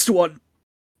 The best one.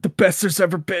 The best there's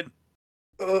ever been.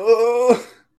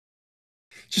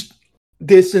 Just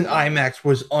this in IMAX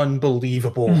was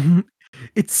unbelievable. Mm-hmm.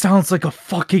 It sounds like a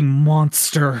fucking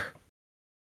monster.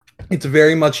 It's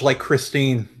very much like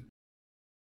Christine.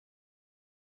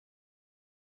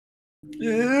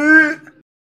 And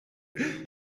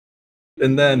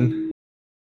then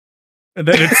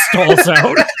it stalls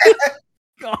out.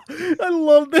 God, I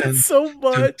love that so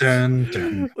much.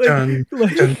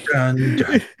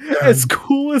 As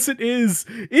cool as it is,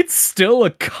 it's still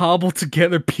a cobbled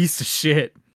together piece of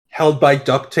shit. Held by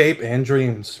duct tape and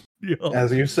dreams. Yeah.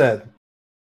 As you said.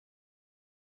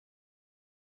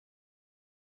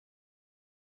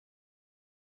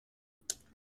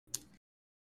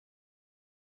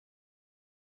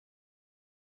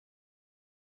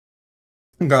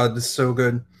 God, this is so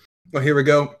good. Oh, here we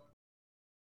go.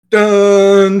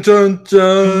 Dun, dun,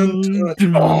 dun,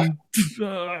 dun.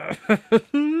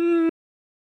 Oh.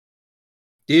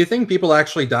 Do you think people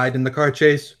actually died in the car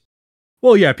chase?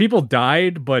 Well, yeah, people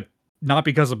died, but not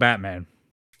because of Batman.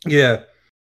 Yeah.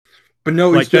 But no,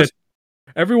 Like it's just...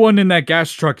 Everyone in that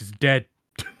gas truck is dead.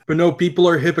 But no, people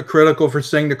are hypocritical for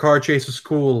saying the car chase is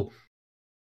cool.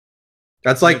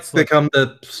 That's like become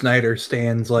the Snyder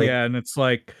stands. Like, yeah, and it's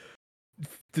like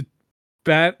the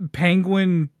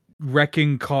Penguin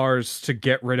wrecking cars to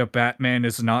get rid of Batman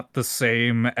is not the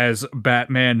same as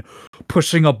Batman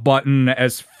pushing a button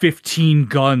as 15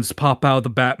 guns pop out of the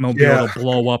Batmobile to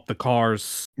blow up the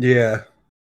cars. Yeah.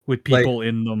 With people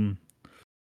in them.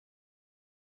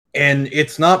 And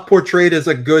it's not portrayed as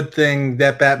a good thing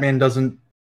that Batman doesn't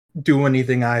do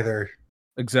anything either.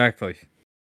 Exactly.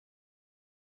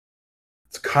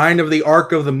 It's kind of the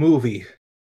arc of the movie.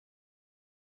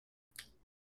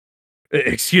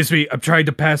 Excuse me, I'm trying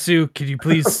to pass you. Can you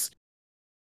please...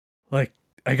 like,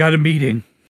 I got a meeting.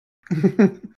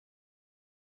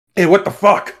 Hey, what the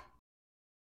fuck?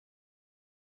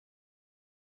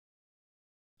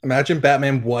 Imagine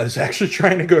Batman was actually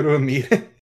trying to go to a meeting.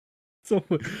 So...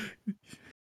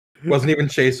 wasn't even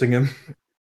chasing him.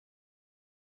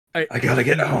 I gotta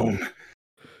get home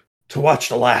to watch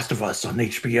The Last of Us on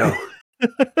HBO.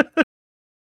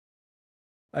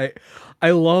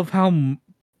 I love how,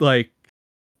 like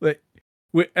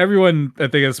everyone, I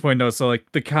think at this point knows, so,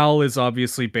 like, the cowl is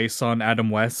obviously based on Adam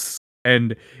West,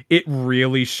 and it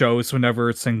really shows whenever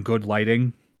it's in good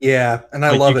lighting. Yeah, and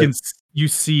I love it. You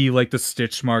see, like, the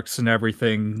stitch marks and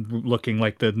everything looking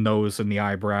like the nose and the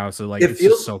eyebrows. So, like, it it's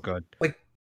feels just so good. Like,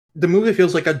 the movie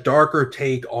feels like a darker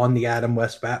take on the Adam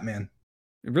West Batman.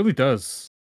 It really does.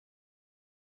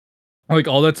 Like,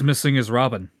 all that's missing is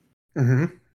Robin. Mm-hmm.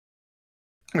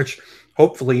 Which,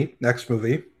 hopefully, next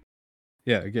movie.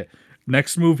 Yeah.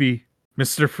 Next movie,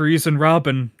 Mr. Freeze and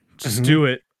Robin. Just do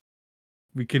it.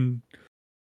 We can...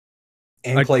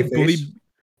 And Clayface.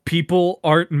 People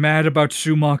aren't mad about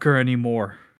Schumacher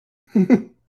anymore.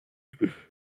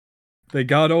 They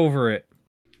got over it.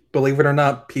 Believe it or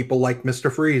not, people like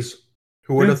Mr. Freeze.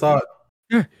 Who would have thought?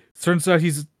 Yeah. Turns out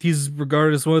he's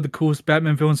regarded as one of the coolest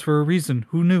Batman villains for a reason.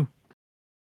 Who knew?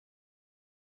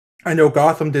 I know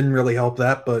Gotham didn't really help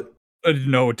that, but...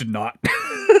 no, it did not.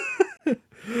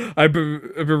 I've been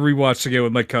rewatching it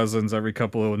with my cousins every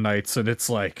couple of nights, and it's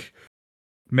like,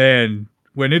 man,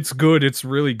 when it's good, it's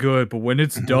really good, but when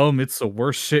it's dumb, it's the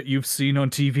worst shit you've seen on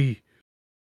TV.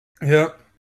 Yeah.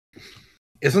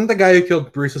 Isn't the guy who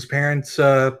killed Bruce's parents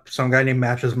some guy named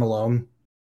Matches Malone?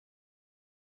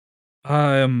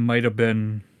 Might have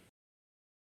been.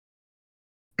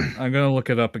 I'm gonna look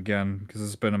it up again, because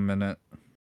it's been a minute.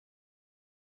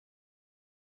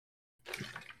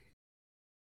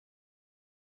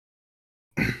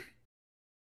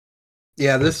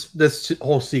 Yeah, this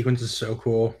whole sequence is so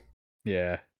cool.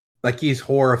 Yeah. Like, he's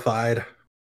horrified.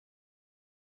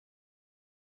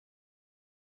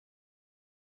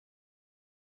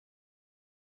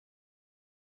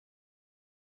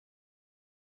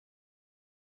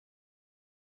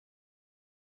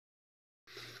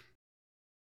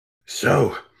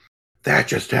 So, that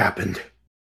just happened.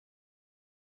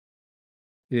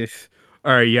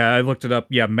 Alright, yeah, I looked it up.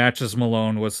 Yeah, Matches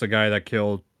Malone was the guy that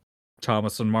killed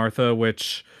Thomas and Martha,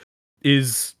 which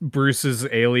is Bruce's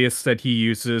alias that he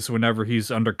uses whenever he's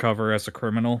undercover as a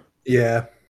criminal. Yeah.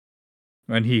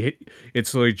 And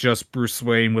it's really just Bruce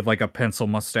Wayne with, like, a pencil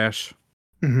mustache.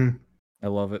 Mm-hmm. I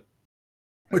love it.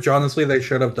 Which, honestly, they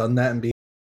should have done that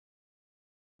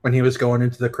when he was going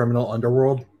into the criminal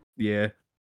underworld. Yeah.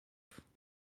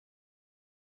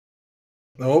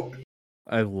 Nope.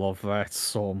 I love that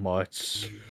so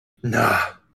much. Nah.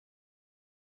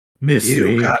 Miss you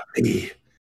me. got me.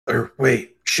 Or,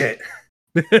 wait, shit.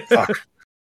 Fuck.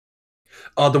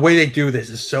 Oh, the way they do this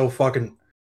is so fucking...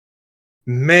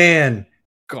 Man.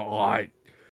 God.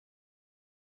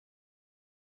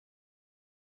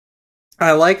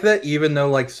 I like that even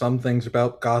though, like, some things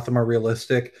about Gotham are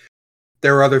realistic,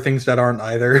 there are other things that aren't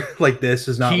either. Like, this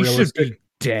is not realistic. He should be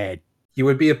dead. He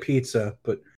would be a pizza,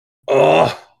 but...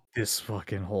 Oh! This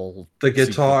fucking whole... The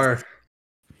guitar.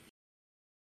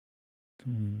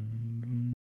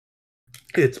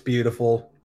 It's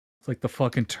beautiful. It's like the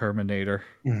fucking Terminator.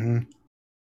 Mm-hmm.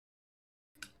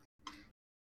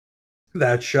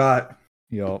 That shot.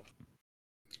 Yup.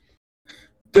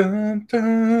 Dun,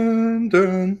 dun,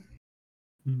 dun.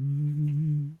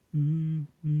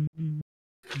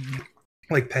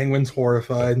 Like, Penguin's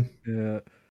horrified. Yeah.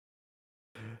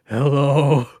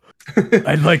 Hello.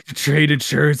 I'd like to trade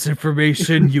insurance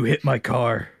information. You hit my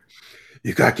car.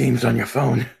 You got games on your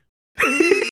phone.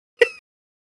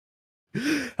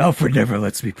 Alfred never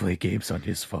lets me play games on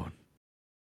his phone.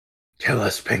 Tell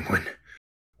us, Penguin.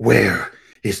 Where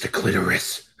is the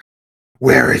clitoris?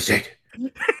 Where is it?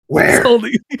 Where?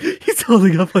 He's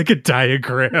holding up like a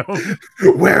diagram.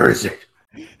 Where is it?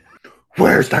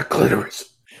 Where's that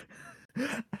clitoris?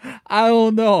 I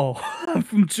don't know. I'm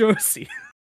from Jersey.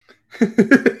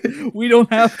 We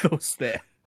don't have those there.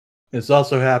 This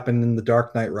also happened in The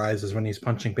Dark Knight Rises when he's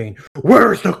punching Bane.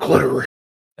 Where's the clitoris?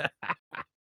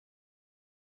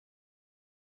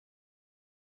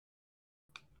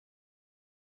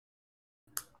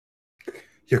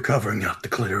 You're covering up the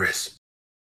clitoris.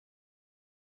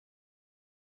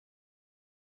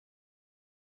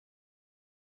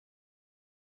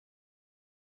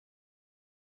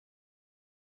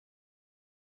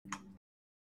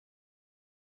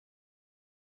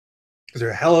 Is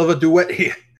there a hell of a duet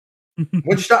here? Why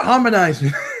don't you stop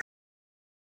harmonizing?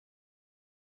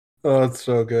 Oh, it's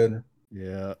so good.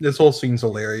 Yeah. This whole scene's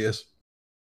hilarious.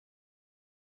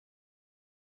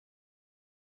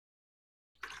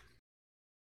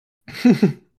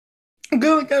 Good,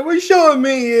 what are you showing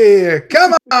me here?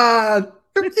 Come on!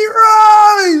 Your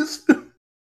eyes!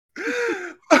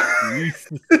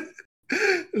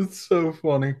 It's so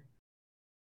funny.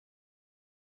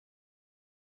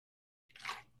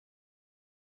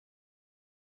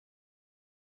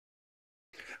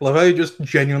 I love how he just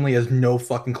genuinely has no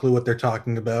fucking clue what they're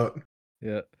talking about.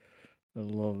 Yeah. I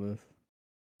love this.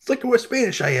 It's like the worst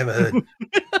Spanish I ever heard.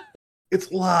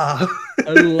 It's la.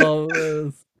 I love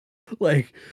this.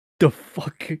 Like the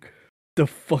fucking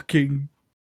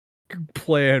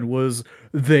plan was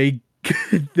they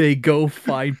go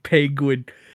find Penguin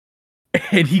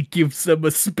and he gives them a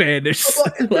Spanish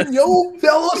lesson. Yo,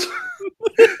 fellas.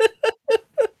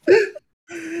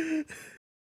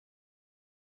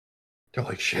 They're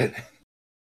like, shit.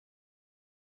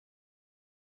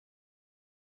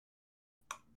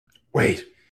 Wait,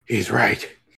 he's right.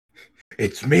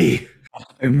 It's me.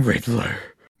 I'm Riddler.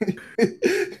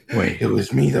 Wait. It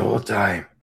was me the whole time.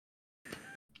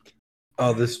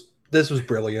 Oh, this was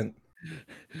brilliant.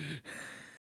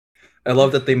 I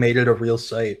love that they made it a real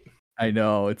site. I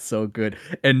know, it's so good.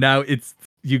 And now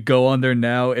you go on there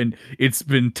now and it's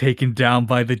been taken down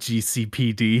by the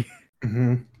GCPD.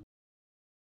 Mm-hmm.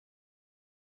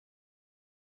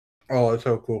 Oh, it's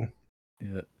so cool.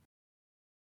 Yeah.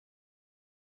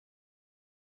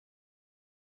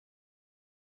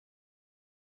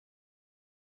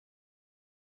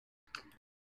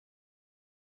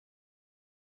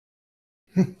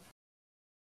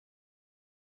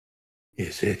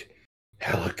 Is it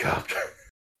helicopter?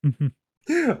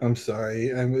 I'm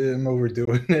sorry. I'm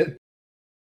overdoing it.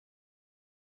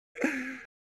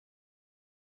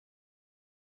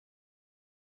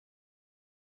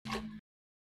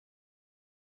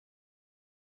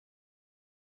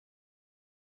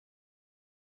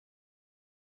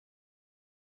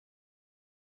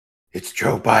 It's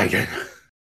Joe Biden.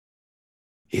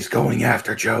 He's going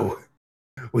after Joe.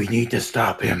 We need to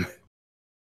stop him.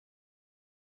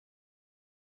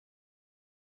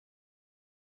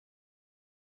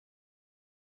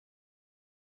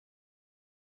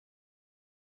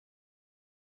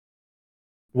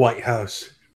 White House.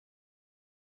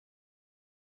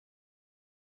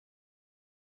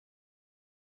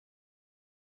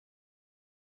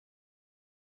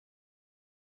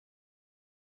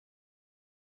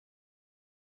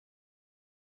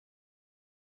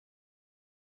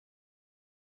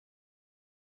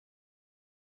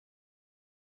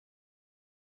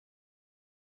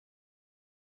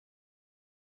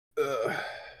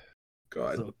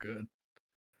 God. So good.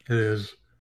 It is.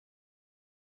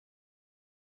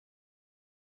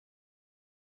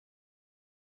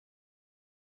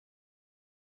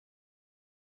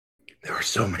 There were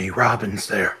so many Robins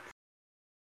there.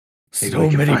 Maybe So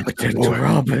many potential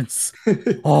Robins.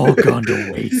 All gone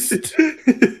to waste.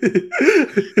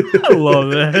 I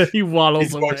love that. He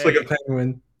waddles away. Walks like a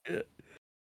penguin.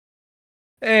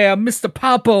 Hey, I'm Mr.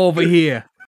 Papa over here.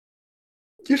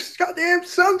 You goddamn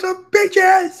sons of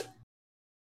bitches!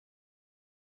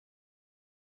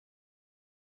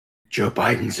 Joe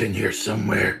Biden's in here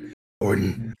somewhere.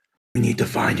 Gordon, we need to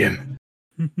find him.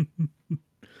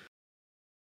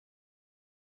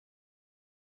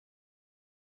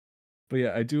 But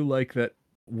yeah, I do like that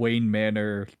Wayne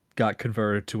Manor got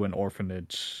converted to an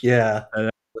orphanage. Yeah.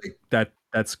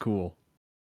 That's cool.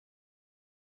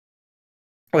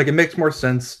 Like, it makes more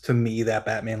sense to me that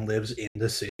Batman lives in the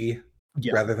city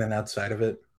rather than outside of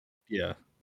it. Yeah.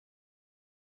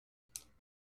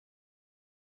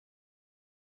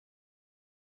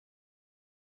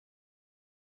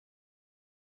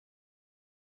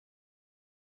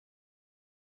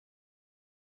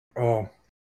 Oh.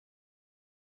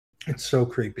 It's so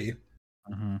creepy.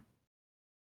 Mm-hmm.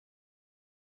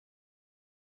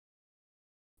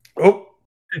 Oh!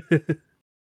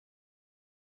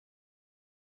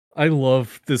 I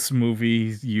love this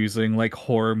movie using like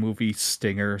horror movie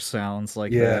stinger sounds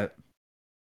like that.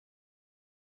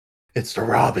 It's the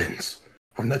Robins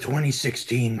from the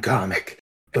 2016 comic,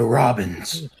 The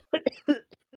Robins.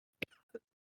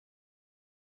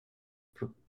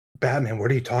 Batman, what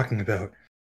are you talking about?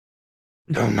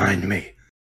 Don't mind me.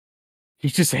 He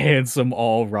just hands them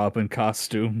all Robin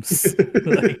costumes.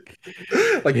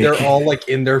 like they're all like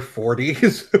in their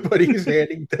 40s, but he's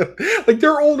handing them like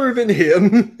they're older than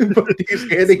him, but he's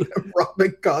handing them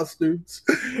Robin costumes.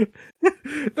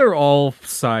 They're all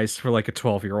sized for like a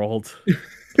 12-year-old.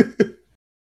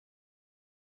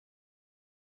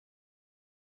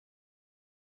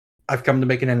 I've come to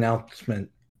make an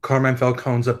announcement. Carmine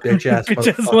Falcone's a bitch ass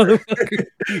motherfucker.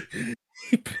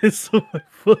 He pissed on my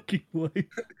fucking wife.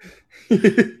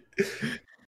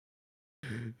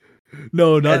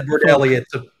 No, not Edward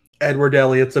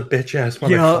Elliott's a bitch ass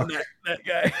motherfucker. Yeah, that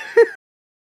guy.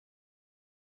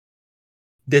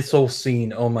 This whole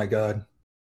scene, oh my god.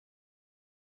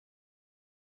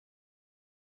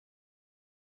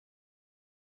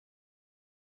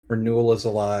 Renewal is a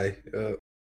lie.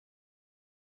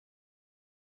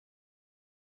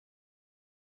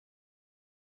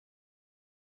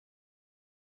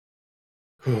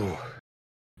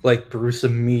 Like Bruce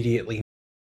immediately.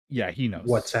 Yeah, he knows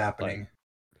what's happening.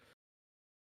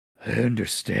 Like, I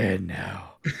understand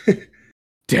now.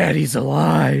 Daddy's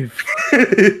alive.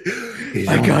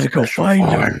 I gotta go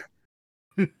find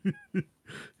him.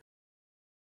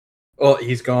 Oh,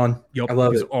 he's gone. Yep, I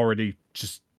love he's it. Already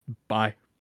just bye.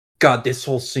 God, this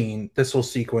whole scene, this whole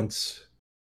sequence.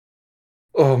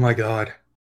 Oh my god.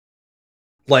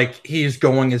 Like, he's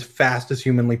going as fast as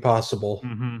humanly possible.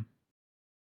 Mm-hmm.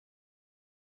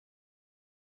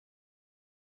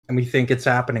 And we think it's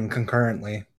happening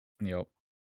concurrently. Yep.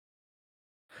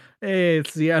 Hey,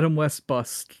 it's the Adam West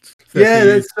bust. Yeah,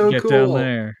 that's so cool. Down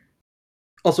there.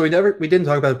 Also, we didn't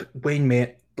talk about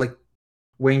Wayne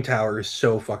Tower is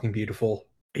so fucking beautiful.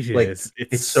 It is.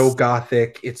 It's so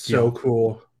gothic. It's so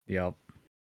cool. Yep.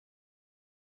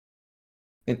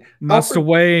 And Master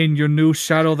Wayne, your new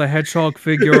Shadow the Hedgehog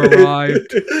figure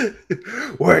arrived.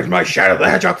 Where's my Shadow the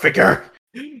Hedgehog figure?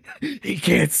 He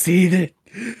can't see it.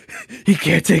 He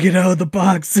can't take it out of the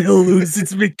box. He'll lose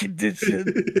its mint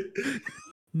condition.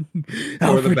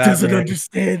 Alfred doesn't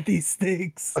understand these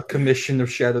things. A commission of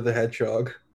Shadow the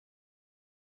Hedgehog.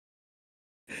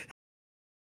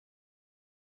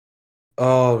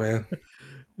 Oh man.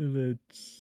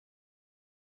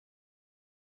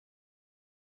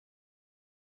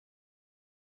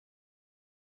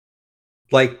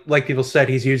 Like people said,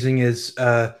 he's using his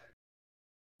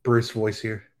Bruce voice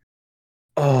here.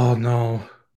 Oh no.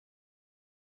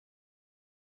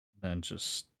 And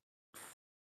just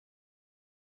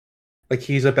like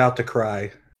he's about to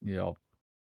cry. Yep.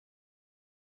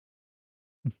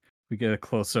 We get a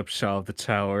close-up shot of the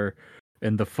tower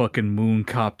and the fucking moon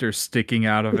copter sticking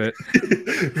out of it.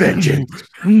 Vengeance.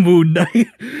 Moon Knight.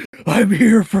 I'm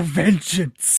here for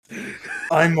vengeance.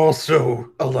 I'm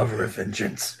also a lover of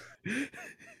vengeance.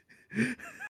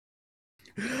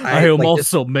 I am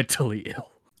also mentally ill.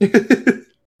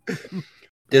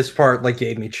 This part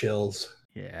gave me chills.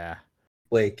 Yeah.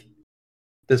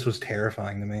 This was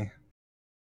terrifying to me.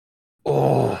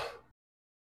 Oh.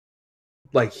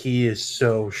 He is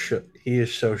so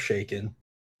shaken.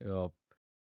 Yep.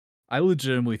 I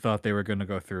legitimately thought they were going to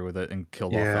go through with it and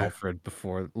kill off Alfred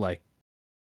before,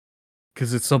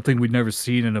 because it's something we'd never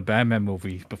seen in a Batman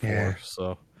movie before,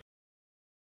 so.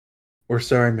 We're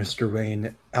sorry, Mr.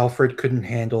 Wayne. Alfred couldn't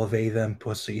handle them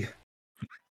pussy.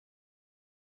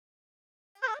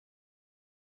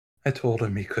 I told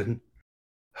him he couldn't.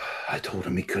 I told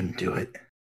him he couldn't do it.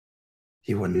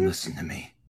 He wouldn't listen to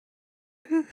me.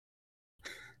 It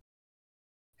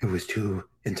was too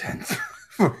intense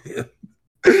for him.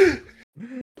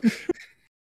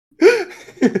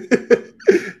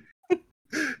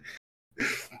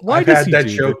 Why does he do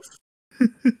joke?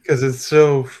 Because it's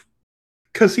so.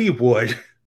 Because he would.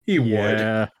 He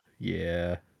would.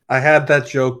 Yeah. I had that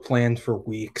joke planned for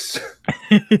weeks.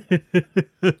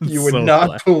 You would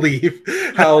not believe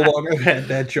how long I've had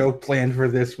that joke planned for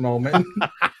this moment.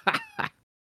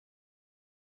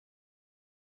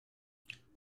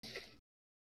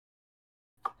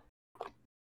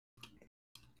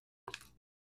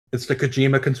 It's the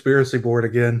Kojima conspiracy board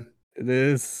again. It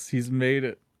is. He's made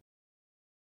it.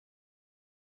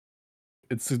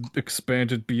 It's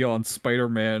expanded beyond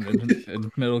Spider-Man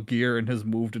and Metal Gear and has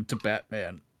moved into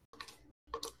Batman.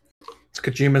 It's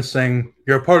Kojima saying,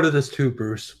 "You're a part of this too,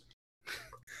 Bruce."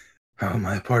 How am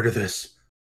I a part of this?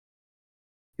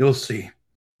 You'll see.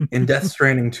 In Death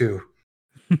Stranding 2,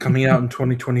 coming out in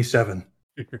 2027.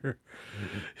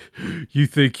 You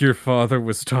think your father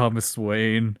was Thomas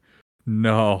Wayne?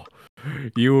 No.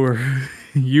 You were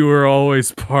you were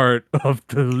always part of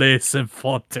the Les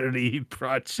Infanterie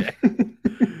project.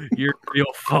 Your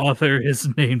real father is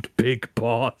named Big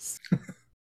Boss.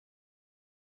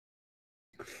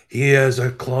 He has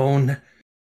a clone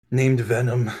named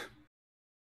Venom.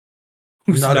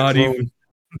 Who's Not a not clone.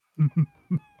 even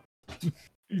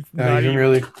he's Not not even even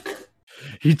really.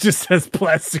 he just has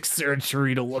plastic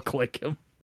surgery to look like him.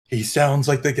 He sounds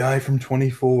like the guy from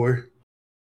 24.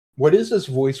 What is this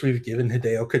voice we've given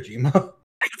Hideo Kojima?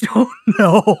 I don't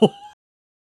know.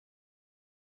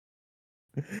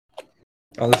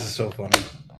 Oh, this is so funny.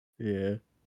 Yeah.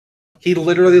 He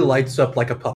literally lights up like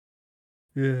a puppet.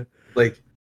 Yeah. Like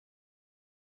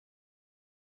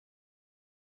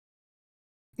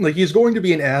he's going to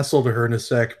be an asshole to her in a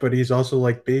sec, but he's also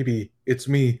like, baby, it's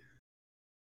me.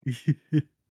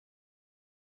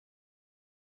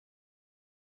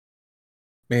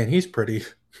 Man, he's pretty.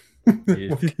 What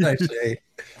can I say?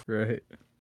 Right.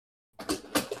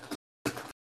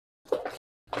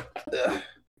 Ugh.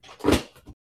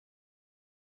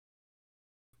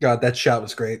 God, that shot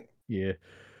was great. Yeah.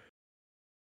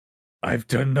 I've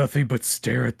done nothing but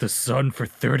stare at the sun for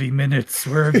 30 minutes.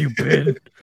 Where have you been?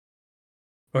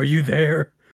 Are you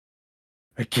there?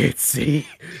 I can't see.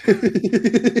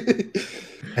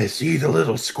 I see the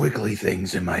little squiggly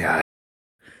things in my eye.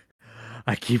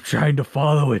 I keep trying to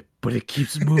follow it, but it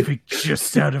keeps moving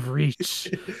just out of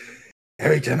reach.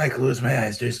 Every time I close my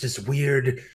eyes, there's this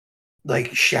weird,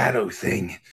 like, shadow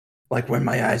thing. Like when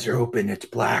my eyes are open, it's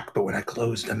black, but when I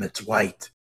close them, it's white.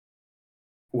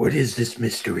 What is this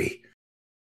mystery?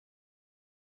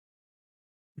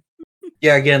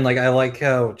 Yeah, again, like, I like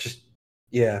how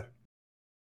yeah.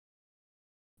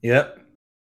 Yep.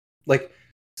 Like,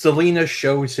 Selena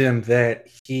shows him that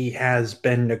he has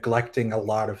been neglecting a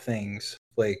lot of things,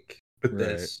 like, with Right.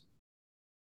 this.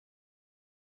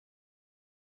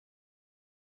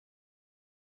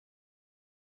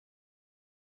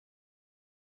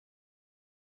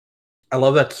 I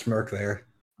love that smirk there.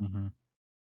 Mm-hmm.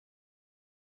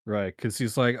 Right, because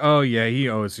he's like, oh yeah, he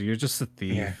owes you. You're just a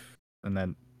thief. Yeah. And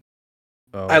then,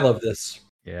 I love this.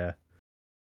 yeah.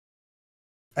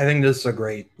 I think this is a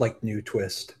great, like, new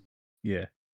twist. Yeah.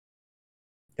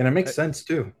 And it makes sense,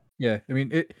 too. Yeah, I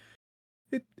mean,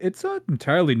 it's not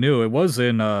entirely new. It was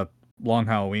in Long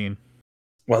Halloween.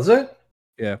 Was it?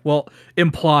 Yeah, well,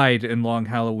 implied in Long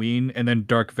Halloween, and then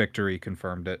Dark Victory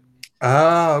confirmed it.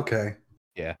 Ah, okay.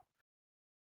 Yeah.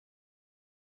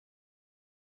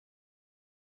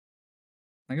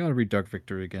 I gotta read Dark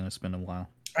Victory again. It's been a while.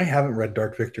 I haven't read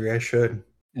Dark Victory. I should.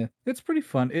 Yeah, it's pretty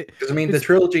fun. Because, I mean, the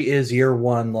trilogy is Year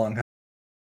One, Long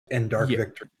and Dark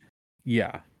Victory.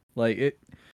 Yeah, like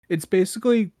it's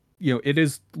basically, it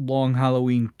is Long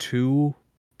Halloween 2,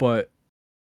 but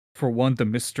for one, the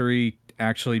mystery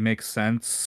actually makes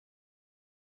sense.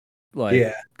 Like,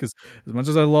 Yeah. because as much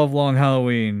as I love Long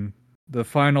Halloween, the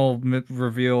final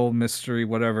reveal mystery,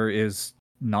 whatever, is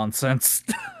nonsense.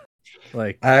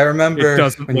 Like, I remember it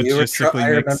doesn't when you were. logistically I make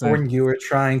remember sense. when you were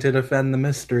trying to defend the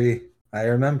mystery. I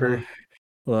remember.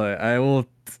 Like, I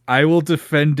will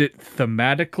defend it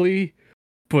thematically,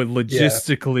 but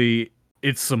logistically,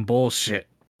 it's some bullshit.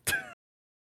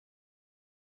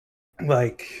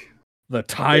 Like, The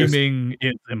timing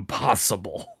is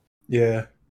impossible. Yeah.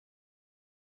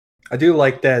 I do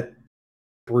like that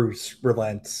Bruce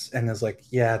relents and is like,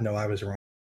 yeah, no, I was wrong.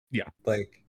 Yeah.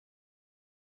 Like,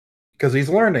 because he's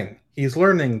learning. He's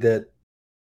learning that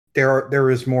there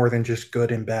is more than just good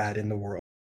and bad in the world.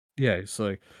 Yeah, it's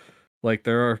like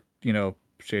there are,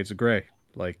 shades of gray.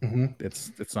 Like,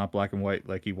 it's not black and white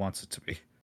like he wants it to be.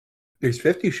 There's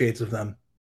 50 shades of them.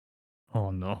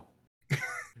 Oh no.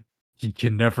 You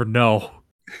can never know.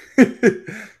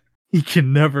 You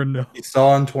can never know. He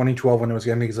saw in 2012 when it was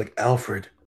getting, he's like, Alfred,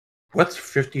 what's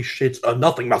 50 shades of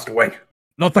nothing, Master Wayne?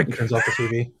 Nothing. He turns off the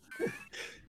TV.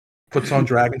 Puts on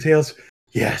Dragon Tales.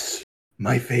 Yes,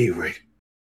 my favorite.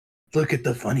 Look at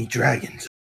the funny dragons.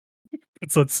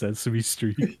 It's on Sesame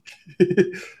Street.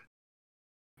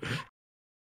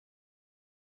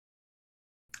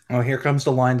 Oh, here comes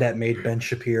the line that made Ben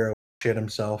Shapiro shit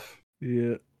himself.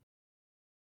 Yeah.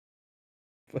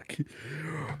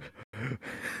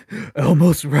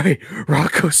 Elmo's right.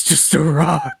 Rocco's just a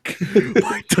rock.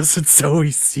 Why doesn't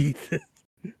Zoe see this?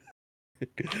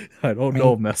 I don't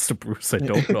know, Master Bruce. I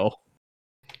don't know.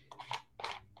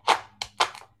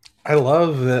 I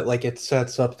love that, like, it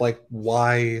sets up, like,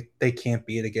 why they can't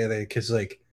be together, because,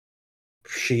 like,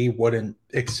 she wouldn't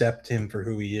accept him for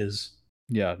who he is.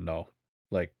 Yeah, no.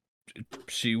 Like,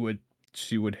 she would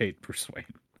hate Bruce Wayne.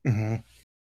 Mm-hmm.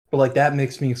 But like that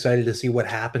makes me excited to see what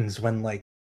happens when like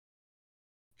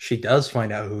she does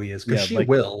find out who he is, because Yeah, she like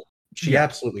will. She yeah,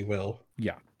 absolutely will.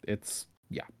 yeah. It's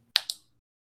yeah.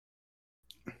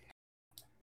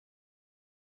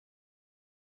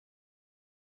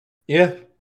 Yeah,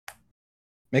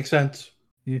 makes sense.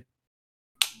 Yeah.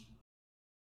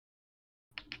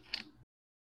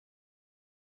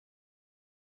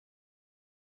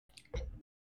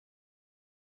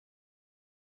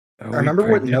 Are I we remember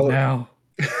what pregnant Noah. now?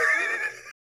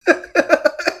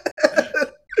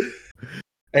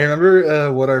 I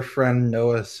remember what our friend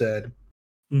Noah said.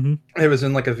 Mm-hmm. It was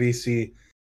in like a VC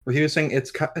where he was saying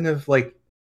it's kind of like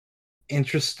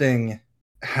interesting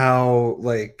how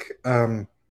like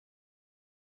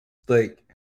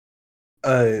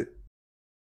uh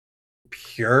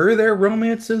pure their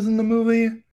romance is in the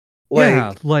movie. Yeah,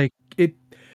 Like like it.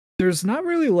 There's not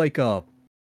really like a.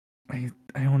 I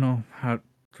don't know how.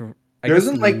 I there guess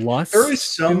isn't like there lust is to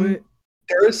some it.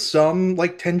 there is some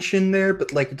like tension there,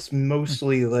 but like it's Hmm.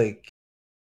 mostly like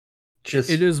It just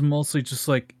is mostly just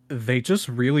like they just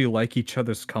really like each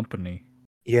other's company.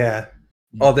 yeah.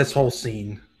 Yeah. Oh, this whole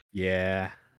scene.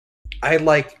 Yeah. I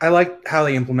like how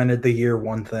they implemented the year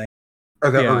one thing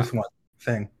or the Yeah. Earth one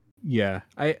thing. Yeah.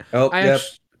 Oh, I yep.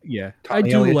 actually yeah. I Tommy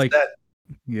do Elliott's like dead.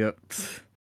 yep.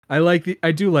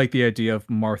 I do like the idea of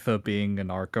Martha being an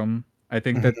Arkham. I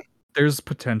think that Mhm. there's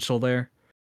potential there.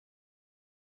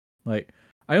 Like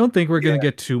I don't think we're going to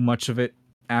Yeah, get too much of it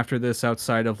after this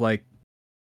outside of like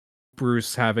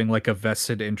Bruce having like a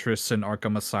vested interest in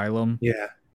Arkham Asylum yeah. All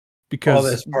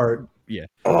because this part. yeah.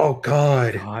 Oh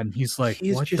God, God, and he's like,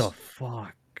 he's "What the just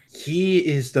fuck?" he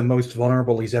is the most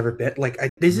vulnerable he's ever been. Like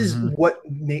this is Mhm. what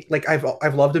made like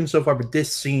I've loved him so far, but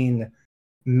this scene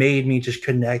made me just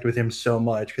connect with him so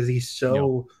much because he's Yep.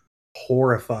 so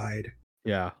horrified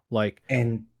Yeah, and like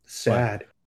sad.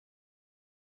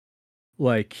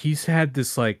 he's had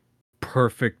this like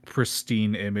perfect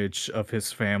pristine image of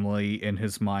his family in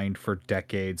his mind for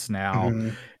decades now,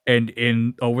 Mhm. and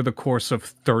in over the course of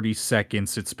 30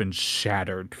 seconds it's been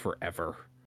shattered forever.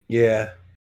 Yeah.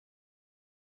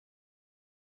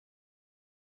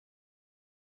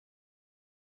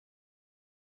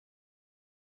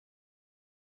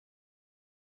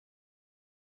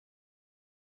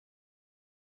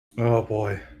 Oh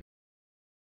boy,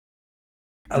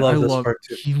 I And I love this love part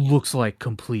too. he looks like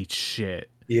complete shit.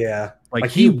 Yeah, Like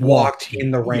like he he walked walked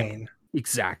in the yeah, rain,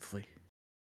 exactly.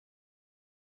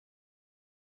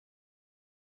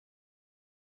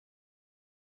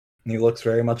 and he looks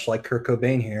very much like Kurt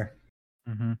Cobain here.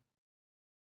 Mhm.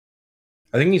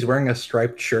 I think he's wearing a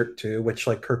striped shirt too, which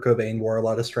like Kurt Cobain wore a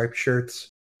lot of striped shirts.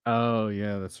 Oh,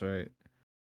 yeah, that's right.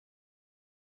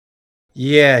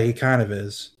 Yeah, he kind of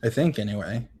is. I think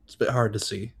anyway. It's a bit hard to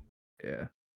see. Yeah.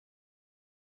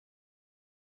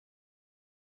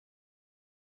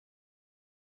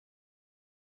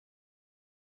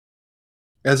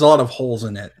 It has a lot of holes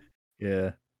in it.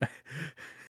 Yeah.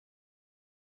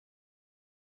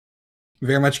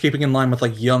 Very much keeping in line with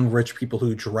like young rich people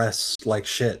who dress like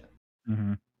shit.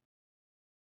 Mhm.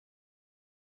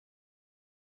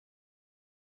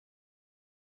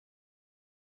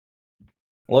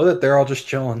 I love that they're all just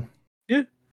chilling. Yeah,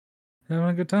 having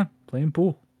a good time playing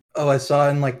pool. Oh, I saw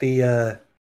in like the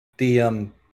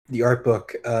the art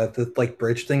book, the like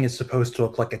bridge thing is supposed to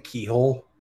look like a keyhole.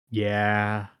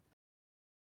 Yeah.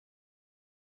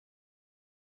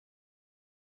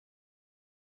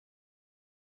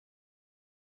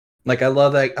 Like I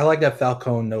love that. I like that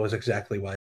Falcone knows exactly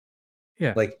why.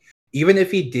 Yeah. Like even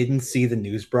if he didn't see the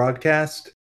news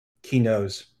broadcast, he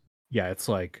knows. Yeah, it's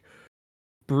like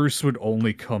Bruce would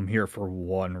only come here for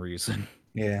one reason.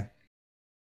 Yeah.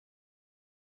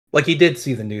 Like he did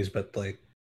see the news, but like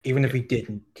even if Yeah. he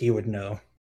didn't, he would know.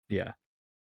 Yeah.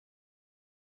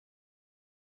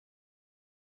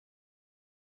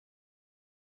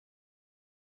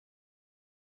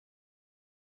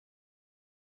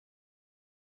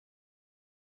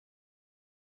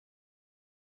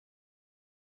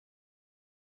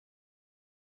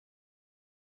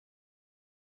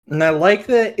 And I like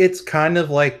that it's kind of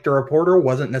like the reporter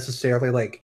wasn't necessarily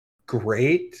like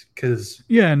great because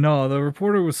Yeah, no, the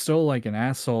reporter was still like an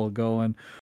asshole going,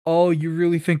 "Oh, you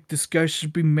really think this guy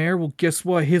should be mayor? Well, guess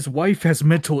what? His wife has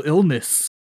mental illness."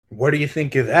 what do you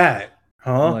think of that?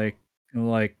 Huh? Like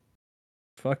like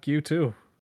fuck you too.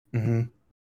 Mm-hmm.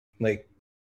 Like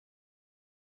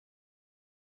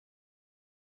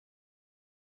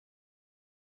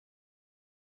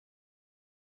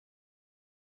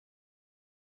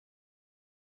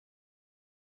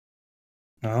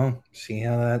oh, see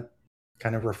how that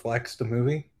kind of reflects the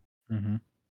movie? Mhm.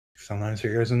 Sometimes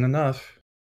here isn't enough.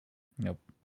 Yep.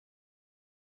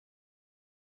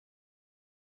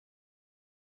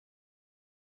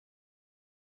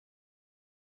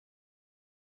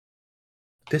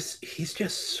 he's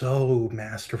just so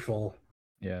masterful.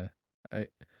 Yeah.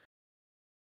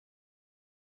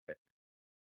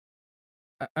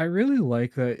 I really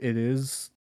like that it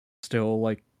is still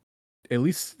like, at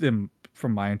least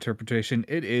from my interpretation,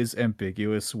 it is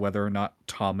ambiguous whether or not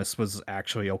Thomas was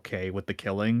actually okay with the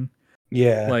killing.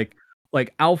 Yeah.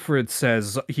 Like Alfred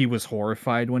says he was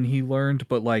horrified when he learned,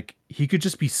 but like he could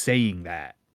just be saying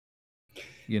that,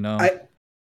 you know?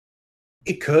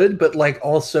 It could, but like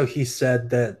also he said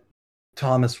that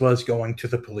Thomas was going to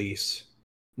the police,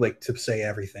 like to say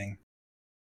everything.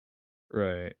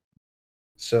 Right.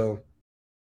 So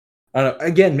I don't know.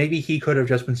 Again, maybe he could have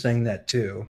just been saying that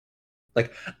too.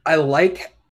 Like I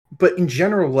like, but in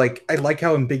general, like I like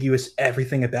how ambiguous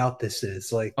everything about this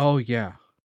is. Like Oh yeah.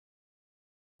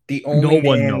 the No only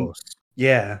one man, knows.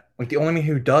 yeah, like the only man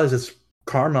who does is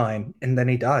Carmine, and then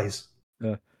he dies.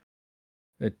 Uh,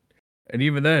 it, and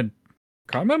even then,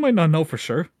 Carmen might not know for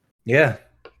sure. Yeah,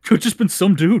 Could have just been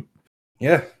some dude.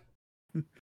 yeah.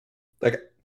 Like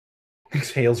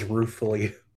exhales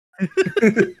ruefully.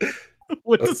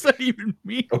 What does that even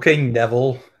mean? Okay,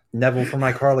 Neville. Neville from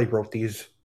iCarly wrote these.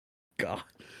 God.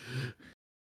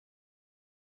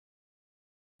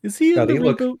 Is he in God, the he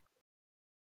looks. reboot?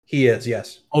 He is,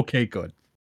 yes, Okay, good.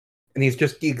 and he's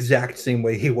just the exact same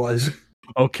way he was.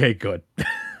 Okay, good.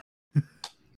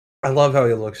 I love how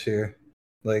he looks here.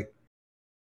 Like,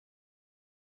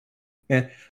 man,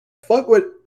 fuck what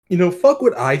fuck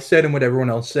what I said and what everyone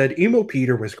else said. Emo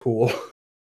Peter was cool.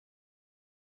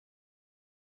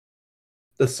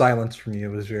 The silence from you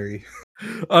was very.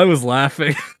 I was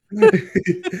laughing.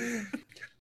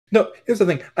 No, here's the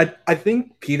thing. I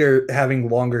think Peter having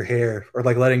longer hair or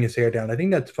like letting his hair down, I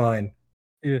think that's fine.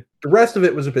 Yeah. The rest of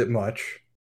it was a bit much.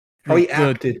 How he The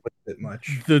acted was a bit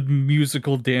much. the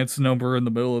musical dance number in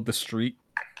the middle of the street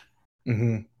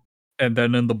Hmm. and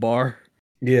then in the bar.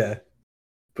 Yeah.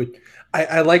 But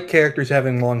I like characters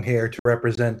having long hair to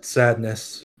represent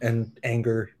sadness and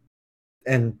anger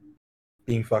and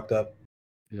being fucked up.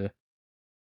 Yeah.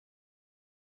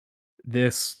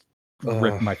 This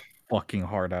ripped Oh, my fucking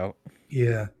heart out.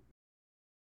 yeah.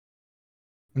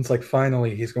 It's like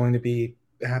finally he's going to be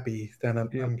happy that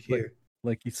Yeah, I'm here.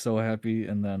 like he's so happy,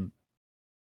 and then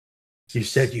You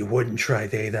said you wouldn't try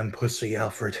they them pussy,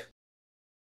 Alfred.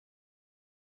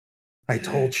 I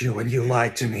told you and you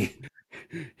lied to me.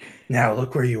 Now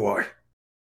look where you are.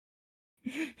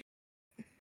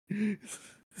 this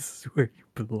is where you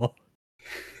belong.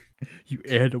 You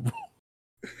animal.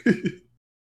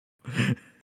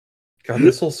 God,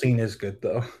 this whole scene is good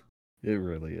though. It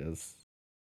really is.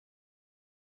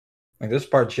 Like this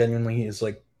part genuinely is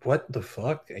like, what the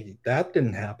fuck? That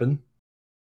didn't happen.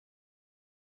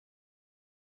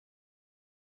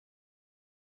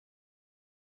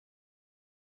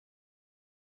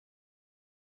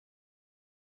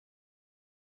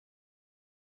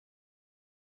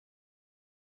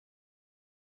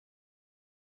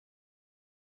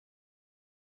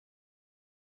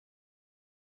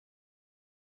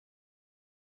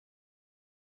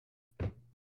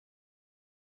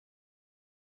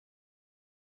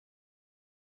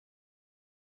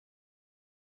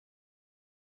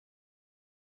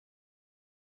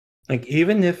 Like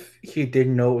even if he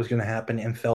didn't know it was gonna happen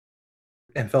and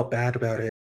felt bad about it,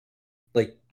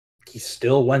 like he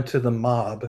still went to the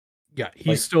mob. Yeah, he's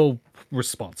Like, still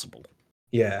responsible.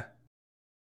 yeah.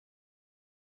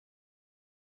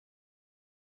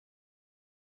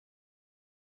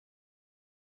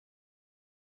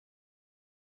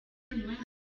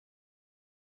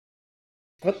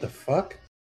 What the fuck?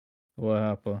 What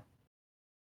happened?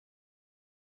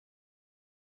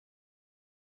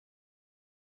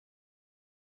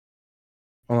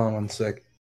 Hold on one sec.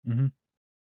 Mm-hmm.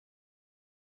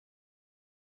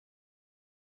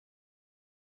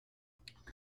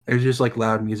 There's just like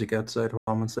loud music outside. Hold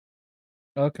on one sec.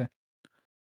 Okay.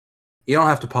 You don't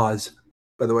have to pause,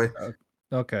 by the way.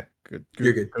 Okay. Good.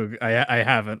 You're good. I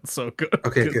haven't. So good.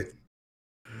 Okay, good.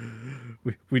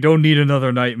 We don't need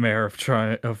another nightmare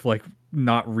of like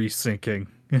not resyncing.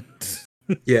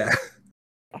 Yeah.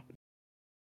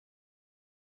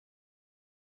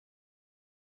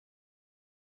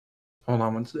 Hold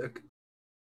on one sec.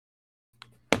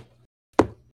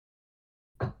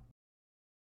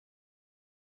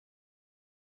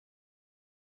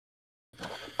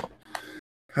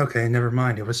 Okay, never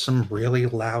mind. It was some really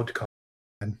loud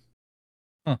comment.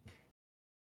 Huh.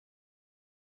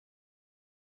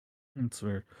 That's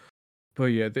weird. But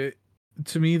yeah,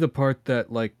 to me the part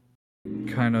that like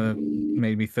kind of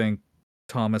made me think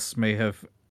Thomas may have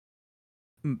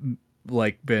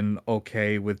like been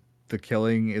okay with the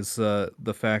killing is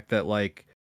the fact that like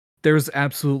there's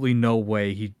absolutely no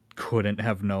way he couldn't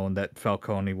have known that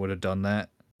Falcone would have done that.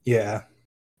 Yeah.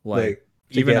 Like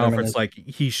To even get him in Alfred's his... like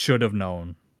he should have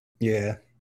known. Yeah.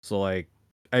 So like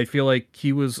I feel like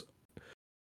he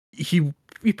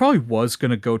probably was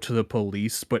gonna go to the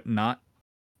police, but not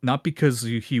because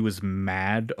he was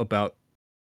mad about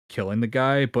killing the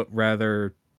guy, but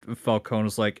rather Falcone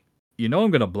was like,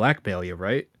 I'm gonna blackmail you,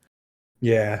 right?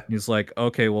 Yeah. He's like,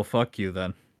 okay, well, fuck you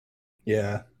then.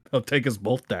 Yeah. I'll take us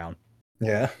both down.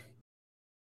 Yeah.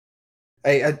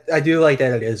 I do like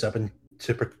that it is up to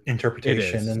It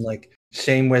interpretation, is. and like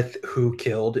same with who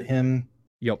killed him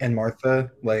Yep. and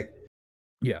Martha. Like,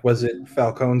 Yeah. was it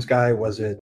Falcone's guy? Was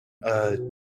it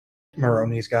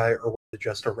Maroney's guy, or was it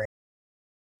just a random?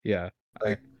 Yeah.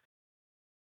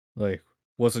 Like,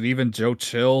 Was it even Joe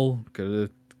Chill? Could have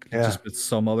yeah, just been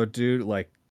some other dude.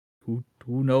 Like,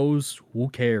 who knows? Who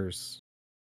cares?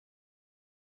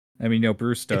 I mean,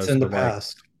 Bruce it's does, in the but like,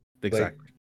 past. Like, exactly.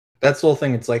 that's the whole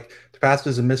thing. It's like the past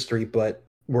is a mystery, but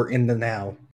we're in the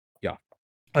now. Yeah.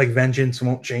 Like, vengeance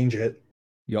won't change it.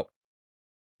 Yep.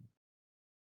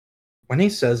 When he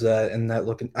says that, and that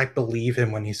look, I believe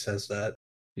him when he says that.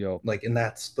 Yep. Like, and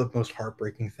that's the most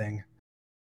heartbreaking thing.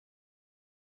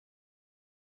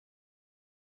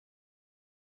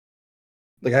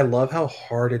 Like, I love how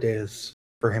hard it is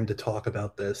for him to talk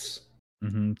about this.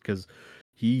 Because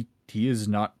he has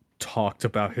not talked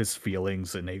about his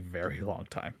feelings in a very long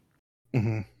time.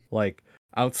 Mm-hmm. Like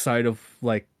outside of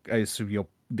like I assume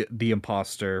the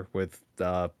imposter with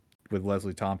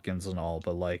Leslie Tompkins and all,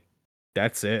 but like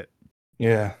that's it.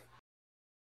 Yeah.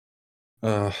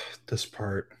 This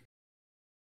part.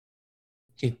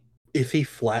 If he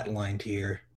flatlined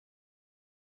here.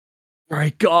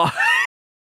 My God,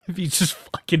 if he just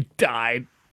fucking died.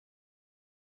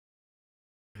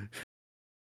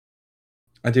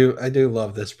 I do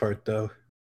love this part though.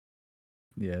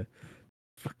 Yeah.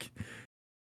 Fucking.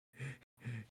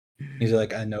 He's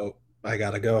like, I know, I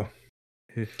gotta go.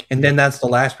 And then that's the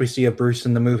last we see of Bruce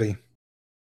in the movie.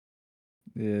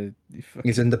 Yeah,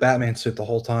 He's in the Batman suit the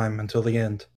whole time until the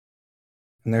end.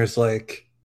 And there's like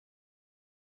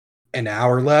an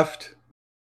hour left,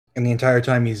 and the entire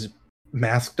time he's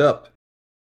masked up.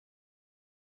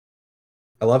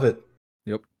 I love it.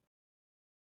 Yep.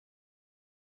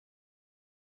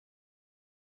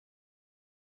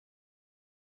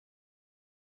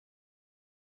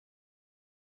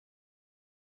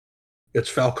 It's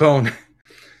Falcone.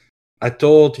 I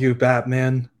told you,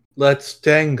 Batman. Let's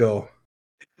tango.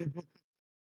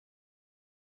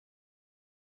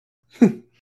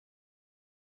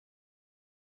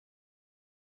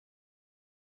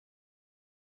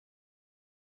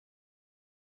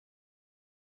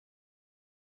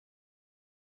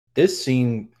 This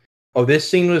scene. Oh, this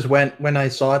scene was when I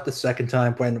saw it the second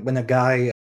time, when a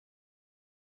guy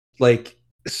like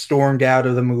stormed out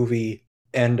of the movie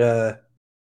and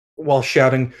while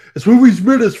shouting, "This movie's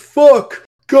mid as fuck!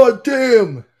 God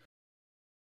damn!"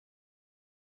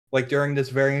 Like during this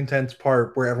very intense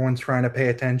part where everyone's trying to pay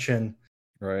attention,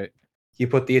 Right. he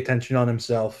put the attention on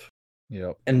himself,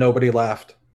 Yep. and nobody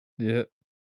laughed. Yep.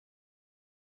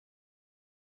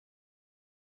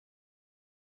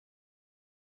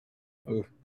 Ooh.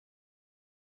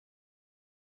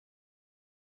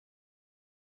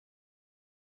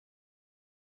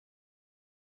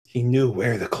 He knew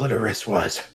where the clitoris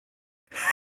was.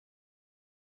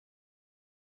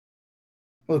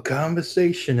 A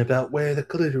conversation about where the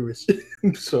clitoris.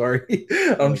 I'm sorry.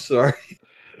 I'm sorry.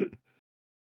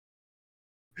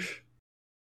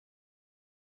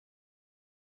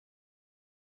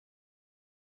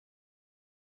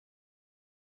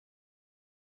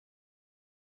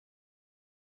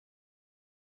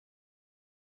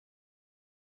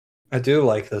 I do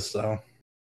like this though.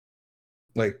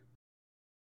 Like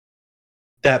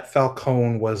that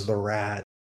Falcone was the rat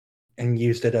and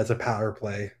used it as a power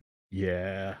play.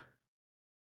 Yeah.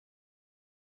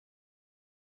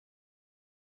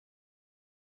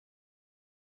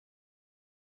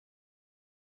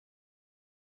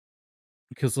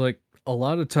 Because like a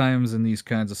lot of times in these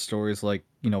kinds of stories, like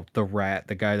the rat,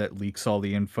 the guy that leaks all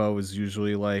the info, is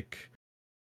usually like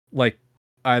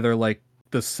either like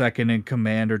the second in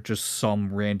command or just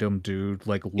some random dude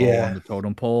like low on Yeah. the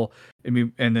totem pole. I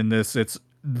mean, and in this, it's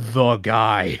the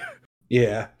guy.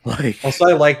 Yeah. Like, Also,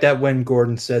 I like that when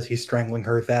Gordon says he's strangling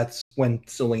her, that's when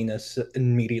Selena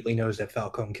immediately knows that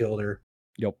Falcone killed her.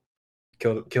 yep,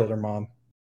 Killed her mom.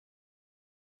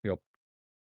 yep.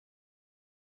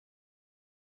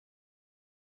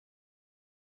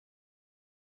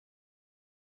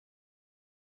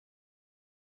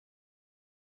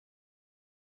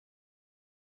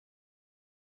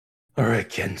 All right,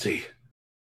 Kenzie.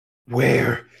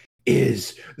 Where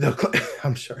is the...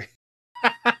 I'm sorry.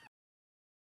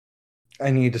 I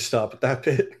need to stop at that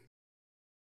bit.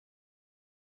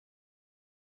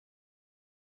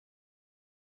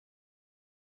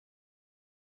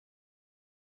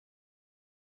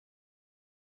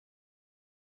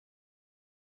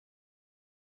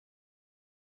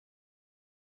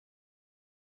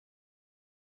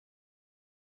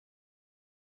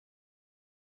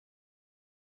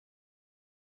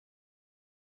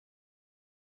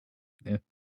 Yeah.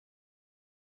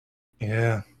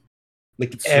 Yeah.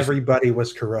 Like, It's everybody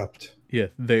was corrupt. Yeah,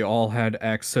 they all had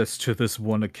access to this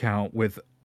one account with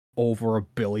over $1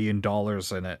 billion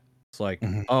in it. It's like,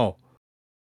 oh,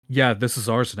 yeah, this is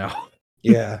ours now.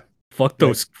 Yeah. Fuck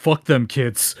them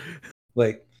kids.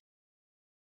 Like,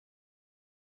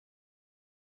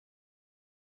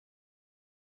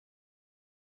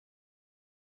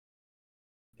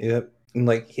 yep. And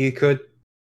like, he could,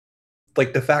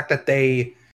 like, the fact that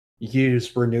they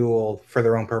use renewal for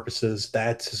their own purposes,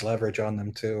 that's his leverage on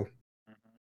them too.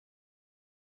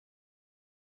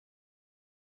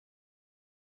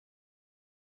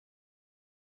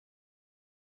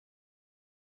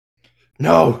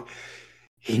 No,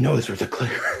 he knows we're the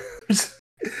clearers.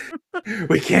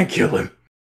 We can't kill him.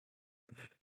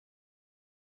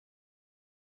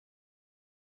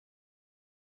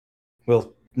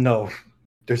 Well, no,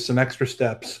 there's some extra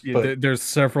steps. Yeah, But there's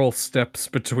several steps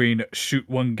between shoot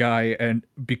one guy and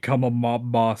become a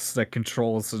mob boss that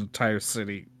controls an entire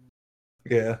city.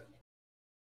 yeah,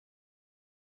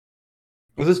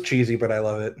 this is cheesy, but I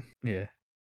love it. Yeah.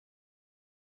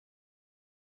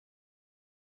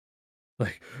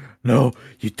 Like, no,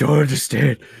 you don't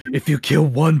understand. If you kill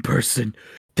one person,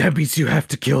 that means you have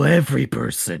to kill every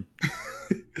person.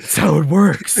 That's how it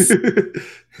works.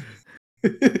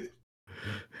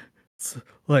 It's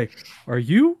like, are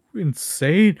you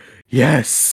insane?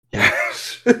 Yes.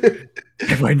 Yes.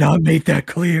 Have I not made that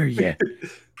clear yet?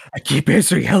 I keep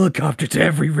answering helicopter to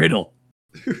every riddle.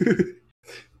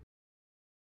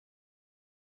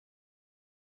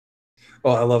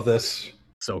 Oh, I love this.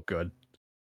 So good.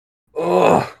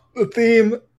 Oh, the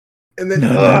theme. And then,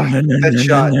 No, that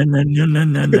shot.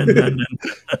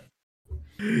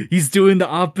 He's doing the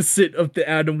opposite of the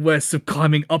Adam West of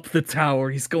climbing up the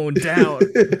tower. He's going down.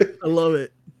 I love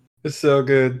it. It's so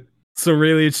good. So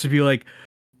really, it should be like,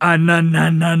 ah, na na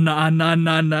na na na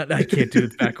na na. I can't do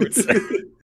it backwards.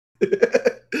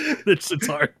 That shit's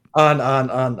hard.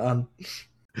 On.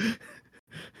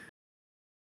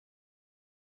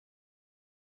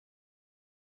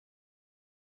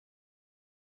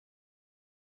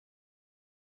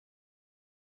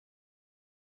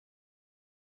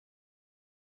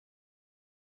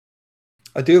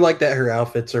 I do like that her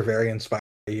outfits are very inspired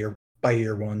by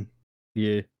year one.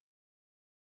 Yeah.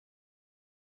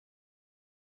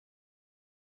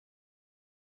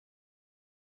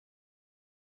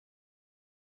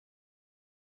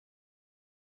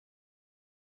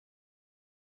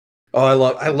 Oh,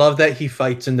 I love that he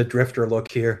fights in the drifter look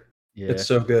here. Yeah. It's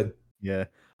so good. Yeah.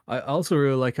 I also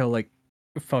really like how like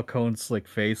Falcone's like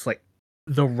face, like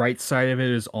the right side of it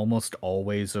is almost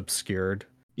always obscured.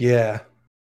 Yeah.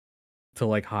 To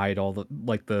like hide all the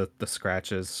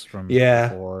scratches from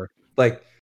before. Like,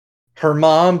 her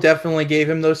mom definitely gave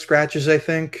him those scratches, I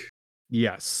think.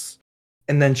 Yes.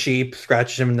 And then she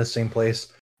scratches him in the same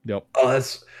place. Yep. Oh,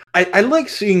 I like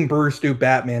seeing Bruce do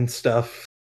Batman stuff.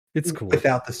 It's cool.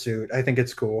 Without the suit. I think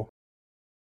it's cool.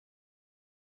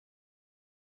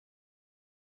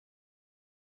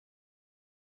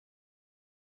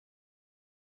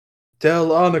 Tell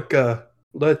Annika,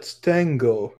 let's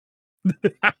tango.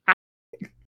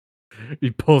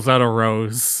 He pulls out a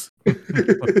rose. He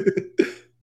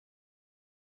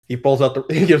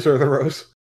gives her the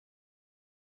rose.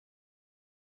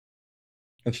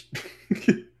 And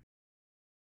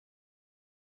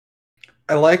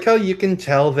I like how you can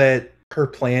tell that her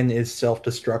plan is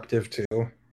self-destructive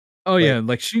too. Oh yeah,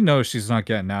 like she knows she's not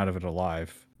getting out of it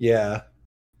alive. Yeah.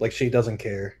 Like, she doesn't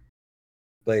care.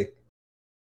 Like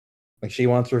she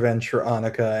wants revenge for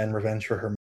Annika and revenge for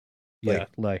her. Yeah,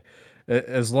 like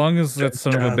as long as that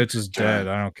son of a bitch is dead,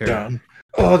 I don't care. Done.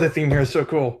 Oh, the theme here is so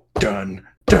cool. Done.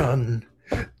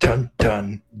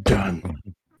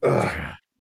 Ugh.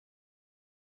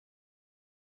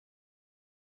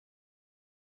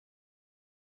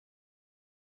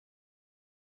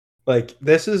 Like,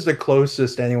 this is the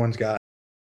closest anyone's got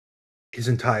his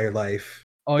entire life.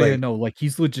 Oh yeah, no, like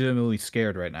he's legitimately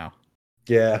scared right now.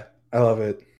 Yeah, I love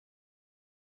it.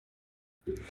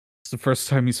 It's the first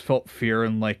time he's felt fear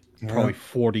in like probably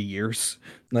 40 years.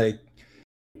 Like,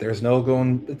 there's no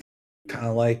going, kind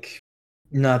of like,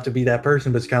 not to be that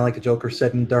person, but it's kind of like the Joker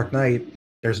said in Dark Knight.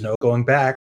 there's no going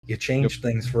back. You change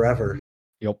things forever.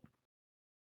 Yep.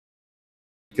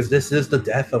 Because this is the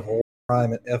death of old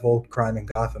crime in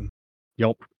Gotham.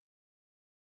 Yep.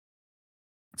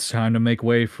 It's time to make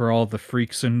way for all the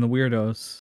freaks and the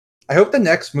weirdos. I hope the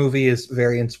next movie is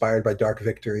very inspired by Dark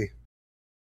Victory.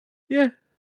 Yeah.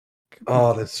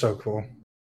 Oh, that's so cool.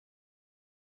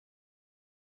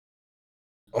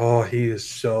 Oh, he is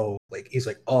so he's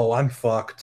like, oh, I'm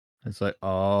fucked. It's like,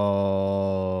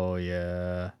 oh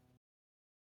yeah.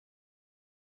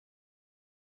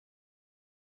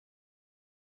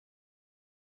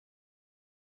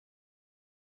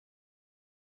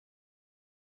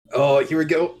 Oh, here we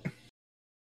go.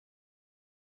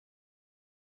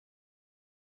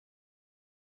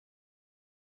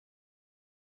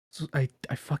 So I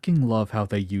fucking love how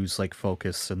they use like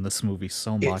focus in this movie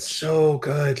so much. It's so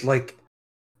good. Like,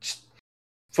 just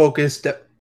focused,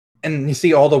 and you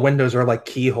see all the windows are like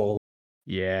keyhole.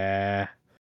 Yeah.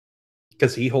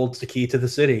 Because he holds the key to the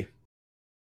city.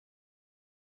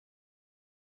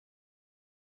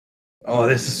 Oh,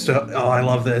 this is so. Oh, I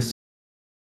love this.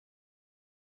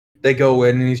 They go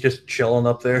in and he's just chilling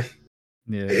up there.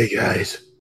 Yeah. Hey guys,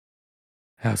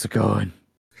 how's it going?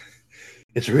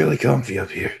 It's really comfy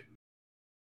up here.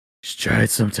 Just try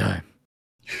it sometime.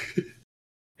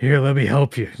 Here, let me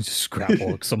help you. Just scrap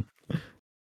walks him.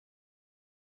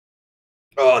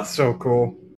 Oh, it's so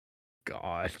cool.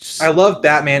 God. I love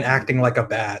Batman acting like a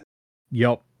bat.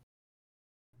 Yep.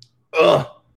 Ugh.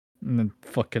 And then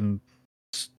fucking.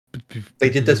 They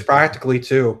did this practically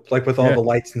too, like with all the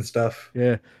lights and stuff.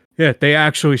 Yeah. Yeah, they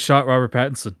actually shot Robert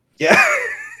Pattinson. Yeah.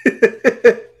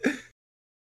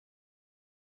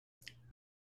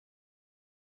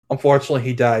 Unfortunately,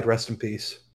 he died. Rest in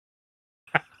peace.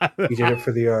 He did it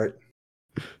for the art.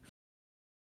 I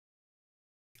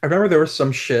remember there was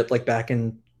some shit like back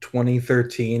in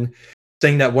 2013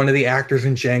 saying that one of the actors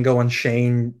in Django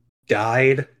Unchained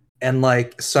died and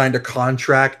like signed a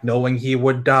contract knowing he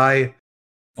would die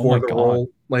for the role.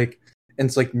 Like, and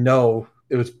it's like, no,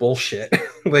 it was bullshit.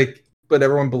 Like, but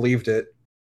everyone believed it.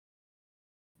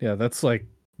 Yeah, that's like,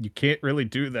 you can't really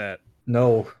do that.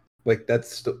 No, like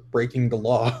that's breaking the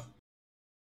law.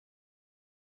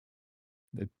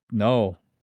 No.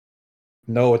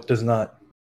 No, it does not.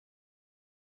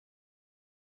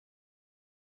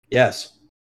 Yes.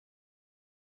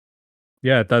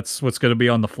 Yeah, that's what's going to be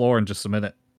on the floor in just a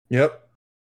minute. Yep.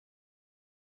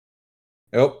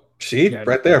 Yep. See? Yeah.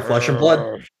 Right there, flesh and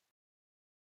blood.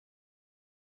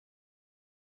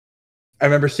 I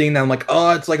remember seeing that. I'm like,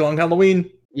 oh, it's like Long Halloween.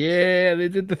 Yeah, they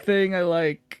did the thing I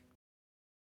like.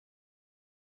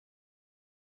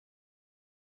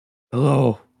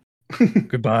 Hello.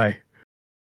 Goodbye.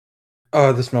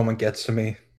 Oh, this moment gets to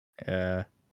me. Yeah.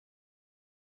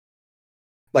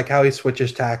 Like how he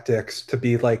switches tactics to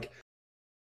be like,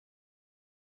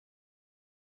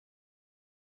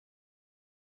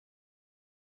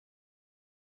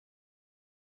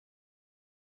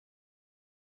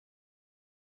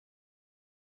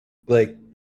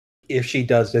 if she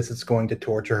does this, it's going to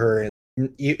torture her.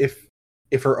 And if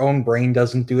her own brain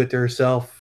doesn't do it to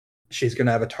herself, she's going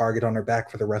to have a target on her back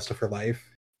for the rest of her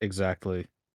life. Exactly.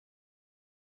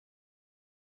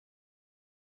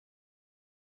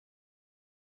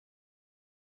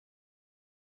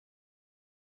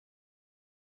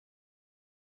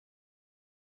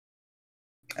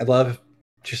 I love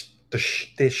just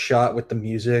this shot with the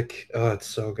music. Oh, it's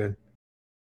so good.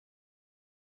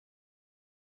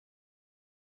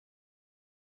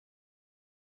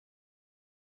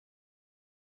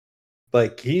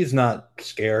 Like, he's not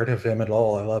scared of him at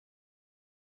all. I love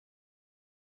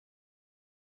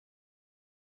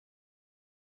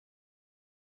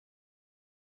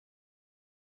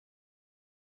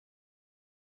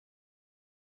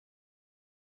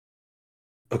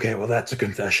it. Okay, well, that's a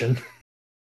confession.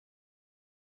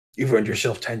 You've earned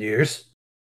yourself 10 years.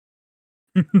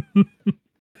 I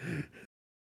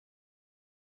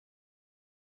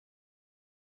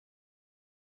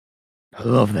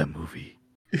love that movie.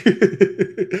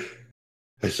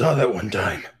 I saw that one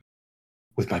time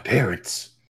with my parents,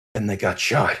 and they got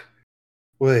shot.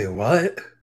 Wait, what?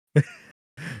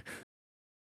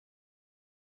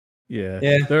 Yeah.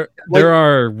 There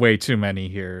are way too many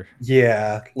here.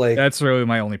 Yeah, like that's really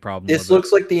my only problem. This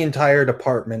looks like the entire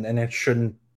department, and it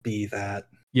shouldn't be that.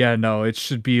 Yeah, no, it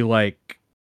should be like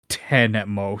 10 at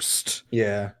most.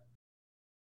 Yeah.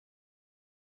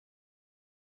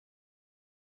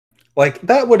 Like,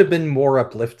 that would have been more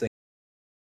uplifting.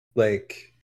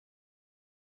 Like,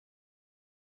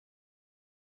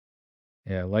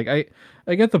 yeah, like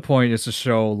I get the point is to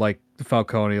show like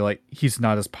Falcone, like he's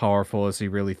not as powerful as he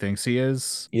really thinks he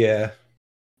is. Yeah.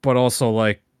 but also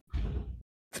like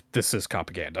this is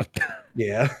propaganda.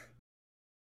 Yeah.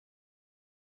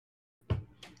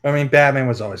 I mean, Batman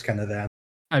was always kind of that.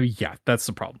 I mean, yeah, that's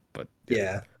the problem. But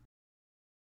Yeah.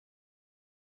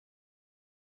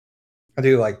 I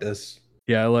do like this.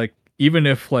 yeah, like even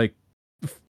if like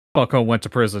Falcone went to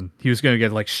prison, he was gonna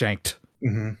get like shanked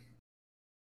Mm-hmm.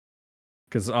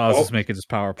 because Oz Oh, is making his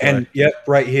power play. and yep,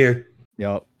 right here.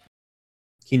 Yep.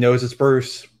 He knows it's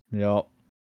Bruce Yep.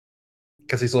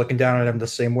 because he's looking down at him the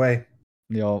same way.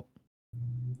 Yep.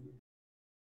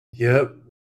 Yep.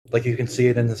 Like you can see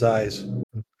it in his eyes.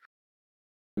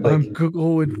 Like, I'm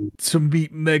going to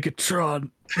meet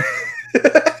Megatron.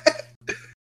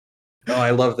 oh,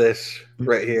 I love this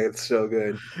right here. It's so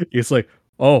good. He's like,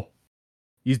 oh,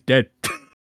 he's dead.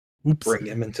 Oops. Bring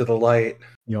him into the light.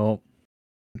 Yep.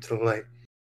 Into the light.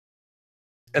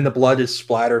 And the blood is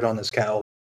splattered on his cowl.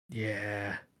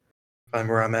 Yeah. I'm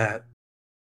where I'm at.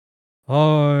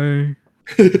 Hi.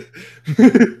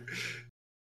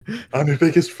 I'm your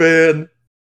biggest fan.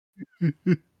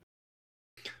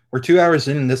 We're 2 hours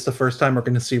in, and this is the first time we're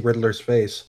going to see Riddler's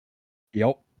face.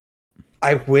 Yep.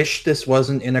 I wish this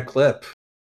wasn't in a clip.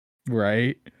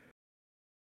 Right.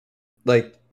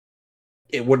 Like,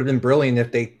 it would have been brilliant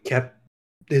if they kept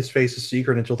his face a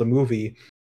secret until the movie,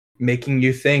 making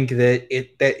you think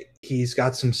that he's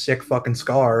got some sick fucking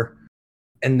scar,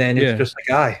 and then it's just a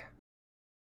guy.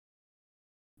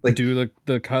 Like, do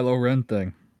the Kylo Ren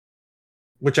thing.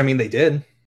 Which, I mean, they did.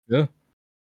 Yeah.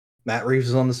 Matt Reeves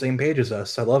is on the same page as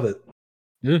us. I love it.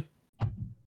 Yeah.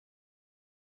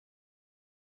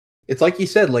 It's like you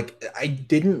said, like, I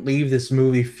didn't leave this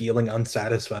movie feeling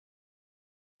unsatisfied.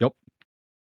 Yep.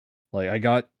 Like, I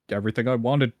got everything I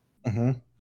wanted. Mm-hmm.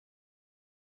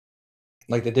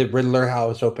 Like, they did Riddler how I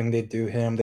was hoping they'd do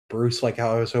him. They did Bruce like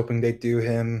how I was hoping they'd do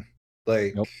him.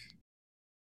 Like, yep.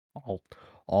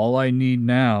 All I need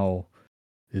now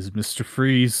is Mr.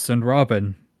 Freeze and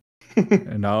Robin.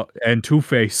 and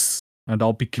Two-Face, and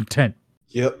I'll be content.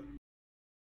 Yep.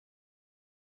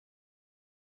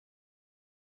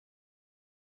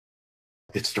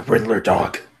 It's the Riddler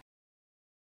dog.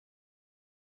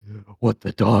 What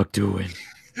the dog doing?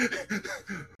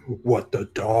 What the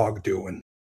dog doing?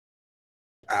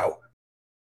 Ow.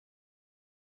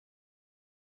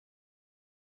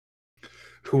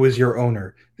 Who is your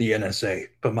owner? The NSA,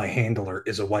 but my handler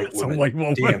is a white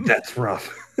woman. Damn, that's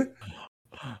rough.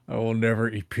 I will never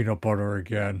eat peanut butter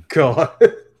again. God.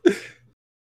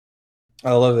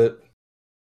 I love it.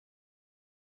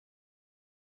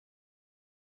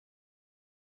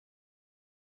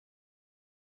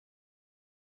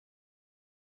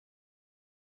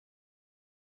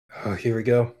 Oh, here we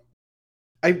go.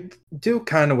 I do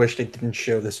kind of wish they didn't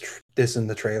show this in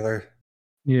the trailer.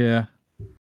 Yeah.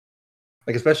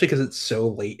 Like, especially because it's so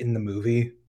late in the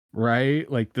movie. Right?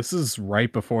 Like, this is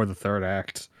right before the third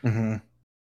act. Mm-hmm. I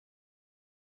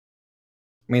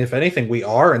mean, if anything, we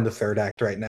are in the third act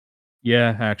right now.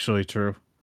 Yeah, actually true.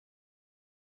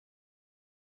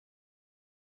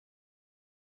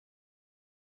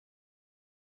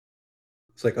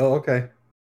 It's like, oh, okay.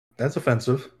 That's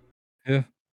offensive. Yeah.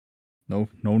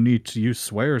 No need to use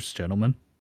swears, gentlemen.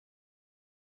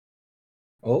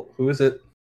 Oh, who is it?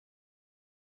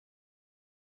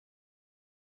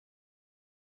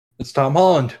 It's Tom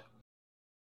Holland.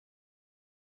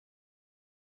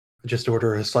 Just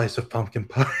order a slice of pumpkin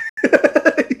pie.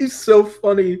 He's so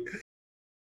funny.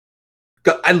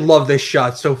 God, I love this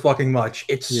shot so fucking much.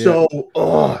 It's so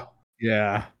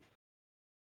yeah.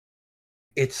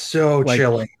 It's so like,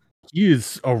 chilling. He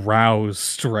is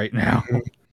aroused right now.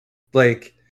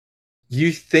 Like,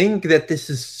 you think that this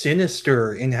is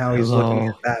sinister in how he's looking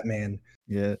at Batman.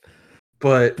 Yeah.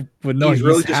 But no, he's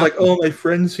really just like, oh, my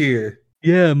friend's here.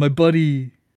 Yeah, my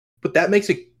buddy. But that makes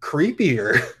it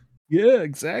creepier. Yeah,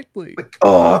 exactly. Like,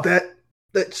 oh,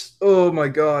 that's oh my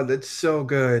god, that's so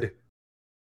good.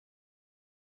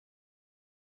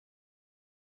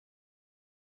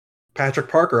 Patrick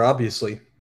Parker, obviously.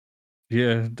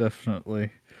 Yeah,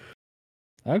 definitely.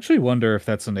 I actually wonder if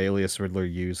that's an alias Riddler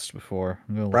used before.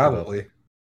 Probably.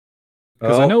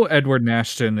 Because I know Edward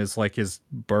Nashton is like his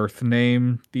birth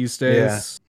name these days. Yeah.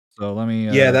 So let me...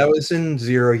 Yeah, that was in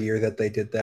 0 year that they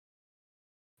did that.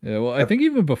 Yeah, well, I think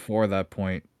even before that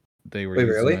point, they were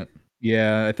using it.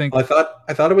 Yeah, I think... I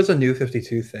thought it was a New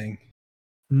 52 thing.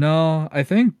 No, I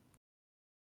think...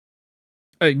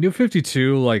 New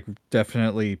 52, like,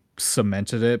 definitely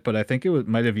cemented it, but I think it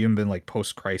might have even been, like,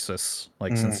 post-Crisis,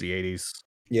 like, since the 80s.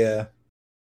 Yeah.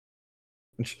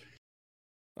 Okay,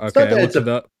 I looked it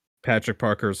up. Patrick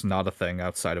Parker's not a thing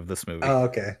outside of this movie. Oh,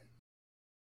 okay.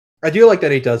 I do like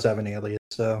that he does have an alias,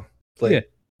 so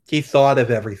like, he thought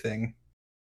of everything.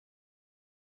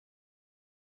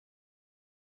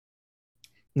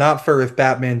 Not for if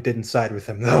Batman didn't side with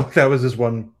him, though. That was his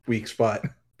one weak spot.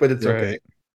 But it's okay. Right.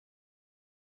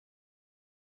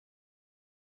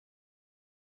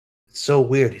 It's so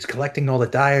weird. He's collecting all the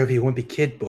Diary of a Wimpy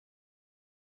Kid books.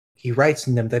 He writes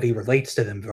in them that he relates to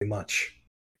them very much.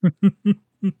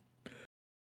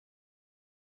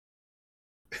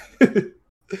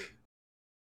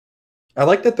 I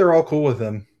like that they're all cool with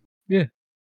him. Yeah.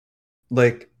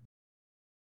 Like,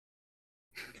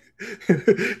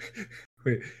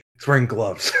 wait, he's wearing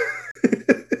gloves.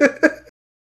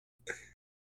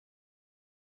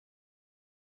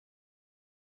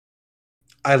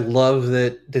 I love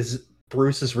that this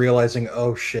Bruce is realizing,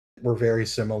 oh shit, we're very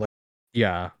similar.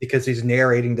 Yeah. Because he's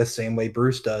narrating the same way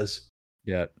Bruce does.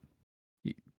 Yeah.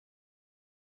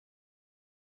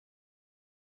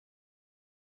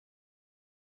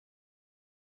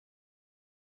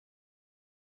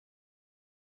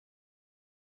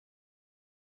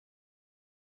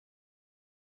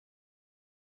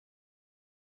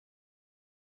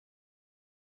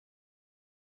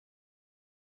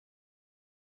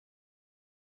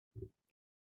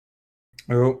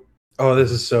 Oh, this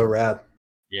is so rad.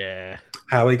 Yeah.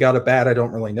 How he got a bat, I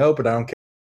don't really know, but I don't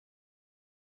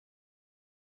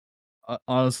care.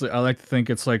 Honestly, I like to think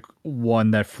it's like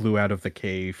one that flew out of the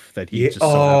cave that he Yeah. just so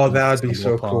Oh, happened that to would be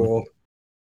stumble so upon. cool.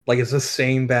 Like it's the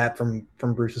same bat from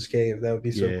Bruce's cave. That would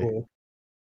be so Yeah. cool.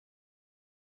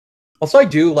 Also, I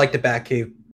do like the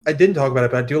Batcave. I didn't talk about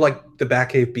it, but I do like the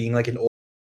Batcave being like an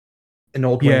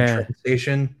old Wayne Yeah. train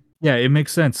station. Yeah, it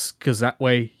makes sense because that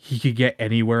way he could get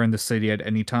anywhere in the city at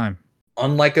any time.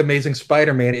 Unlike Amazing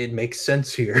Spider-Man, it makes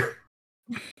sense here.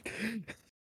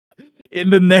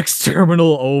 In the next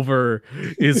terminal over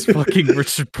is fucking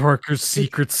Richard Parker's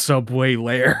secret subway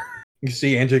lair. You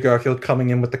see Andrew Garfield coming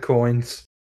in with the coins.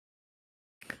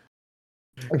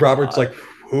 Robert's like,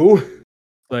 who?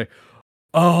 Like,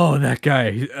 oh, that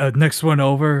guy. Next one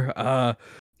over.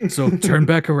 So turn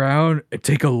back around and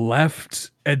take a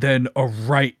left and then a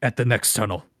right at the next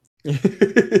tunnel.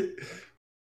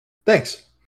 Thanks.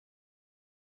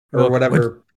 Or Look,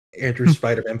 whatever Andrew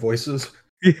Spider-Man voices.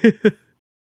 The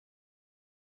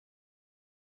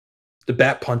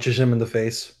bat punches him in the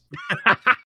face.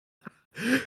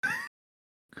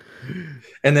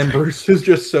 And then Bruce is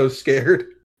just so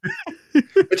scared.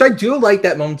 Which I do like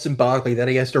that moment symbolically that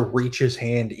he has to reach his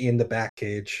hand in the bat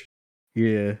cage.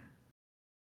 Yeah.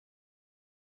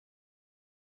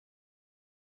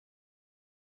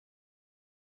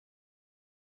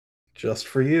 Just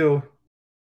for you.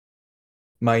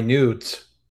 My nudes.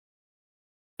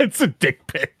 It's a dick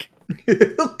pic.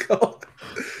 Oh, God.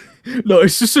 No,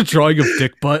 it's just a drawing of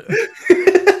dick butt.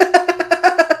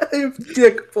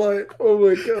 Dick butt. Oh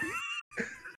my God.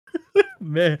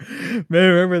 Man,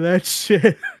 remember that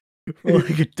shit from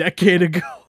like a decade ago?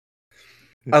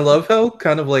 I love how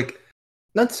kind of like,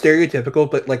 not stereotypical,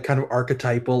 but like kind of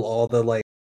archetypal, all the like,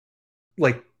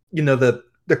 you know, the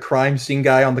crime scene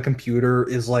guy on the computer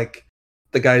is like,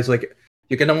 the guy's like,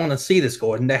 you're gonna want to see this,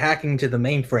 Gordon. They're hacking to the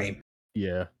mainframe.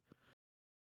 Yeah.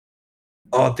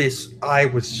 Oh, I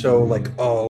was so like,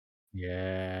 oh.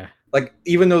 Yeah. Like,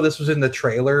 even though this was in the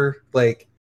trailer, like,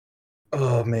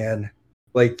 oh man.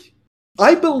 Like,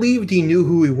 I believed he knew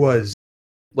who he was.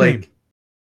 Like,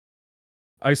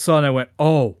 I saw and I went,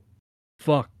 oh,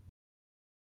 fuck.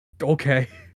 Okay.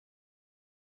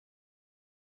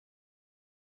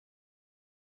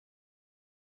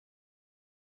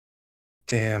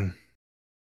 damn.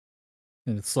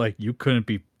 And it's like, you couldn't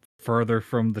be further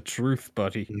from the truth,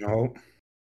 buddy. No.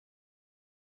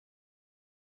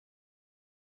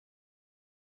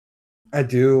 I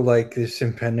do like this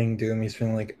impending doom. He's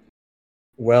feeling like,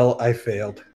 well, I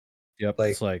failed. Yep.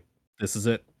 Like, It's like, this is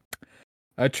it.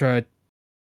 I tried.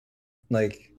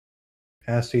 like,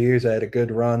 past 2 years I had a good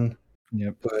run.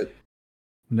 Yep. But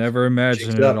never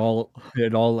imagined Jigs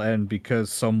it all end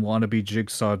because some wannabe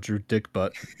Jigsaw drew dick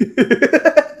butt.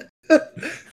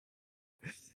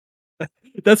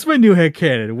 That's my new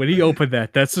headcanon. When he opened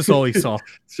that, that's just all he saw.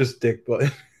 It's just dick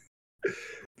butt.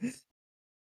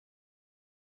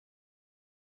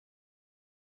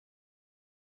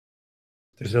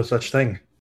 There's no such thing.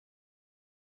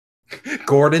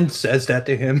 Gordon says that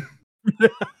to him.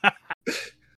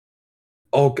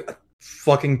 Oh,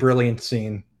 fucking brilliant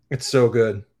scene. It's so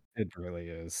good. It really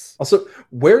is. Also,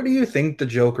 where do you think the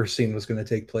Joker scene was going to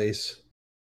take place?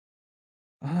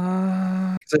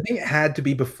 Because I think it had to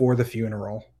be before the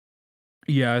funeral.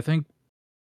 Yeah, I think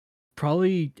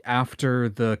probably after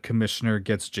the commissioner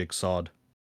gets jigsawed.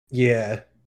 Yeah.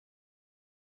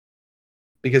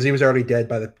 Because he was already dead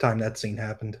by the time that scene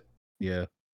happened. Yeah.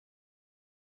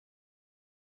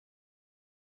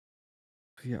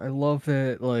 Yeah, I love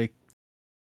that, like,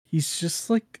 he's just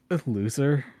like a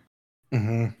loser.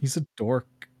 Mm-hmm. He's a dork.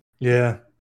 Yeah.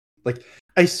 Like,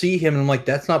 I see him and I'm like,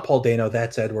 that's not Paul Dano,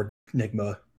 that's Edward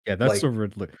Nygma. Yeah, that's Like, a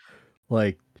Riddler.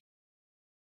 Like,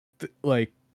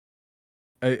 like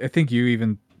I think you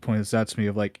even pointed this out to me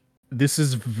of like, this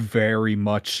is very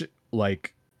much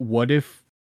like, what if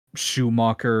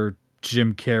Schumacher,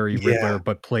 Jim Carrey, yeah. Riddler,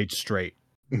 but played straight?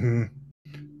 Mm-hmm.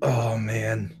 Oh,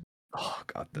 man. Oh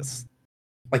god, this.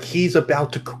 Like, he's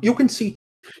about to, you can see,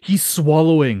 He's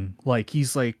swallowing, like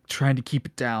he's like trying to keep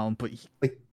it down, but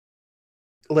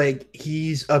like,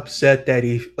 he's upset that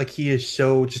he is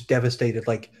so just devastated,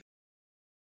 like,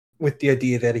 with the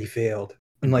idea that he failed.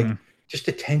 And, like, just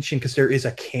the tension because there is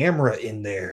a camera in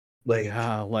there. Like,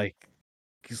 yeah, like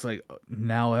he's like,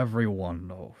 now everyone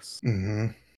knows. mm-hmm.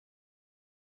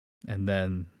 And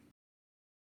then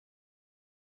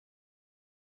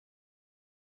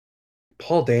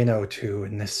Paul Dano, too,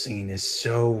 in this scene is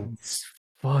so, he's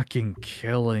fucking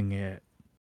killing it.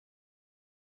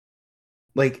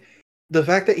 like, the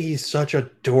fact that he's such a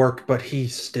dork, but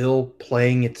he's still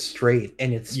playing it straight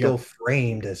and it's still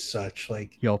framed as such.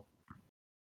 Like, Yup.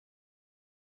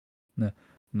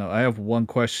 No, I have one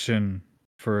question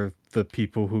for the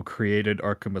people who created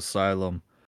Arkham Asylum.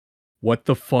 What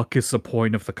the fuck is the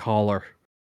point of the collar?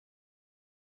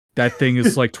 That thing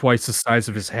is like twice the size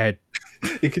of his head.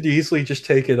 you could easily just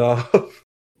take it off.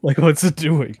 Like, what's it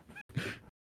doing?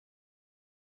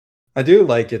 I do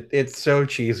like it. It's so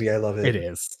cheesy. I love it. It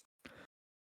is.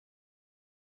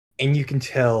 And you can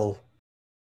tell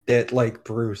that, like,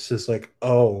 Bruce is like,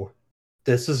 oh,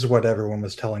 this is what everyone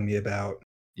was telling me about.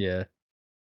 Yeah.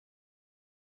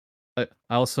 I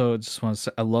also just want to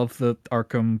say I love the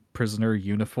Arkham prisoner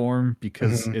uniform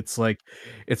because Mhm. it's like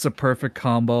it's a perfect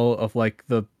combo of like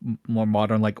the more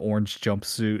modern like orange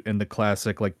jumpsuit and the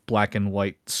classic like black and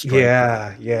white stripe.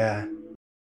 Yeah, yeah.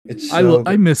 It's so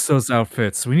I good. miss those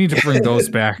outfits. We need to bring those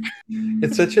back.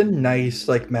 It's such a nice,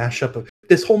 like, mashup of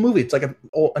this whole movie. It's like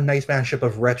a nice mashup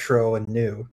of retro and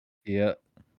new. Yeah.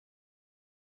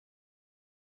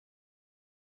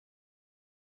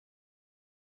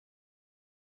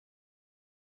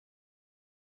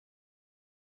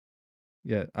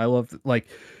 Yeah, I love like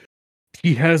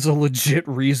he has a legit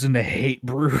reason to hate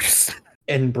Bruce.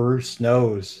 And Bruce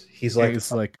knows. He's Yeah,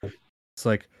 like, it's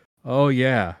like, oh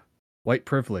yeah, white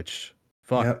privilege.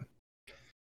 Fuck. yep.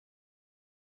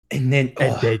 And then,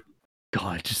 And then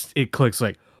God, just it clicks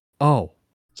like, oh,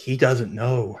 he doesn't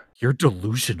know. you're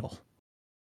delusional.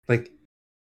 Like,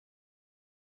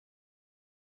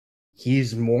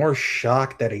 he's more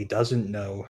shocked that he doesn't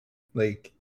know.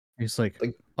 Like, He's like,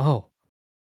 like, oh,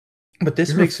 but this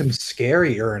you're makes him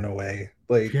scarier in a way.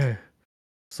 Like, yeah.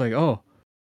 It's like, oh,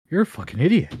 you're a fucking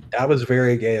idiot. that was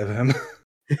very gay of him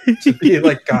to be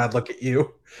like, God, look at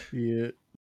you. Yeah.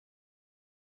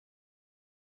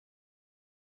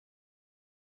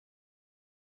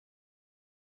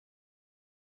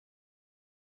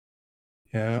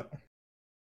 Yeah.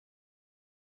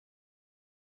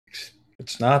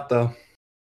 It's not, though.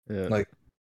 Yeah. Like,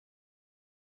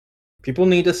 people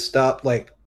need to stop.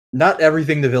 Like, not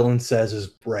everything the villain says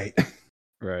is right.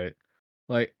 Right.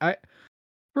 Like I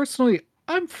personally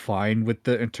I'm fine with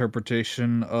the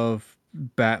interpretation of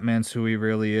Batman's who he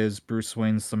really is, Bruce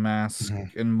Wayne's the mask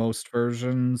Mhm. in most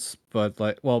versions, but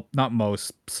like well, not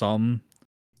most, some.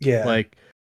 Yeah. Like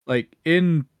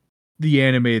in the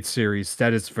animated series,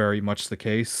 that is very much the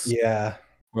case. Yeah.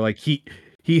 Where like he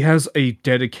has a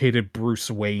dedicated Bruce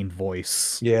Wayne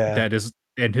voice Yeah. that is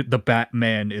and the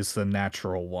Batman is the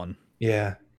natural one.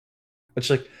 Yeah. Which,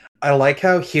 like, I like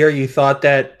how here you thought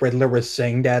that Riddler was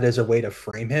saying that as a way to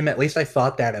frame him. At least I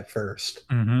thought that at first.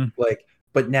 Mm-hmm. Like,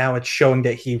 but now it's showing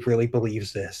that he really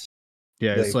believes this.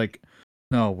 Yeah, it's Like, like,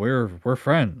 no, we're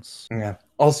friends. yeah.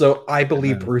 Also, I And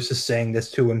believe then Bruce is saying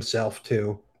this to himself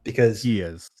too, because he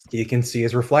is. he can see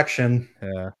his reflection.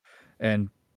 Yeah. And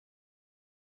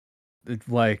it,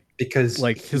 Because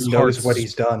like he his knows heart's what just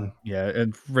he's done. yeah,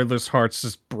 and Riddler's heart's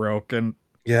just broken.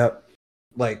 Yeah.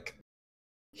 Like,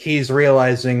 he's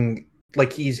realizing,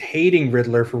 like, he's hating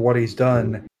Riddler for what he's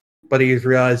done, but he's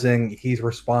realizing he's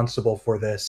responsible for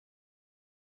this.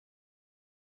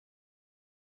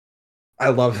 I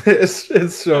love this.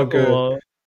 It's so good. Well,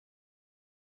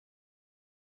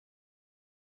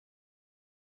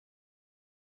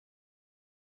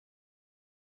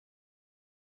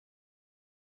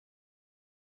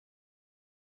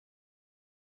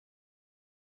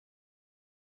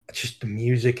 Just the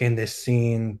music in this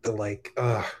scene, the, like,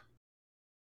 ugh.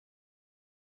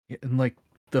 and like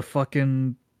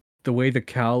the way the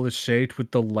cowl is shaped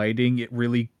with the lighting, it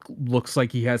really looks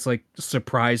like he has like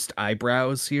surprised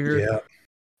eyebrows here. Yeah.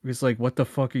 He's like, what the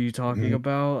fuck are you talking Mhm.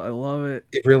 about? I love it.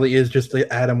 It really is just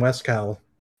the Adam West cowl.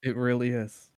 It really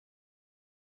is.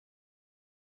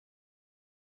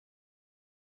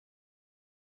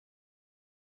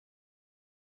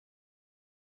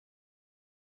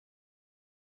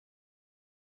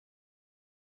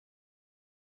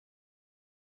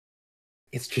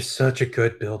 It's just such a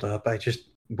good build up. I just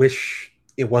wish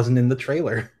it wasn't in the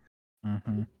trailer.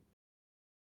 Mm-hmm.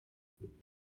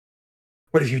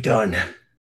 What have you done?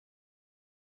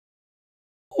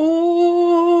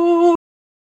 Oh,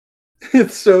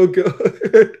 it's so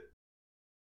good.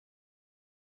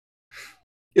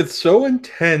 It's so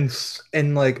intense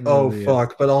and like, oh Really is.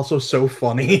 fuck, but also so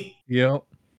funny. Yep.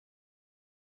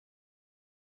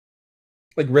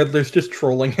 Like Riddler's just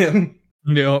trolling him.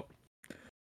 Yep.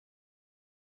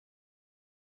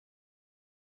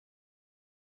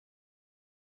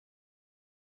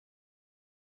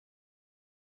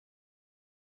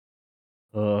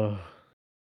 Uh,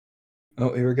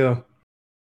 Oh, here we go.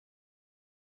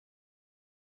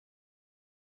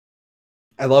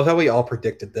 I love how we all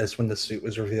predicted this when the suit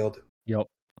was revealed. yep.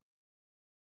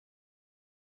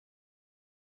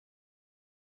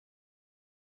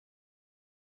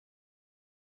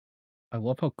 I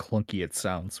love how clunky it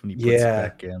sounds when he puts it Yeah.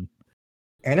 back in.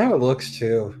 And how it looks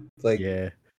too. Like Yeah.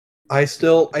 I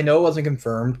know it wasn't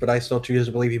confirmed, but I still choose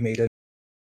to believe he made it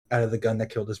out of the gun that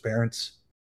killed his parents.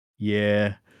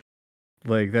 Yeah.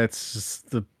 Like that's just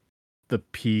the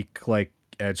peak like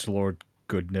edgelord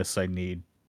goodness I need.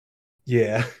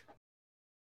 Yeah.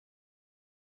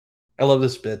 I love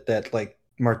this bit that like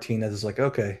Martinez is like,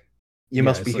 okay, you Yeah,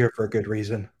 must be it's like here for a good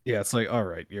reason. yeah, it's like all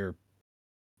right,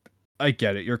 I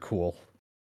get it, you're cool.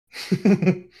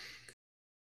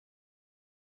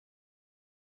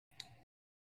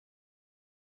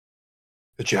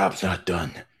 The job's not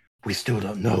done. We still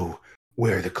don't know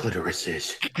where the clitoris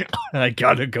is. I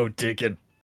gotta go digging.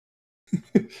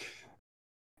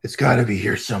 It's gotta be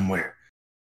here somewhere.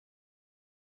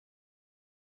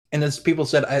 And as people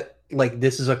said, I like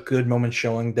this is a good moment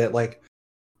showing that like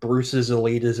Bruce's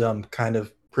elitism kind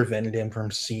of prevented him from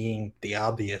seeing the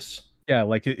obvious. Yeah,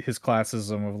 like his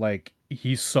classism of like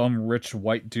he's some rich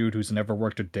white dude who's never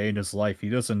worked a day in his life. He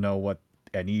doesn't know what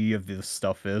any of this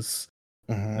stuff is.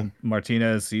 Mm-hmm. And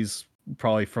Martinez, he's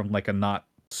probably from like a not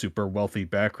super wealthy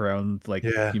background. Like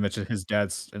Yeah. you mentioned, his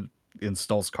dad's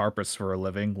installs carpets for a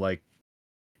living. Like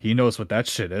he knows what that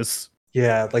shit is.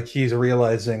 Yeah, like he's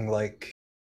realizing like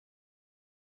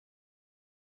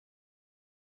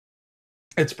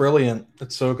it's brilliant.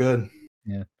 It's so good.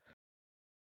 Yeah.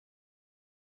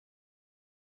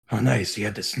 Oh nice, he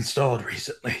had this installed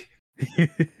recently.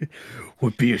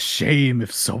 Would be a shame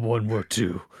if someone were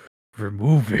to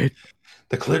remove it.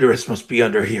 The clitoris must be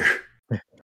under here.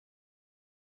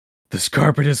 This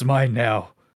carpet is mine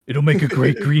now. It'll make a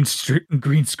great green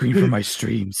screen for my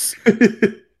streams.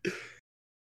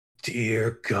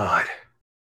 Dear God.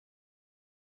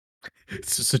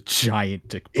 It's just a giant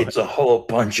dick butt. It's a whole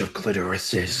bunch of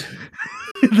clitorises.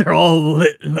 They're all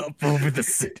lit up over the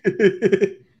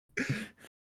city.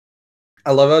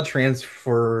 I love how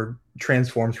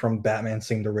transforms from Batman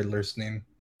saying the Riddler's name.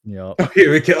 Yep. Oh,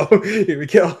 here we go. Here we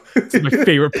go. It's my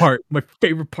favorite part. My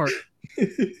favorite part.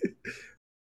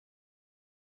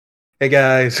 Hey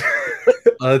guys.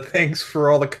 Thanks for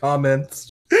all the comments.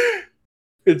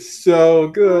 It's so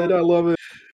good. I love it.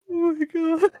 Oh my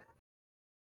god.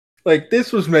 Like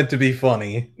this was meant to be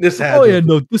funny. This had Oh to yeah, be.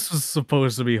 no, this was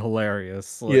supposed to be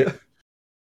hilarious. Like, Yeah.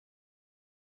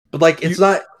 But like it's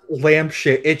not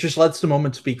lampshade. It just lets the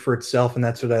moment speak for itself, and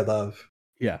that's what I love.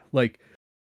 yeah, like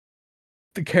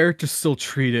the characters still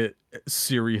treat it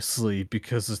seriously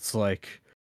because it's like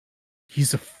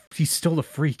he's still a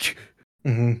freak.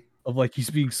 Mm-hmm. Of like he's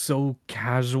being so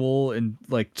casual and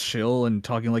like chill and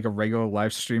talking like a regular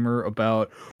live streamer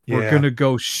about we're Yeah. gonna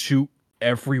go shoot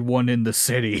everyone in the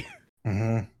city.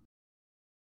 Mm-hmm.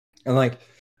 And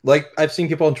like I've seen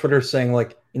people on Twitter saying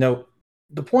like,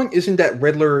 the point isn't that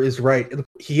Riddler is right.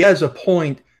 He has a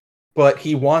point, but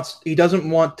he doesn't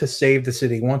want to save the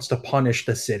city. He wants to punish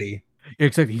the city.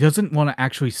 Exactly. He doesn't want to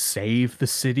actually save the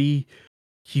city.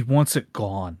 He wants it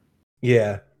gone.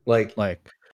 Yeah, like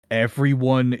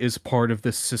everyone is part of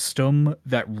the system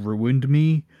that ruined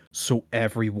me, so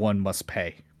everyone must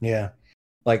pay. yeah.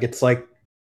 Like it's like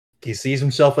he sees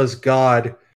himself as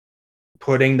God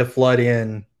putting the flood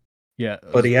in. Yeah.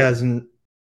 But he hasn't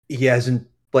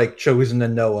like chosen a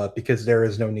Noah because there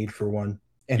is no need for one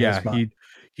in his mind.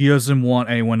 He doesn't want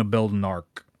anyone to build an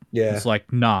ark. Yeah. It's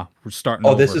like, nah, we're starting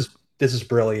Oh, over. this is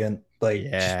brilliant. Like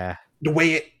yeah. the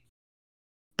way it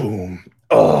boom.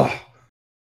 Oh.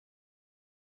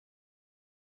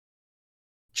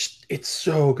 It's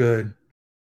so good.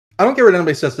 I don't care what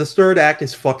anybody says. This third act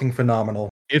is fucking phenomenal.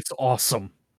 It's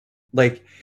awesome. Like,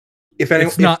 if you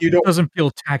it don't, doesn't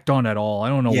feel tacked on at all. I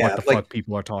don't know what the like, fuck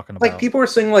people are talking like about. people are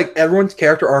saying like everyone's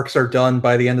character arcs are done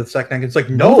by the end of the second act. It's like,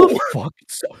 No, no, the fuck.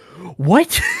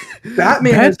 What?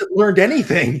 Batman hasn't learned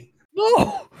anything.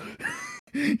 No,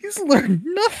 he's learned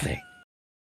nothing.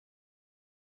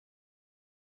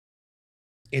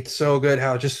 It's so good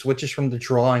how it just switches from the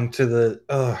drawing to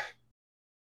the.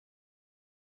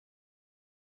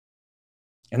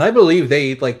 And I believe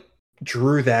they like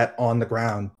drew that on the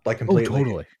ground like completely. Oh,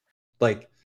 totally. Like,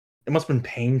 it must have been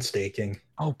painstaking.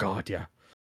 Oh god, yeah.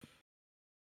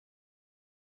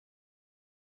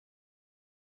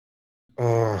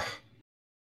 Oh.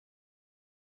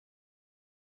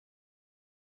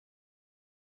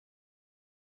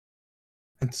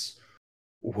 It's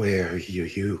where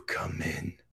you come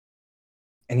in.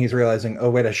 And he's realizing, oh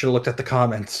wait, I should have looked at the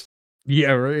comments.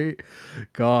 Yeah, right.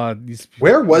 God, these.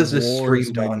 Where was this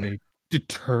stream done?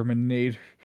 Determinator.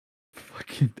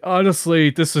 Fucking honestly,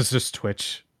 this is just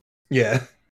Twitch. Yeah,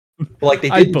 but like they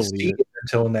I didn't believe see it. it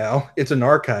until now. It's an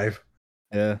archive.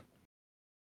 Yeah.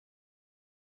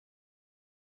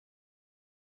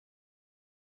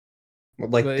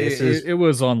 Like But this is it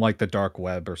was on like the dark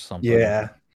web or something. Yeah,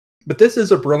 but this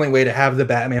is a brilliant way to have the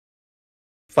Batman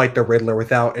fight the Riddler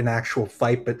without an actual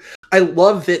fight. But I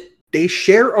love that they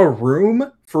share a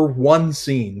room for one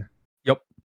scene. Yep.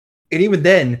 And even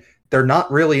then, they're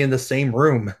not really in the same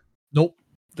room. Nope.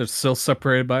 They're still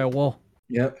separated by a wall.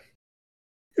 Yep.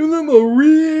 Give them a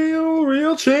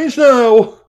real change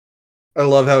now. I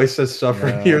love how he says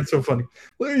suffering here. It's so funny.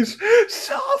 Please,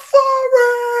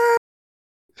 suffering!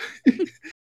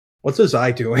 What's his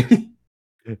eye doing?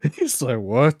 He's like,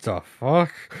 what the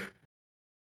fuck?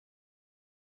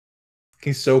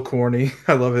 He's so corny.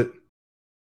 I love it.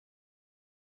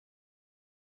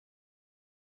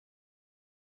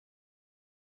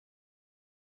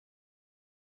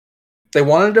 They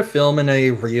wanted to film in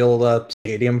a real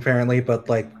stadium, apparently, but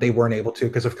like they weren't able to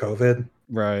because of COVID.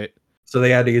 Right. So they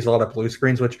had to use a lot of blue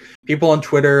screens, which people on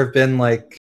Twitter have been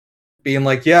like, being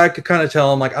like, yeah, I could kind of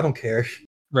tell. I'm like, I don't care.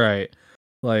 Right.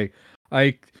 Like,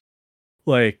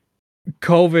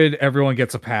 COVID, everyone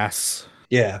gets a pass.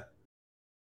 Yeah.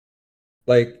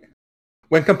 Like,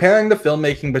 when comparing the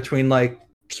filmmaking between like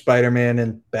Spider-Man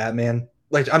and Batman,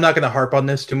 like I'm not going to harp on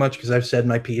this too much because I've said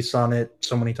my piece on it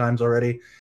so many times already.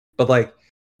 But like,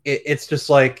 it's just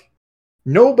like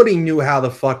nobody knew how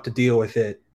the fuck to deal with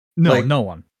it. No, like, no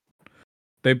one.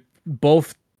 They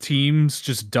both teams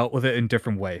just dealt with it in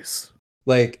different ways.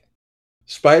 Like,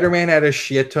 Spider-Man had a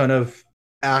shit ton of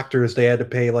actors they had to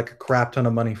pay like a crap ton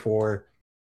of money for.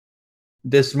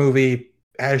 This movie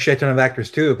had a shit ton of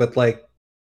actors too, but like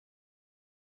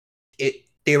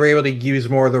they were able to use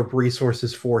more of the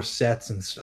resources for sets and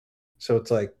stuff. So it's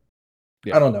like,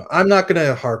 yeah. I don't know. I'm not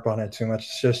gonna harp on it too much.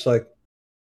 It's just like,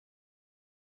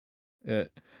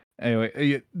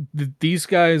 anyway, these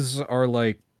guys are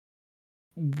like,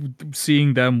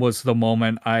 seeing them was the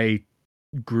moment I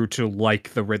grew to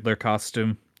like the Riddler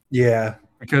costume. Yeah,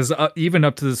 because even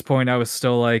up to this point, I was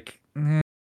still like,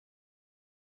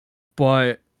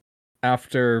 but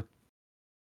after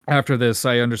this,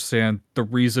 I understand the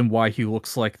reason why he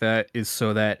looks like that is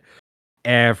so that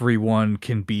everyone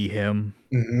can be him.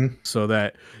 Mm-hmm. So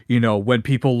that, you know, when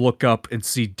people look up and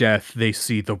see death, they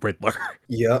see the Riddler.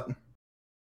 Yep.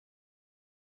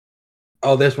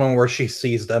 Oh, this one where she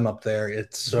sees them up there.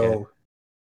 It's so...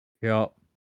 Yep.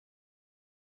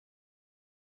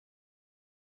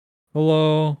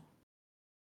 Hello.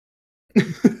 And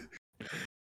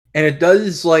it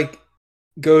does, like,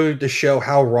 go to show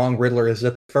how wrong Riddler is.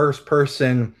 That the first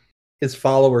person his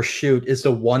followers shoot is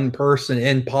the one person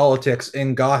in politics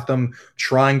in Gotham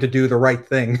trying to do the right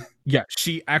thing. Yeah,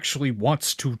 she actually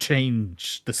wants to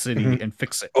change the city and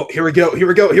fix it. Oh, here we go, here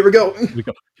we go, here we go. Here we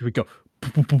go, here we go.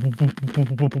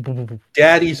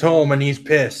 Daddy's home and he's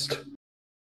pissed.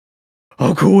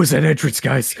 How cool is that entrance,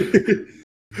 guys?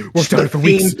 Worked on it for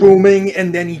weeks. Booming,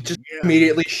 and then he just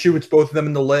immediately shoots both of them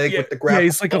in the leg with the grapple. Yeah,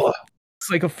 it's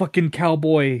like a fucking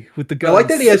cowboy with the guns. I like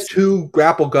that he has 2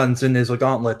 grapple guns in his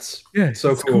gauntlets. Yeah,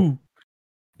 so cool.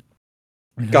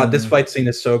 God, this fight scene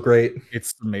is so great.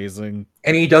 It's amazing.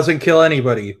 And he doesn't kill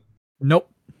anybody. Nope.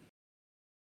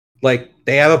 Like,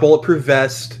 they have a bulletproof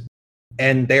vest,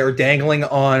 and they are dangling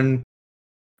on...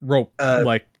 rope,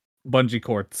 like bungee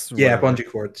cords. Yeah, bungee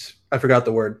cords. I forgot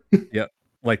the word. Yeah,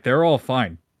 like they're all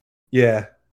fine. Yeah.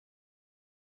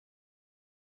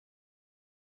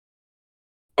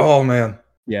 Oh, man.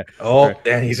 Yeah. Oh,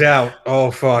 and he's out. Oh,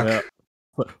 fuck. Yeah.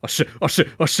 Oh shit, oh shit,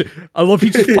 oh shit. I love he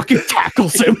just fucking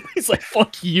tackles him. He's like,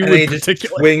 fuck you And in he just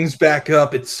particular. swings back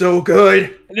up. It's so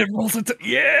good. And it rolls into,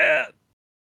 yeah.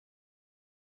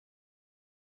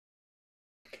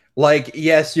 Like,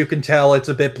 yes, you can tell it's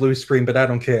a bit blue screen, but I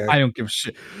don't care. I don't give a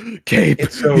shit. Cape,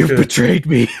 It's so you've good. betrayed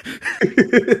me.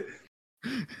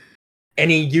 And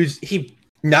he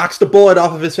knocks the bullet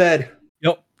off of his head.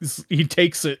 Yep, he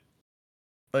takes it.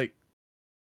 Like,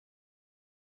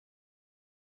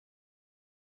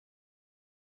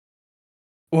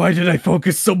 why did I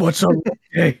focus so much on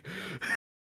okay?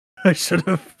 I should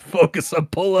have focused on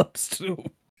pull-ups too.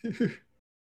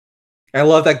 I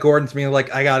love that Gordon's being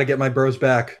like, I gotta get my bros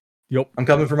back. Yep. I'm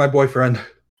coming for my boyfriend.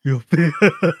 Yep.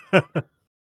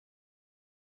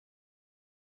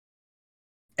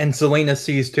 And Selena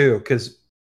sees too, because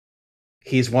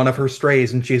he's one of her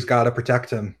strays and she's gotta protect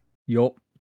him. Yup.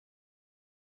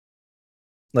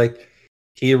 Like,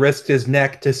 he risked his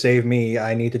neck to save me.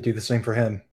 I need to do the same for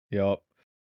him. Yup.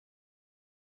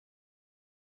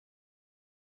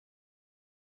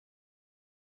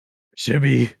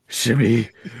 Shimmy, shimmy.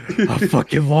 How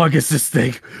fucking long is this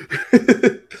thing?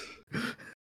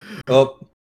 Oh,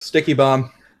 sticky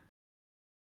bomb.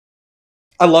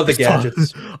 I love the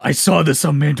gadgets. I saw this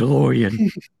on Mandalorian.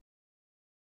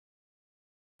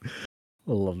 I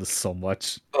love this so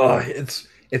much. Oh, it's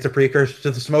a precursor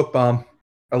to the smoke bomb.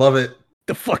 I love it.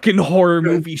 The fucking horror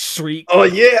movie shriek. Oh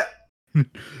yeah.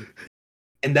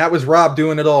 And that was Rob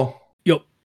doing it all. Yup.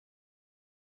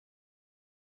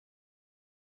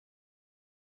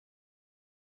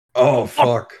 Oh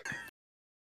fuck.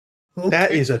 Okay.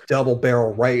 That is a double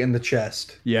barrel right in the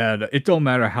chest. Yeah, it don't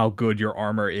matter how good your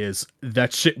armor is.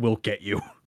 That shit will get you.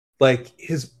 Like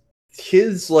his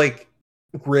like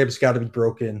ribs got to be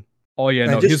broken. Oh yeah,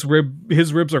 no, his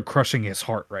ribs are crushing his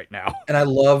heart right now. And I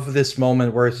love this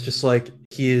moment where it's just like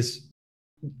he is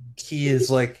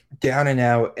like down and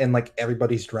out, and like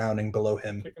everybody's drowning below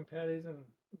him. Chicken patties and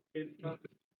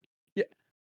Yeah.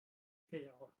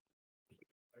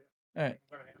 All right.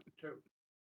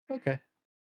 Okay.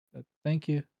 Thank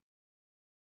you.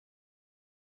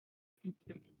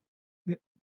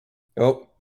 Oh,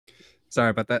 Sorry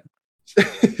about that.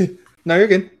 no, you're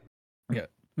good. Yeah,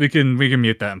 we can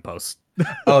mute that in post.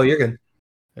 Oh, you're good.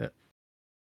 Yeah.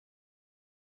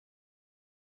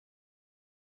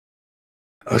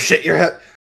 Oh shit, you're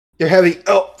heavy.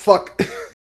 Oh fuck.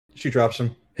 She drops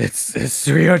him. It's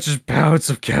 300 pounds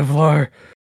of Kevlar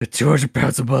and 200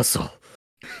 pounds of muscle.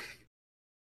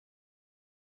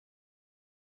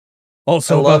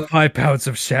 Also, about 5 pounds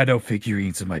of shadow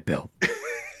figurines in my belt.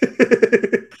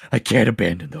 I can't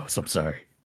abandon those. I'm sorry.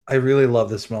 I really love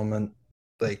this moment.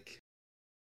 Like,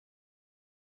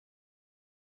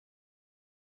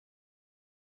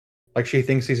 she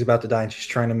thinks he's about to die, and she's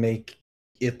trying to make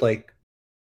it like,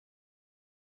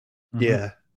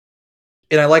 yeah.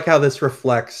 And I like how this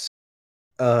reflects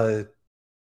that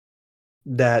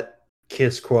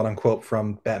kiss, quote unquote,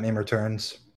 from Batman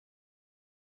Returns.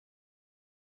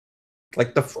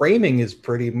 Like, the framing is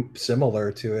pretty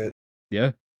similar to it.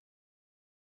 Yeah.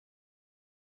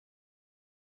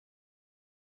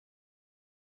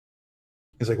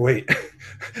 He's like, wait,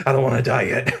 I don't want to die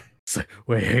yet. It's like,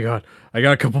 wait, hang on. I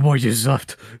got a couple more years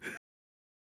left.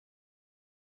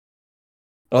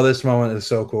 Oh, this moment is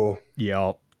so cool.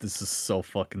 Yeah, this is so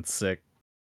fucking sick.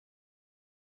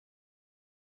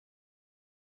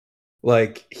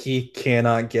 Like, he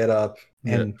cannot get up,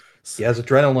 and he has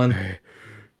adrenaline. Hey.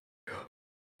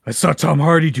 I saw Tom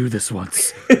Hardy do this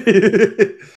once.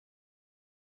 2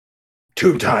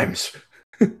 times.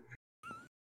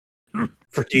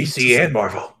 For DC and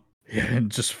Marvel. Yeah,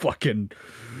 and just fucking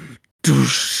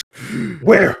douche.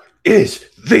 Where is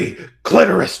the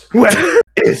clitoris? Where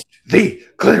is the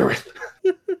clitoris?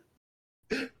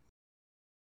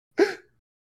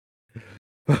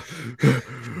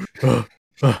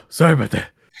 Sorry about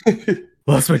that.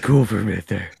 Lost my cool for a minute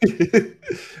there.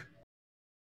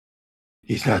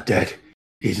 He's not dead.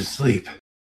 He's asleep.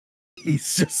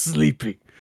 He's just sleeping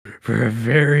for a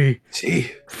very,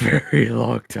 See? very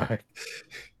long time.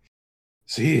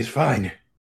 See, he's fine.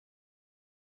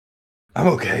 I'm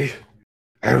okay.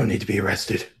 I don't need to be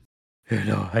arrested.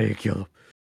 No, I didn't kill him.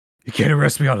 You can't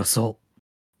arrest me on assault.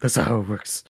 That's not how it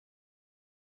works.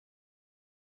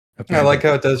 I like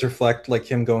how it does reflect like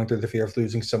him going through the fear of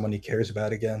losing someone he cares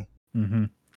about again. Mm-hmm.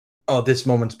 Oh, this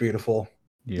moment's beautiful.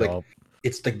 Yeah. Like,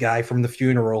 it's the guy from the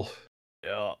funeral.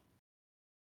 Yeah.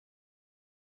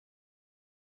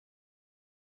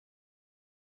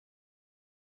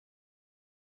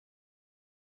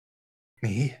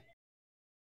 Me?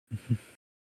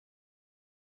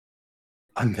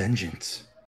 I'm vengeance.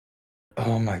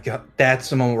 Oh my god, that's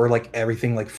the moment where like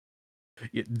everything like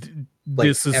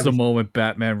This is the everything. moment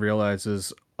Batman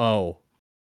realizes, oh,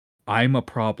 I'm a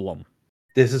problem.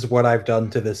 This is what I've done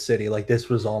to this city. Like this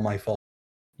was all my fault.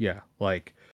 Yeah,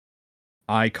 like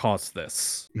I caused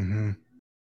this. Mm-hmm.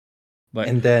 Like,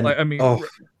 And then I mean, oh,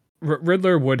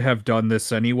 Riddler would have done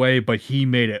this anyway, but he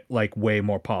made it like way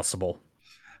more possible.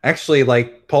 actually,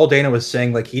 like Paul Dano was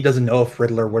saying, like he doesn't know if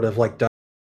Riddler would have like done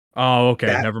Oh, okay,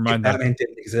 that never if mind then. Batman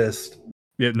didn't exist.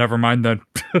 Yeah, never mind then.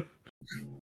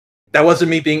 That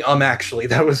wasn't me being actually.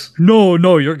 That was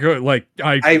No, you're good. Like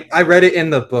I read it in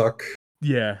the book.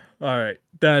 yeah. All right,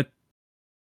 that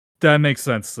makes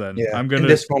sense then. Yeah. I'm In gonna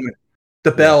this moment,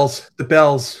 the bells.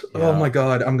 Oh yeah. my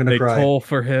god, I'm gonna They cry. toll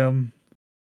for him.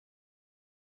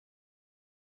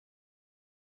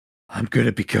 I'm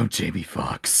gonna become Jamie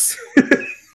Foxx.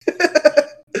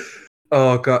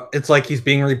 Oh god, it's like he's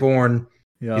being reborn.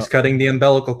 Yeah, He's cutting the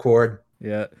umbilical cord.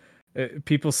 yeah.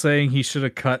 People saying he should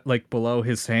have cut like below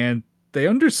his hand. They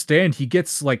understand he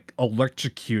gets like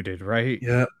electrocuted, right?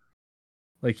 Yeah.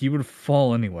 Like he would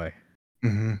fall anyway.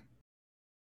 Mm-hmm.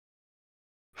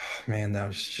 Man, that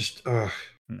was just.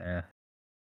 Nah.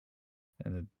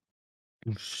 And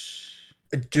whoosh.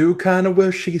 I do kind of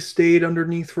wish he stayed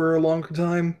underneath for a longer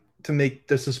time to make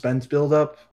the suspense build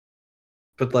up,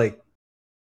 but like,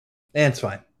 it's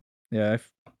fine. Yeah.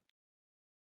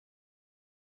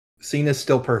 Scene is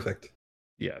still perfect.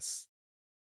 Yes.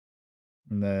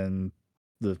 And then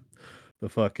the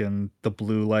the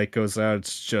blue light goes out.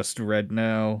 It's just red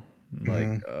now.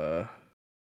 Like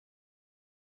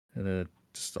and it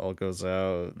just all goes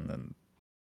out, and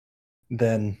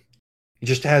Then he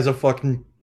just has a fucking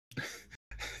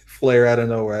flare out of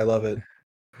nowhere. I love it.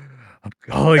 I'm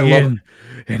calling in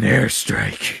an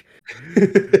airstrike.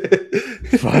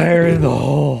 Fire in the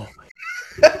hole.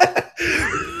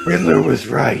 Riddler was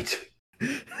right.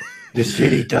 The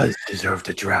city does deserve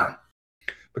to drown.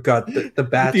 But God, the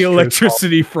bats. The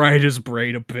electricity fried his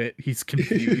brain a bit. He's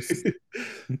confused.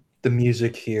 The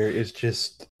music here is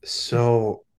just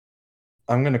so.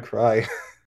 I'm gonna cry.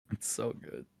 It's so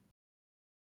good.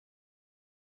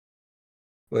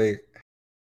 Like,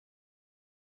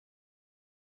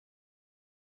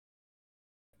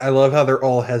 I love how they're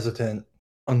all hesitant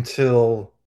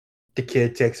until the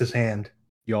kid takes his hand.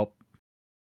 Yup.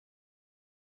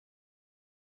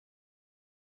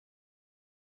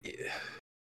 Yeah.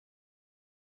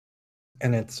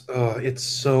 And it's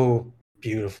so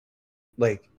beautiful.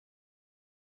 Like,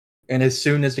 and as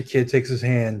soon as the kid takes his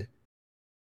hand,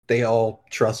 they all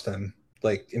trust him,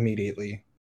 like, immediately.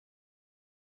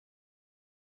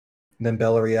 And then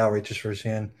Bella Real reaches for his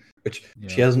hand, which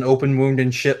she has an open wound in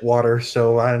shit water,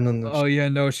 so I don't know. Oh yeah,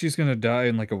 no, she's gonna die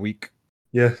in like a week.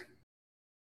 Yeah.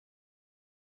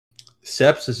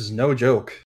 Sepsis is no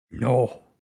joke. No.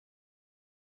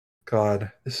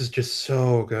 God, this is just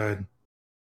so good.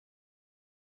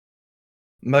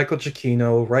 Michael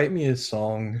Giacchino, write me a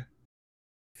song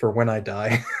for when I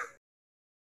die.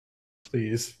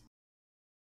 Please.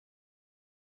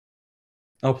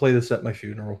 I'll play this at my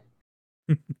funeral.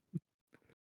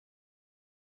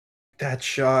 That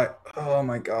shot. Oh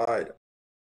my god.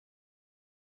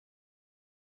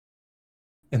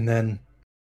 And then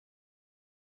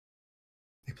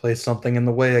he plays Something in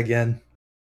the Way again.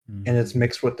 And it's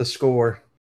mixed with the score.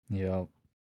 Yeah.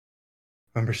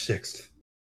 Number 6.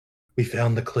 We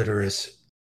found the clitoris.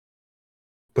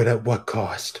 But at what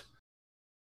cost?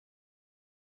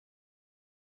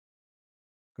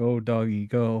 Go, doggy,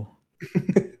 go.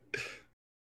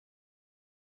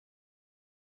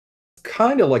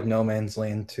 Kind of like No Man's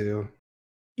Land too.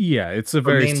 Yeah, it's a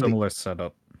very similar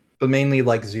setup. But mainly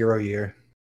like 0 Year.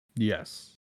 Yes.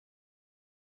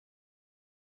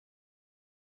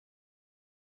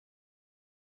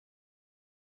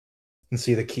 And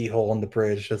see the keyhole on the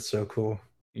bridge. That's so cool.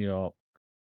 Yeah.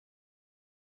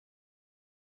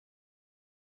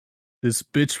 This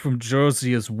bitch from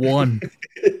Jersey is one.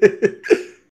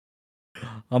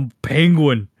 I'm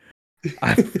penguin.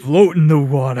 I float in the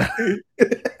water.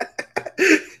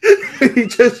 He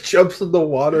just jumps in the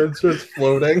water and starts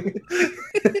floating.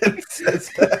 And says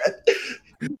that.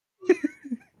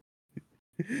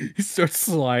 He starts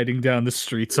sliding down the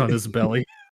streets on his belly.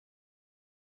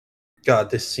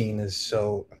 God, this scene is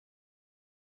so.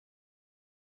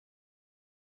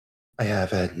 I have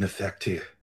had an effect here.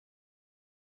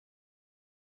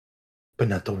 But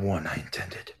not the one I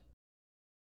intended.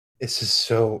 This is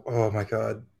so. Oh my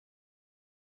god.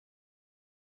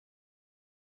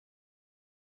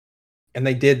 And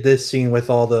they did this scene with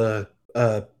all the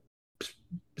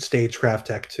stagecraft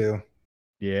tech too.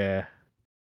 Yeah.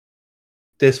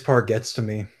 This part gets to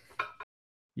me.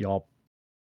 Yup.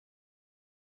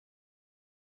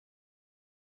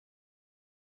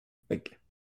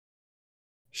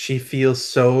 She feels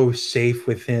so safe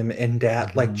with him, and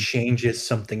that like Mhm. changes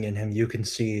something in him. You can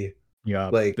see Yeah,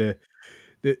 like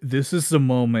this is the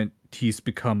moment he's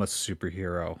become a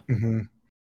superhero. mhm.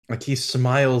 Like he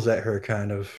smiles at her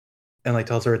kind of and like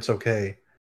tells her it's okay.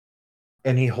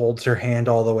 And he holds her hand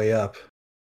all the way up.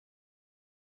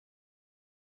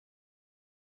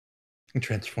 And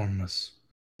transforms.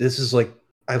 This is like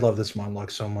I love this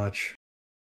monologue so much.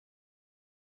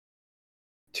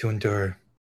 To endure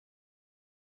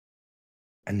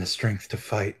and the strength to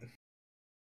fight.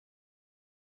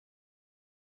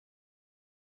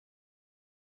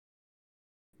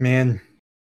 Man,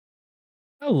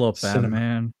 I love cinema.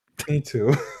 Batman. Me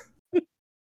too.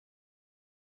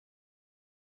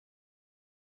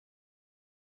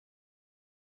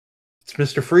 It's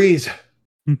Mr. Freeze.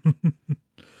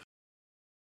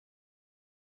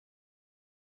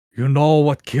 You know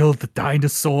what killed the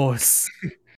dinosaurs?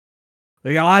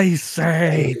 The Ice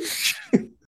Age.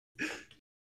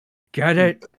 Get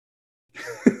it?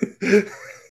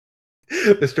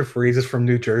 Mr. Freeze is from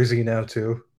New Jersey now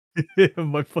too.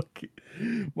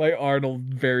 my Arnold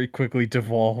very quickly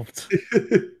devolved.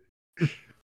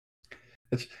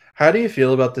 How do you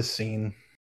feel about this scene?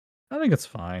 I think it's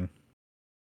fine.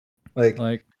 Like,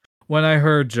 Like when I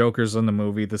heard Joker's in the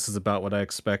movie, this is about what I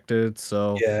expected,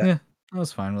 so yeah. yeah, I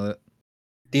was fine with it.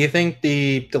 Do you think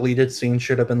the deleted scene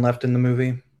should have been left in the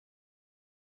movie?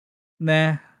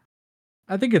 Nah.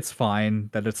 I think it's fine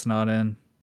that it's not in.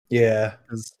 Yeah.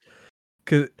 Cause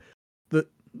the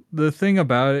the thing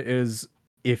about it is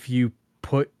if you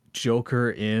put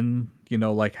Joker in,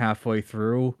 like halfway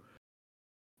through,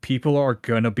 people are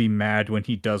gonna be mad when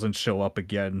he doesn't show up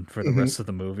again for the Mhm. rest of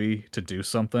the movie to do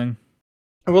something.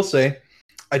 I will say,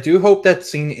 I do hope that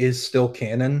scene is still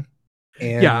canon,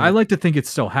 Yeah, I and like to think it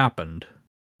still happened.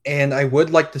 I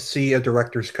would like to see a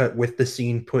director's cut with the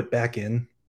scene put back in.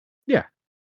 Yeah.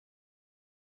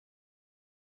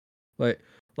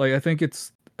 Like I think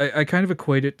I kind of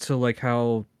equate it to like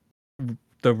how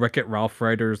the Wreck-It Ralph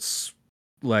writers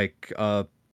like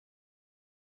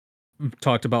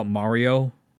talked about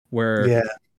Mario, where Yeah,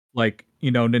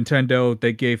 Nintendo,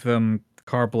 they gave them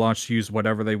carte blanche to use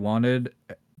whatever they wanted,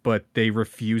 but they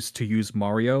refused to use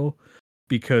Mario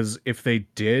because if they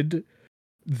did,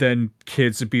 then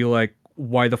kids would be like,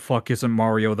 "Why the fuck isn't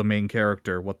Mario the main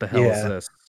character? What the hell is yeah, this?"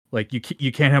 Like you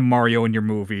can't have Mario in your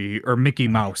movie or Mickey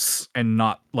Mouse and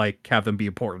not like have them be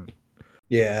important.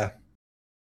 yeah.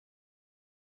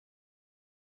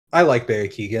 I like Barry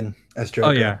Keoghan as Oh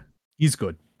Joker. yeah, he's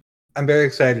good. I'm very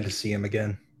excited to see him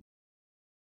again.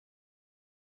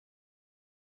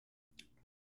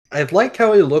 I like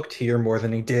how he looked here more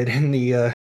than he did in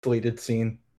the deleted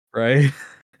scene. Right?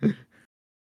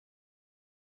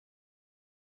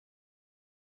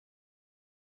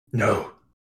 No,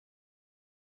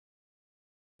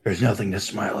 there's nothing to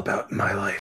smile about in my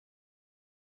life.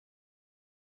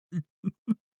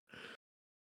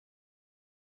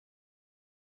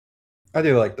 I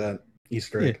do like that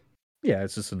Easter Yeah. egg. Yeah,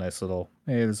 it's just a nice little,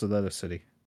 hey, there's another city.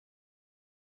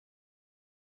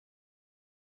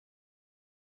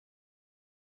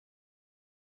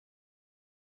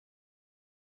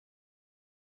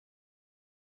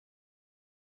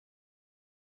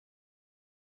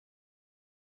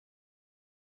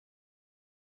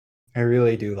 I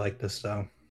really do like this though.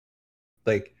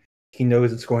 Like he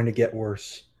knows it's going to get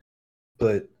worse,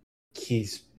 but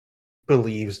he's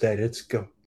believes that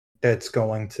that's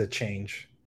going to change.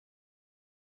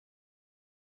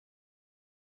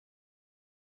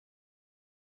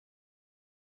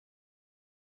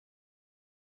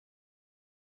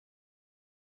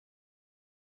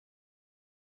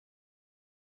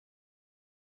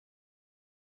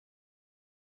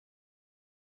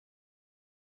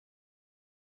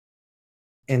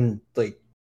 And like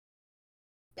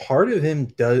part of him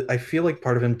does I feel like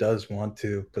part of him does want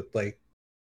to, but like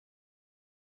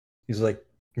he's like,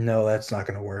 no, that's not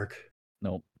gonna work.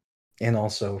 Nope. And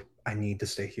also I need to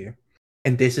stay here.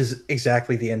 And this is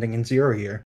exactly the ending in Zero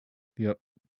Year. Yep.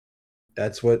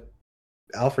 That's what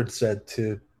Alfred said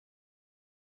to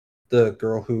the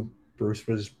girl who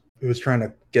was trying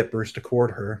to get Bruce to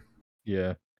court her.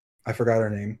 Yeah. I forgot her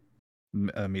name.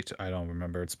 Me too. I don't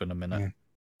remember. It's been a minute. Yeah.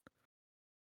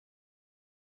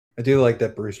 I do like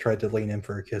that Bruce tried to lean in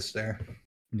for a kiss there.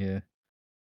 Yeah.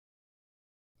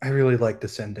 I really like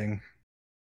this ending.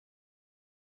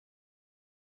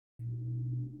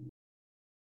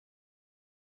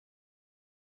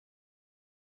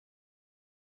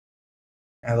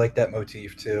 I like that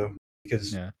motif too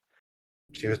because Yeah.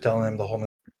 she was telling him the whole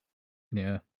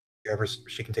Yeah.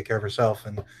 she can take care of herself,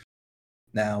 and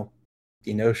now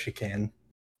he knows she can.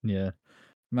 Yeah.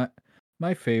 My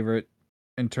my favorite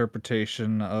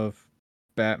interpretation of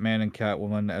Batman and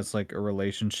Catwoman as like a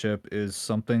relationship is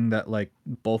something that like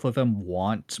both of them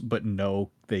want but know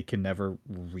they can never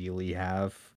really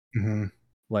have. Mm-hmm.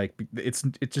 Like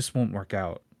it just won't work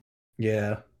out.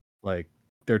 Yeah. Like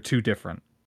they're too different.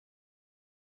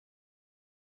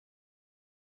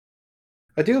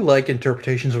 I do like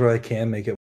interpretations where I can make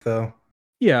it work, though.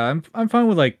 Yeah, I'm fine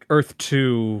with like Earth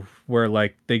 2 where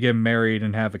like they get married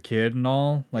and have a kid and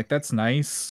all. Like that's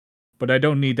nice. But I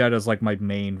don't need that as like my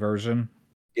main version.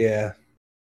 Yeah.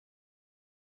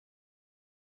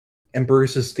 And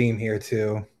Bruce's theme here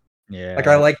too. Yeah. Like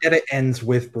I like that it ends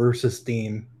with Bruce's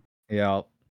theme. Yeah.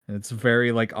 It's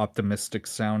very like optimistic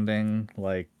sounding.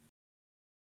 Like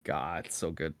God, it's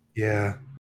so good. Yeah.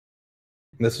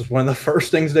 This is one of the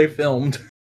first things they filmed.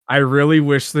 I really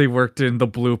wish they worked in the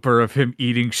blooper of him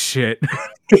eating shit.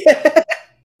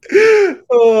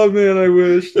 Oh man, I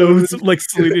wish. It was like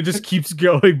Selena just keeps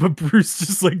going, but Bruce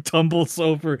just like tumbles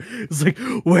over. It's like,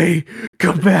 wait,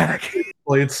 come back.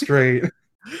 Play it straight.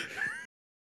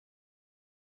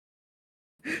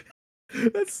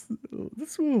 That's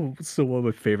still one of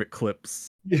my favorite clips.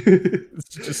 It's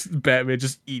just Batman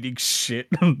just eating shit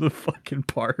on the fucking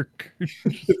park.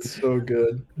 It's so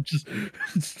good. Just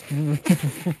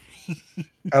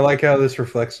I like how this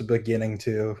reflects the beginning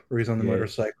too, where he's on the Yeah.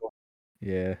 motorcycle.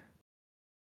 Yeah.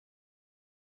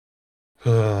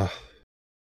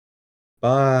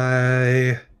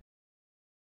 Bye.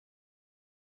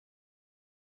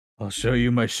 I'll show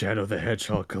you my Shadow the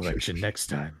Hedgehog collection next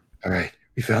time. All right,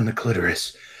 we found the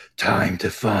clitoris. Time to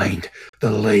find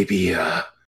the labia.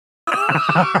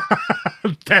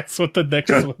 That's what the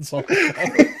next one's all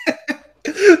about.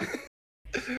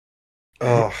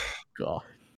 Oh God.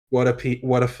 what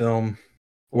a film.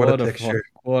 What a picture.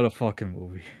 What a fucking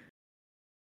movie.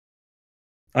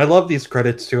 I love these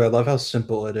credits too. I love how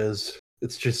simple it is.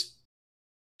 It's just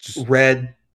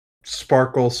red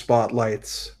sparkle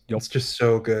spotlights. Yep. It's just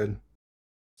so good.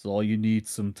 It's all you need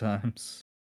sometimes.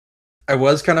 I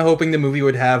was kind of hoping the movie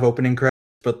would have opening credits,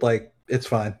 but like it's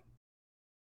fine.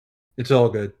 It's all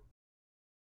good.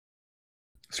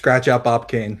 Scratch out Bob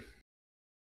Kane.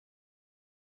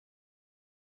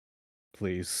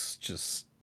 Please, just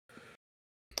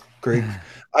Great.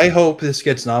 I hope this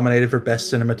gets nominated for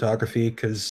best cinematography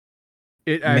because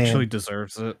it actually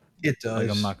deserves it. it does.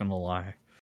 Like, I'm not gonna lie.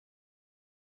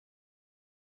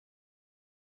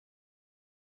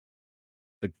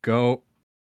 The goat.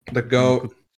 The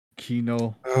goat.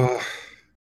 Kino. Oh.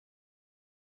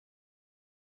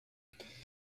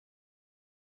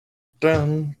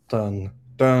 Dun dun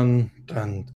dun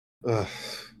dun. Ugh.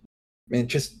 Man,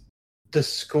 just the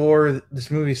score.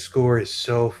 This movie's score is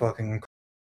so fucking incredible.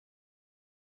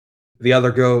 The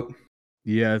other goat.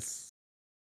 Yes.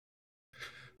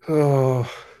 Oh.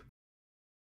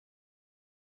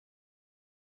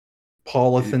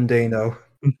 Paul Athendano.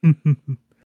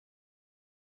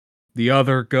 The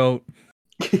other goat.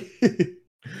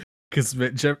 Because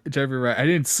Jeffrey Wright, I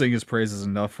didn't sing his praises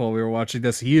enough while we were watching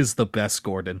this. He is the best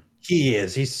Gordon. He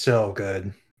is. He's so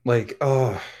good. Like,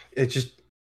 oh, it just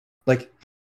like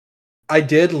I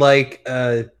did like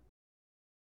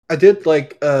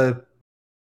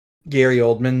Gary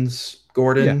Oldman's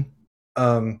Gordon.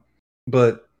 Yeah.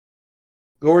 But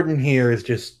Gordon here is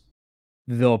just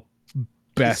the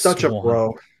best. He's such a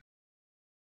pro.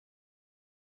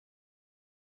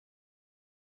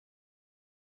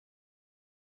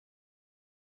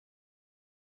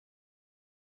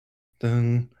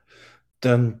 Dun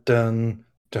dun dun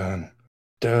dun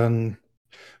dun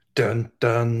dun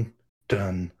dun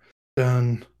dun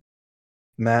dun.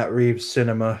 Matt Reeves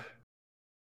cinema.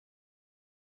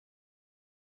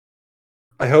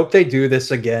 I hope they do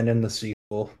this again in the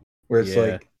sequel, where it's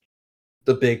like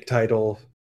the big title,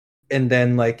 and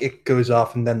then like it goes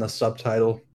off, and then the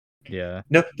subtitle. Yeah.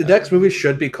 No, the next movie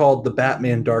should be called The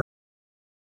Batman Dark.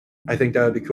 I think that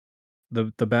would be cool.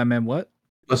 The Batman what?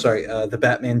 Oh, sorry, The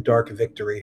Batman Dark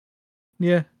Victory.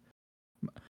 Yeah.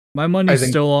 My money's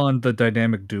still on the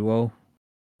dynamic duo.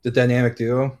 The dynamic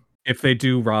duo? If they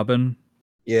do Robin,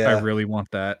 yeah, I really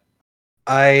want that.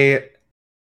 I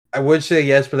would say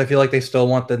yes, but I feel like they still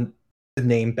want the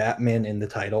name Batman in the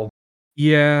title.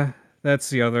 Yeah, that's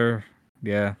the other.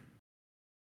 Yeah.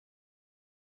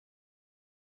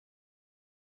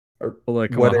 Or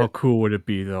like, how cool would it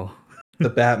be though? The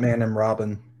Batman and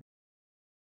Robin.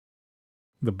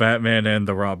 The Batman and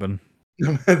the Robin.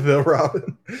 The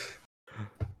Robin.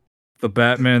 The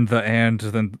Batman,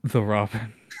 then the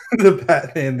Robin. The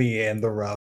Batman, and the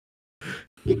Robin.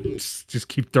 Just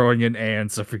keep throwing in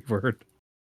ands every word.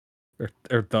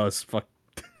 Or thus, fuck.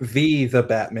 The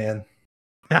Batman.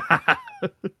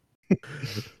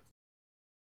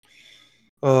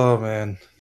 Oh man,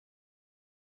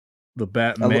 The I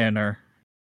love Batmaner.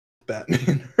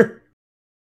 Batman.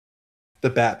 The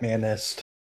Batmanist.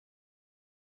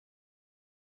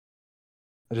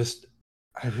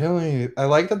 I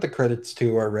like that the credits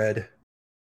too are red.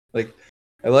 Like,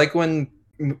 I like when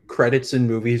credits in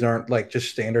movies aren't like just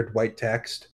standard white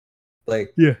text.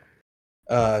 Like, Yeah.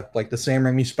 like the Sam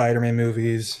Raimi Spider-Man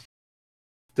movies,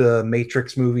 the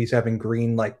Matrix movies having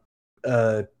green like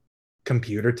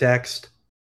computer text,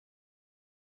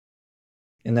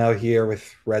 and now here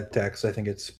with red text. I think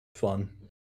it's fun.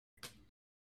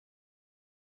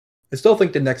 I still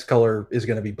think the next color is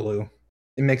going to be blue.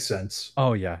 It makes sense.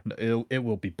 Oh yeah, it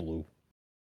will be blue.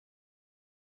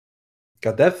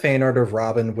 Got that fan art of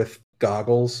Robin with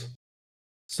goggles.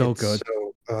 So It's good.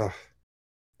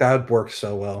 that works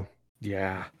so well.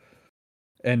 Yeah.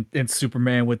 And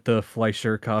Superman with the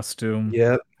Fleischer costume.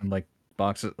 Yep. And like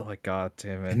boxes, like god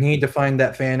damn I it. need to find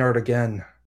that fan art again.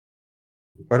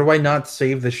 Why do I not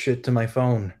save this shit to my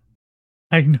phone?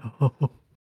 I know.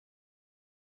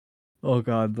 Oh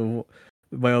god,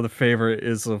 my other favorite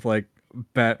is of like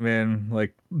Batman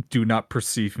like do not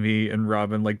perceive me, and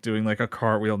Robin like doing like a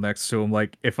cartwheel next to him,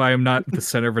 like if I am not the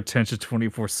center of attention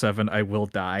 24/7, I will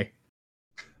die.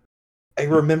 I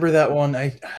remember that one.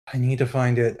 I need to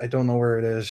find it. I don't know where it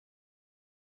is.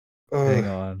 Hang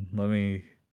on,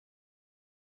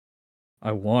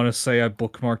 I want to say I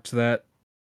bookmarked that.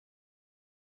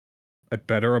 I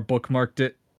better have bookmarked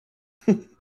it.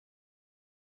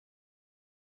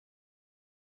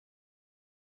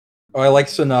 Oh, I like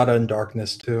Sonata in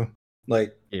Darkness too.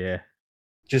 Like, Yeah.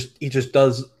 he just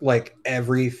does like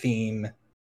every theme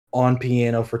on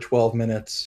piano for 12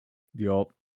 minutes. Yup.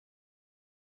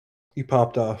 He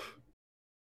popped off.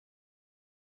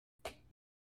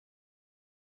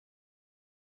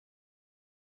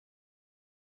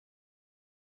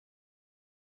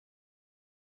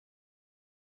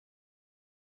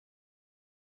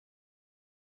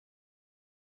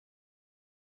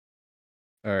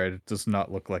 Alright, it does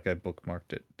not look like I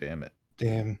bookmarked it. Damn it.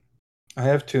 Damn. I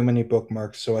have too many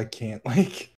bookmarks, so I can't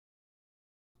like.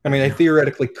 I mean, I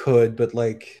theoretically could, but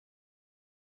like,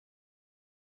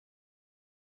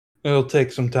 it'll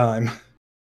take some time.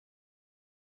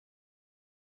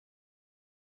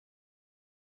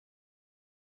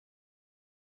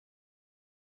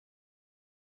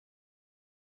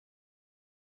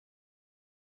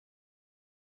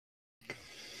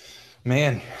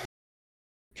 Man,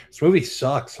 this movie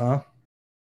sucks, huh?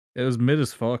 It was mid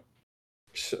as fuck.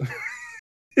 See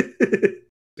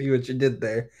what you did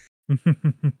there.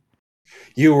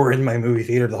 You were in my movie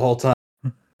theater the whole time.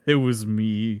 It was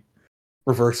me.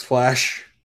 Reverse Flash.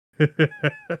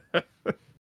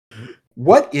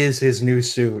 What is his new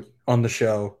suit on the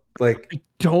show? Like, I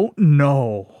don't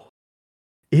know.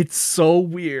 It's so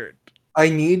weird. I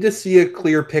need to see a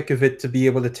clear pic of it to be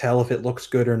able to tell if it looks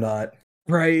good or not.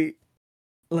 Right?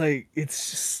 Like,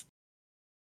 it's just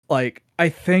like I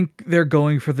think they're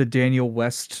going for the Daniel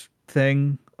West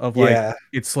thing of like Yeah.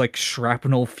 it's like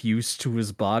shrapnel fused to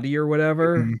his body or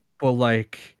whatever. Mhm. But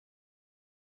like,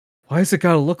 why does it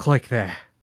gotta look like that?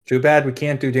 Too bad we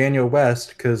can't do Daniel West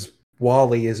because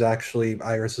Wally is actually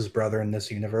Iris's brother in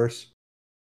this universe.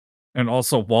 And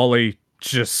also, Wally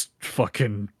just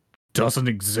fucking doesn't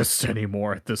exist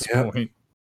anymore at this Yep. point.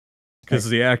 Because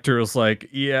the actor was like,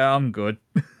 yeah, I'm good.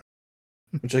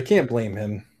 Which I can't blame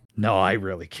him. No, I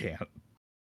really can't.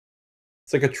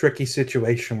 It's like a tricky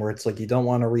situation where it's like you don't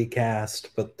want to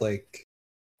recast, but like.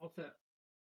 What's that?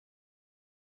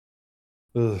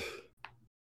 Ugh.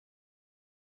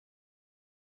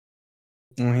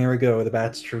 And here we go, the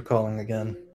bat's true calling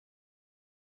again.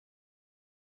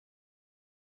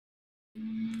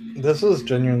 This is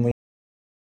genuinely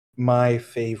my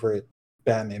favorite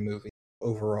Batman movie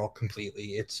overall,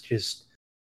 completely. It's just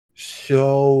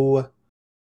so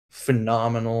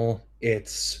phenomenal.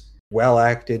 It's well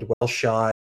acted, well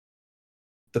shot.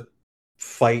 The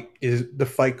the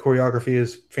fight choreography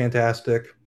is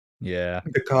fantastic. Yeah.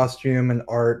 The costume and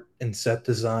art and set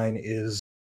design is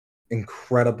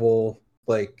incredible.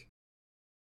 Like,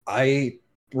 I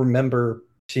remember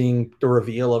seeing the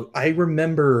reveal of. I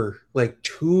remember like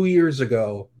 2 years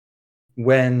ago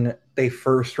when they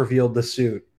first revealed the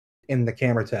suit in the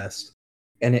camera test,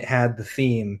 and it had the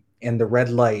theme and the red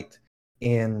light,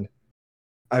 and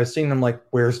I was seeing them like,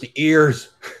 "Where's the ears?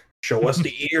 Show us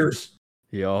the ears!"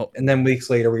 Yup. And then weeks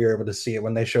later, we were able to see it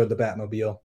when they showed the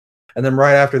Batmobile. And then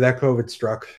right after that, COVID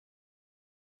struck.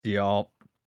 Yup.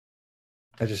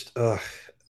 I just,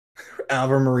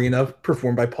 Alvaro Marina,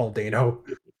 performed by Paul Dano.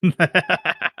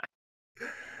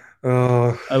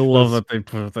 I love that they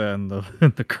put that in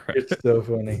the credits. It's so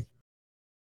funny.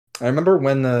 I remember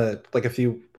when a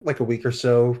week or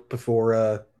so before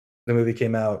the movie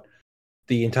came out,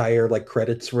 the entire like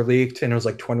credits were leaked, and it was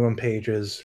like 21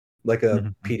 pages, like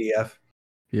a PDF,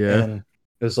 Yeah. and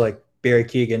it was like Barry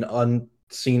Keoghan,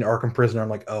 unseen Arkham prisoner. I'm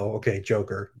like, oh, okay,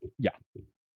 Joker. Yeah.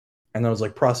 And there was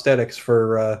like prosthetics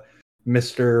for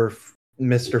Mr.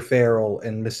 Farrell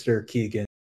and Mr. Keegan.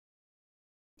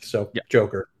 So Yeah.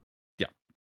 Joker. Yeah.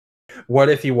 What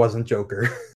if he wasn't Joker?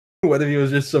 What if he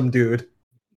was just some dude?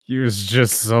 He was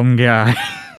just some guy.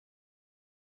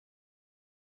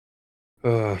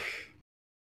 Ugh.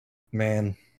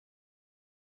 Man.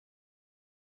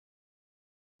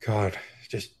 God,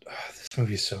 just this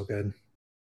movie's so good.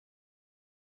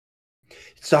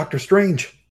 It's Doctor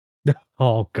Strange.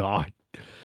 Oh god.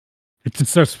 It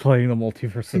just starts playing the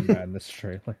Multiverse of Madness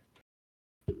trailer.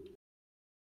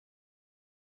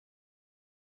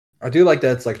 I do like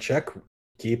that. It's like, check,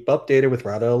 keep updated with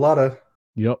Rada Alada.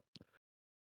 Yep.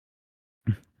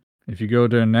 If you go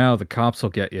there now, the cops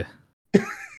will get you.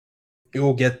 You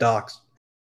will get doxxed.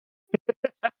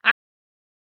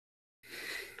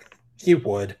 He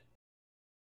would.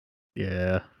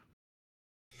 Yeah.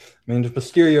 I mean, if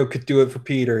Mysterio could do it for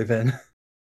Peter, then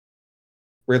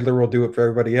Riddler will do it for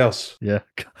everybody else. Yeah.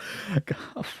 God,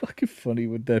 how fucking funny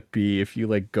would that be if you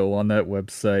like go on that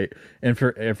website and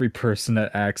for every person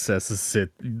that accesses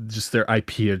it, just their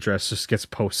IP address just gets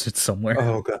posted somewhere?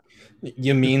 Oh god.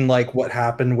 You mean like what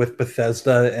happened with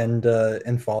Bethesda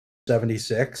and Fallout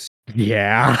 76?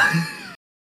 Yeah.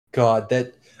 God,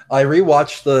 that I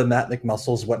rewatched the Matt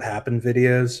McMuscle's What Happened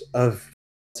videos of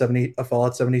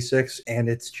Fallout 76, and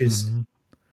it's just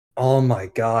oh my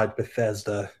god,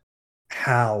 Bethesda.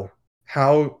 How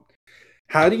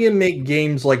do you make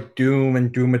games like Doom and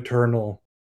Doom Eternal?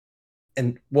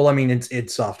 And well, I mean, it's id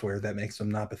Software that makes them,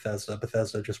 not Bethesda.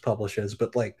 Bethesda just publishes,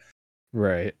 but like,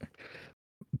 right.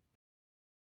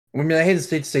 I mean, I hate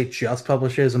to say just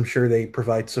publishes. I'm sure they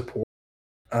provide support.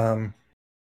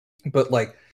 But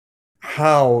like,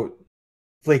 how,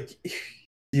 like,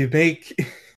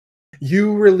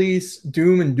 you release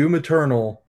Doom and Doom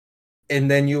Eternal,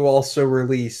 and then you also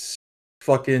release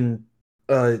fucking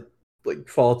like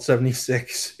Fallout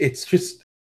 76. It's just,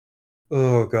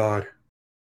 oh god.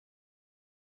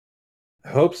 I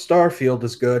hope Starfield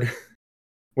is good.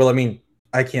 Well, I mean,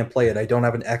 I can't play it. I don't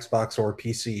have an Xbox or a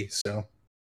PC, so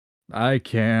I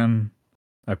can.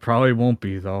 I probably won't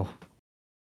be though.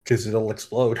 because it'll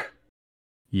explode.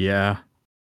 Yeah.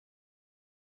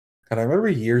 And I remember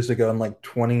years ago in like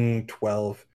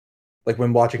 2012, like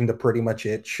when watching the Pretty Much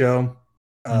It show,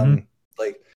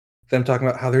 like them talking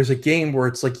about how there's a game where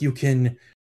it's like you can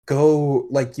go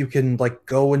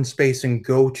in space and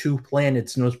go to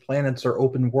planets, and those planets are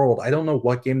open world. I don't know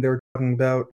what game they were talking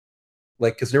about,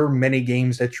 like because there were many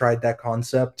games that tried that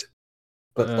concept,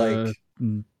 but like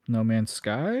No Man's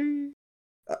Sky.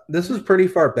 this was pretty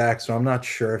far back, so I'm not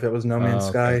sure if it was No Man's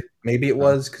Sky. Okay. Maybe it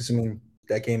was, because I mean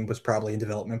that game was probably in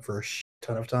development for a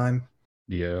ton of time.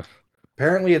 Yeah.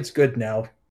 Apparently, it's good now.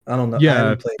 I don't know. I Yeah,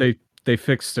 haven't played. they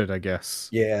fixed it, I guess.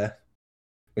 Yeah,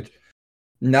 which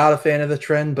not a fan of the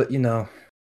trend, but you know,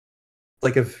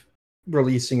 like of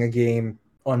releasing a game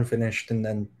unfinished and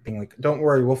then being like, "Don't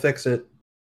worry, we'll fix it."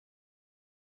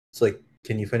 It's like,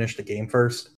 can you finish the game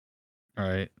first All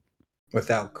right.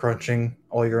 without crunching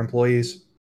all your employees?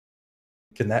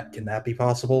 Can that be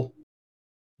possible?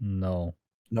 No.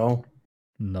 No,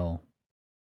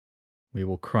 We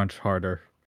will crunch harder.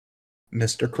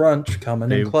 Mr. Crunch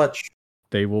coming in clutch.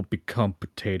 They will become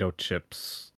potato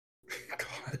chips.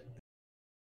 God.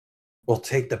 We'll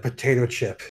take the potato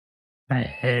chip.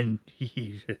 And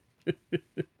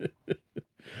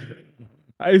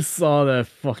I saw that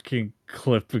fucking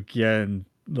clip again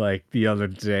like the other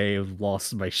day and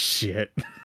lost my shit.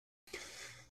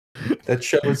 That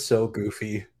show is so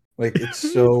goofy. Like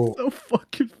it's so so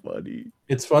fucking funny.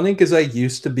 It's funny because I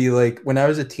used to be like, when I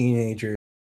was a teenager.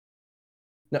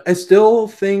 Now, I still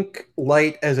think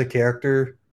Light as a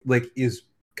character like is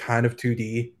kind of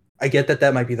 2D. I get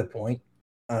that might be the point,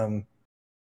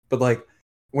 but like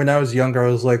when I was younger, I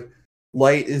was like,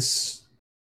 Light is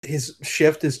his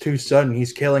shift is too sudden.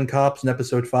 He's killing cops in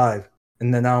episode 5,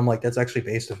 and then now I'm like, that's actually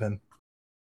based of him.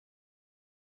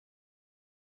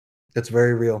 That's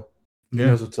very real. He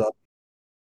knows what's up.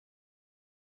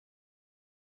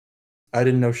 I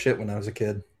didn't know shit when I was a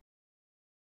kid.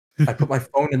 I put my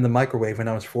phone in the microwave when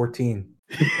I was 14.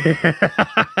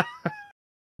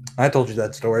 I told you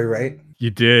that story, right? You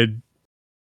did.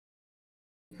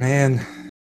 Man.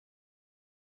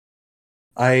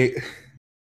 The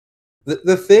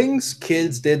things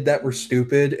kids did that were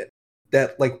stupid,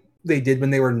 that like they did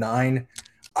when they were 9,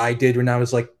 I did when I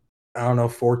was like, I don't know,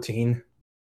 14.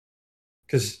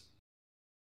 because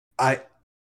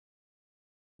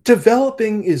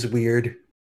developing is weird.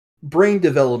 Brain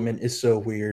development is so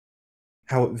weird.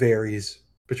 How it varies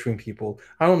between people.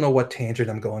 I don't know what tangent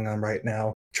I'm going on right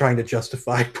now, trying to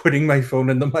justify putting my phone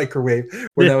in the microwave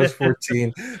when I was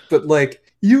 14. But like,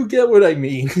 you get what I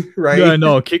mean, right? Yeah, I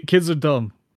know. Kids are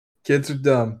dumb. Kids are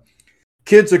dumb.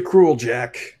 Kids are cruel,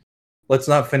 Jack. Let's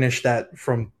not finish that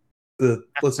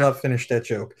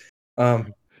joke. Well,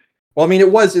 I mean,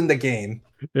 it was in the game,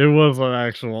 It was an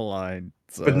actual line,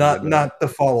 so, but not the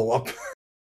follow-up.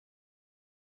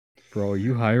 Bro, are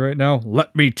you high right now?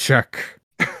 Let me check.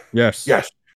 Yes. Yes.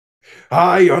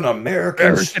 High on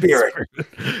American spirit.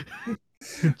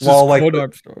 Just like quote the-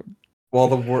 Armstrong.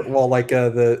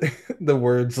 The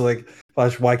words like,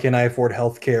 why can't I afford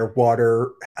healthcare,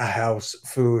 water, a house,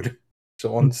 food,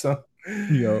 so on and so.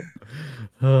 Yep.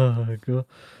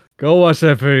 Go watch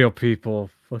that video, people.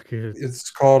 Fuck it.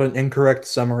 It's called An Incorrect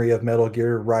Summary of Metal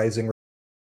Gear Rising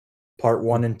Part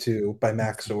 1 and 2 by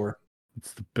Maxor.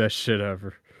 It's the best shit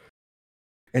ever.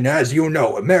 And as you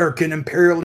know, American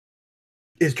imperialism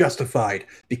is justified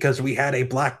because we had a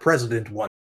black president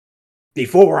once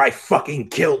before I fucking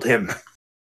killed him.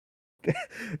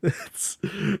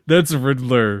 That's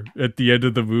Riddler at the end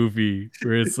of the movie,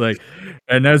 where it's like,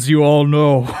 and as you all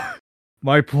know,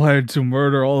 my plan to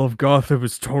murder all of Gotham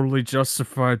is totally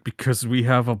justified because we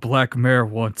have a black mayor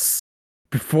once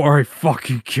before I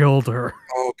fucking killed her.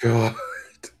 Oh god.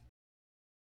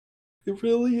 It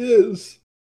really is.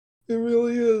 It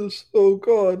really is. Oh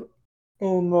god.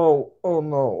 Oh no. Oh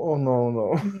no. Oh no,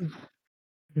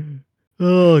 no.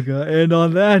 Oh god. And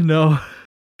on that note,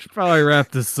 we should probably wrap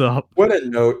this up. What a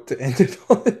note to end it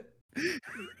on.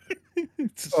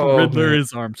 Riddler man.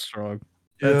 is Armstrong.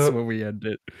 That's Yep. where we end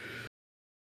it.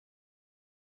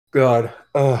 God.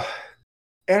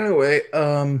 Anyway,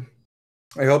 I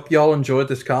hope y'all enjoyed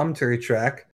this commentary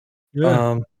track.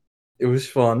 Yeah. It was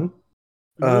fun.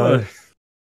 What?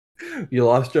 You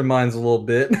lost your minds a little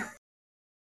bit.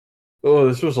 Oh,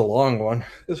 this was a long one.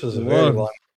 This was a very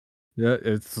long. Yeah,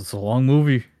 it's a long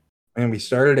movie. And we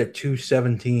started at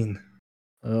 2:17.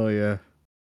 Oh yeah.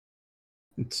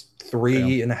 It's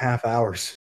 3.5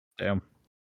 hours. Damn.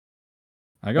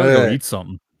 I gotta go eat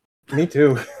something. Me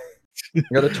too. I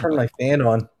gotta turn my fan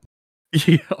on.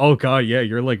 Yeah. Oh god, yeah,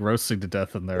 you're like roasting to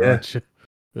death in there, Yeah. aren't you?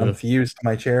 I'm fused to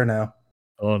my chair now.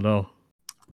 Oh no.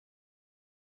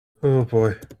 Oh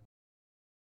boy.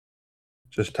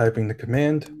 Just typing the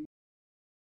command.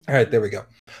 Alright, there we go.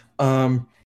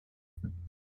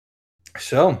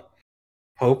 So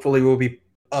hopefully we'll be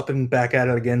up and back at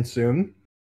it again soon.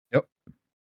 Yep.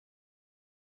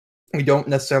 We don't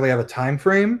necessarily have a time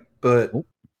frame, but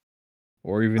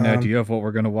or even an idea of what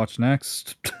we're gonna watch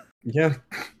next. Yeah,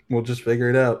 we'll just figure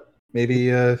it out.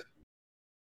 Maybe I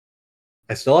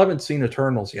still haven't seen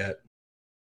Eternals yet.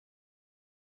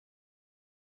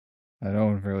 I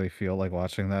don't really feel like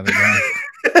watching that again.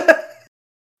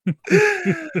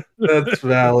 That's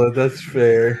valid. That's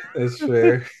fair. That's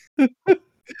fair.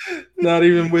 Not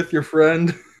even with your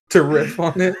friend to riff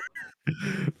on it.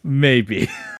 Maybe.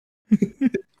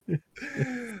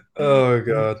 Oh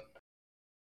god.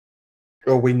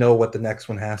 Oh, we know what the next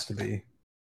one has to be.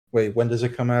 Wait, when does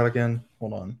it come out again?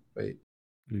 Hold on. Wait.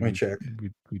 Let me check.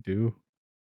 We do.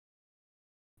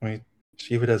 Wait.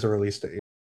 See if it has a release date.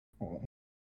 Hold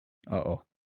on. Uh-oh.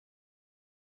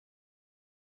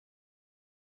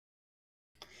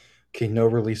 Okay, no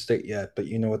release date yet, but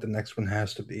you know what the next one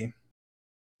has to be.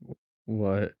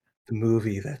 What? The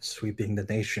movie that's sweeping the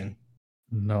nation.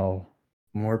 No.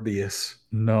 Morbius.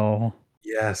 No.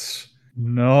 Yes.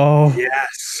 No.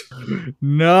 Yes.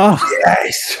 No.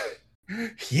 Yes.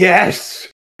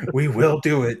 Yes. We will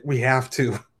do it. We have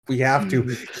to. We have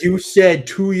to. You said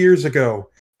 2 years ago.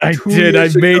 I did. I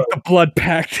made the blood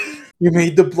pact. You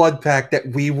made the blood pact that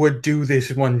we would do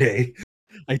this one day.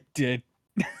 I did.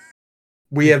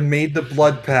 We have made the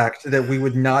blood pact that we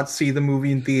would not see the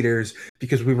movie in theaters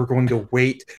because we were going to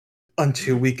wait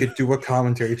until we could do a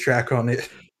commentary track on it.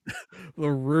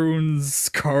 The runes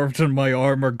carved in my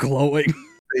arm are glowing.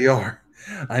 They are.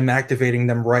 I'm activating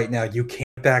them right now. You can't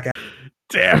back out.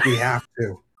 Damn. We have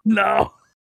to. No.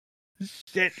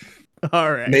 Shit.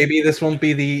 All right. Maybe this won't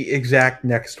be the exact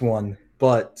next one,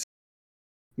 but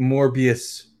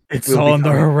Morbius. It's on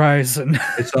the horizon.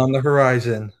 It's on the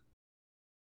horizon.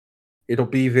 It'll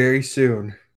be very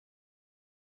soon.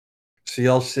 So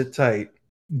y'all sit tight.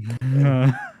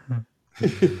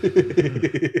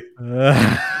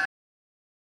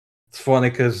 It's funny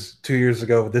because 2 years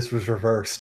ago this was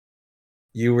reversed.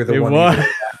 You were the one.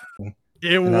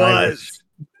 It was.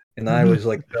 And I was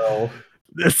like, no.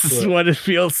 This is what it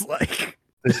feels like.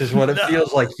 This is what it No.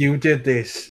 feels like. You did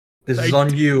this. This is I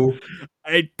on you.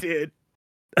 I did.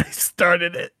 I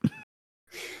started it.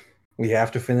 We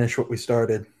have to finish what we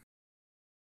started.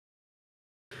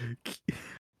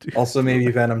 Also, maybe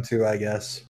Venom 2, I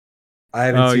guess. I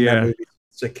haven't seen that movie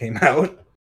since it came out.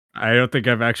 I don't think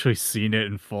I've actually seen it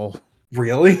in full.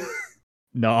 Really?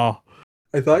 No.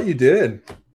 I thought you did.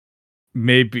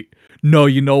 Maybe. No,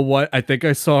 you know what? I think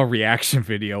I saw a reaction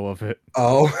video of it.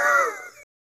 Oh.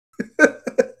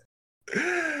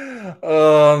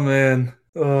 Oh, man.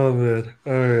 Oh, man.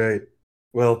 All right.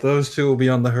 Well, those two will be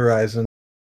on the horizon.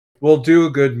 We'll do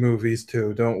good movies,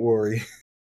 too. Don't worry.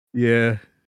 Yeah.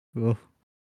 Well.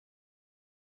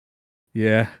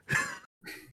 Yeah.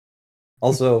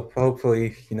 Also,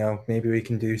 hopefully, maybe we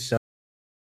can do some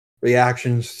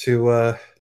reactions to,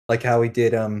 like how we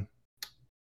did,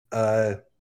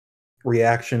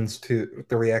 reactions to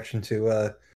the reaction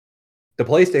to, the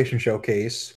PlayStation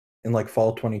Showcase in, like,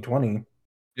 fall 2020.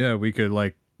 Yeah, we could,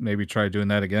 like, maybe try doing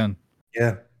that again.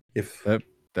 Yeah. If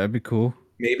That'd be cool.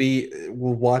 maybe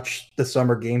we'll watch the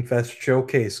Summer Game Fest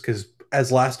Showcase, because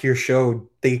as last year showed,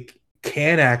 they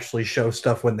can actually show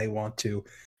stuff when they want to.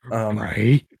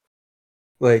 Right?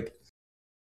 Like,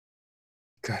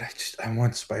 God, I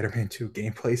want Spider-Man 2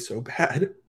 gameplay so bad.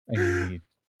 I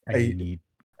need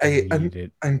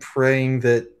it. I'm praying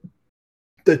that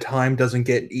the time doesn't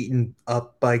get eaten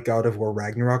up by God of War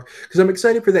Ragnarok, because I'm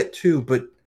excited for that too, but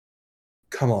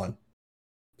come on.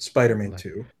 Spider-Man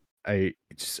 2.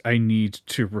 I need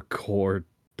to record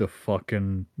the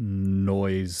fucking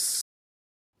noise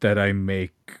that I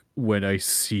make when I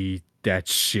see that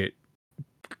shit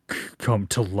come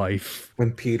to life.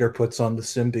 When Peter puts on the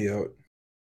symbiote.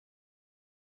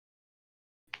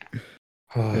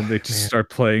 Oh, And they just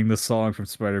start playing the song from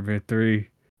Spider-Man 3.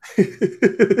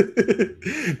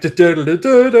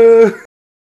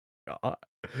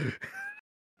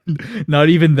 Not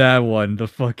even that one. The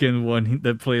fucking one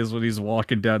that plays when he's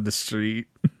walking down the street.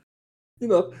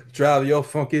 Drive your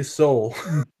funky soul.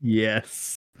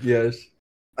 Yes. Yes.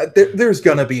 There's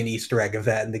gonna be an Easter egg of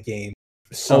that in the game.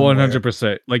 Somewhere.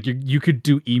 100%. Like you could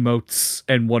do emotes,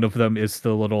 and one of them is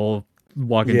the little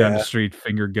walking down the street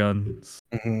finger guns.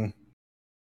 Mm-hmm.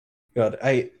 God,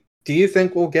 do you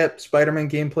think we'll get Spider-Man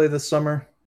gameplay this summer?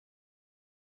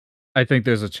 I think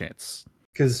there's a chance.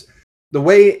 Because the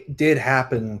way it did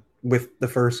happen with the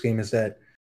first game is that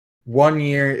 1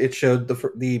 year it showed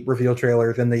the reveal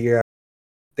trailer, then the year after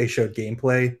they showed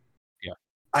gameplay. Yeah.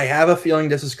 I have a feeling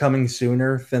this is coming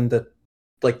sooner than the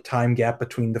time gap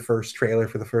between the first trailer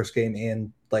for the first game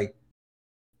and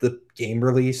the game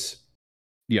release.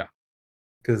 Yeah.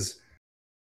 Because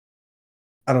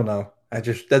I don't know.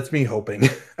 That's me hoping.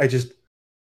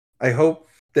 I hope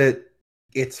that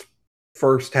it's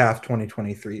first half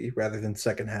 2023 rather than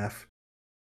second half.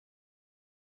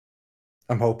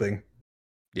 I'm hoping.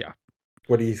 Yeah.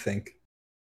 What do you think?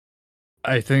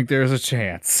 I think there's a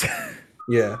chance.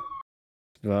 Yeah.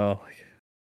 Well,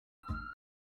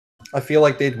 I feel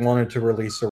like they'd wanted to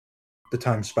release the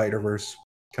time Spider-Verse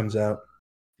comes out.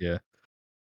 Yeah.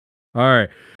 All right.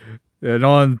 And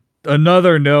on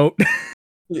another note,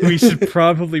 we should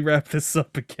probably wrap this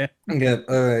up again. Yeah.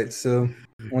 All right. So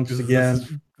once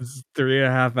again, this is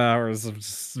 3.5 hours of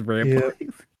just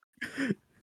rambling. Yeah.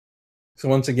 So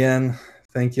once again,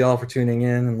 thank you all for tuning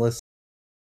in and listening.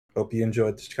 Hope you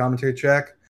enjoyed this commentary track,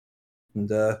 and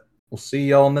we'll see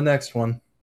y'all in the next one.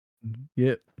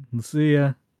 Yep. We'll see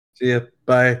ya. See ya.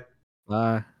 Bye.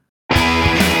 Bye.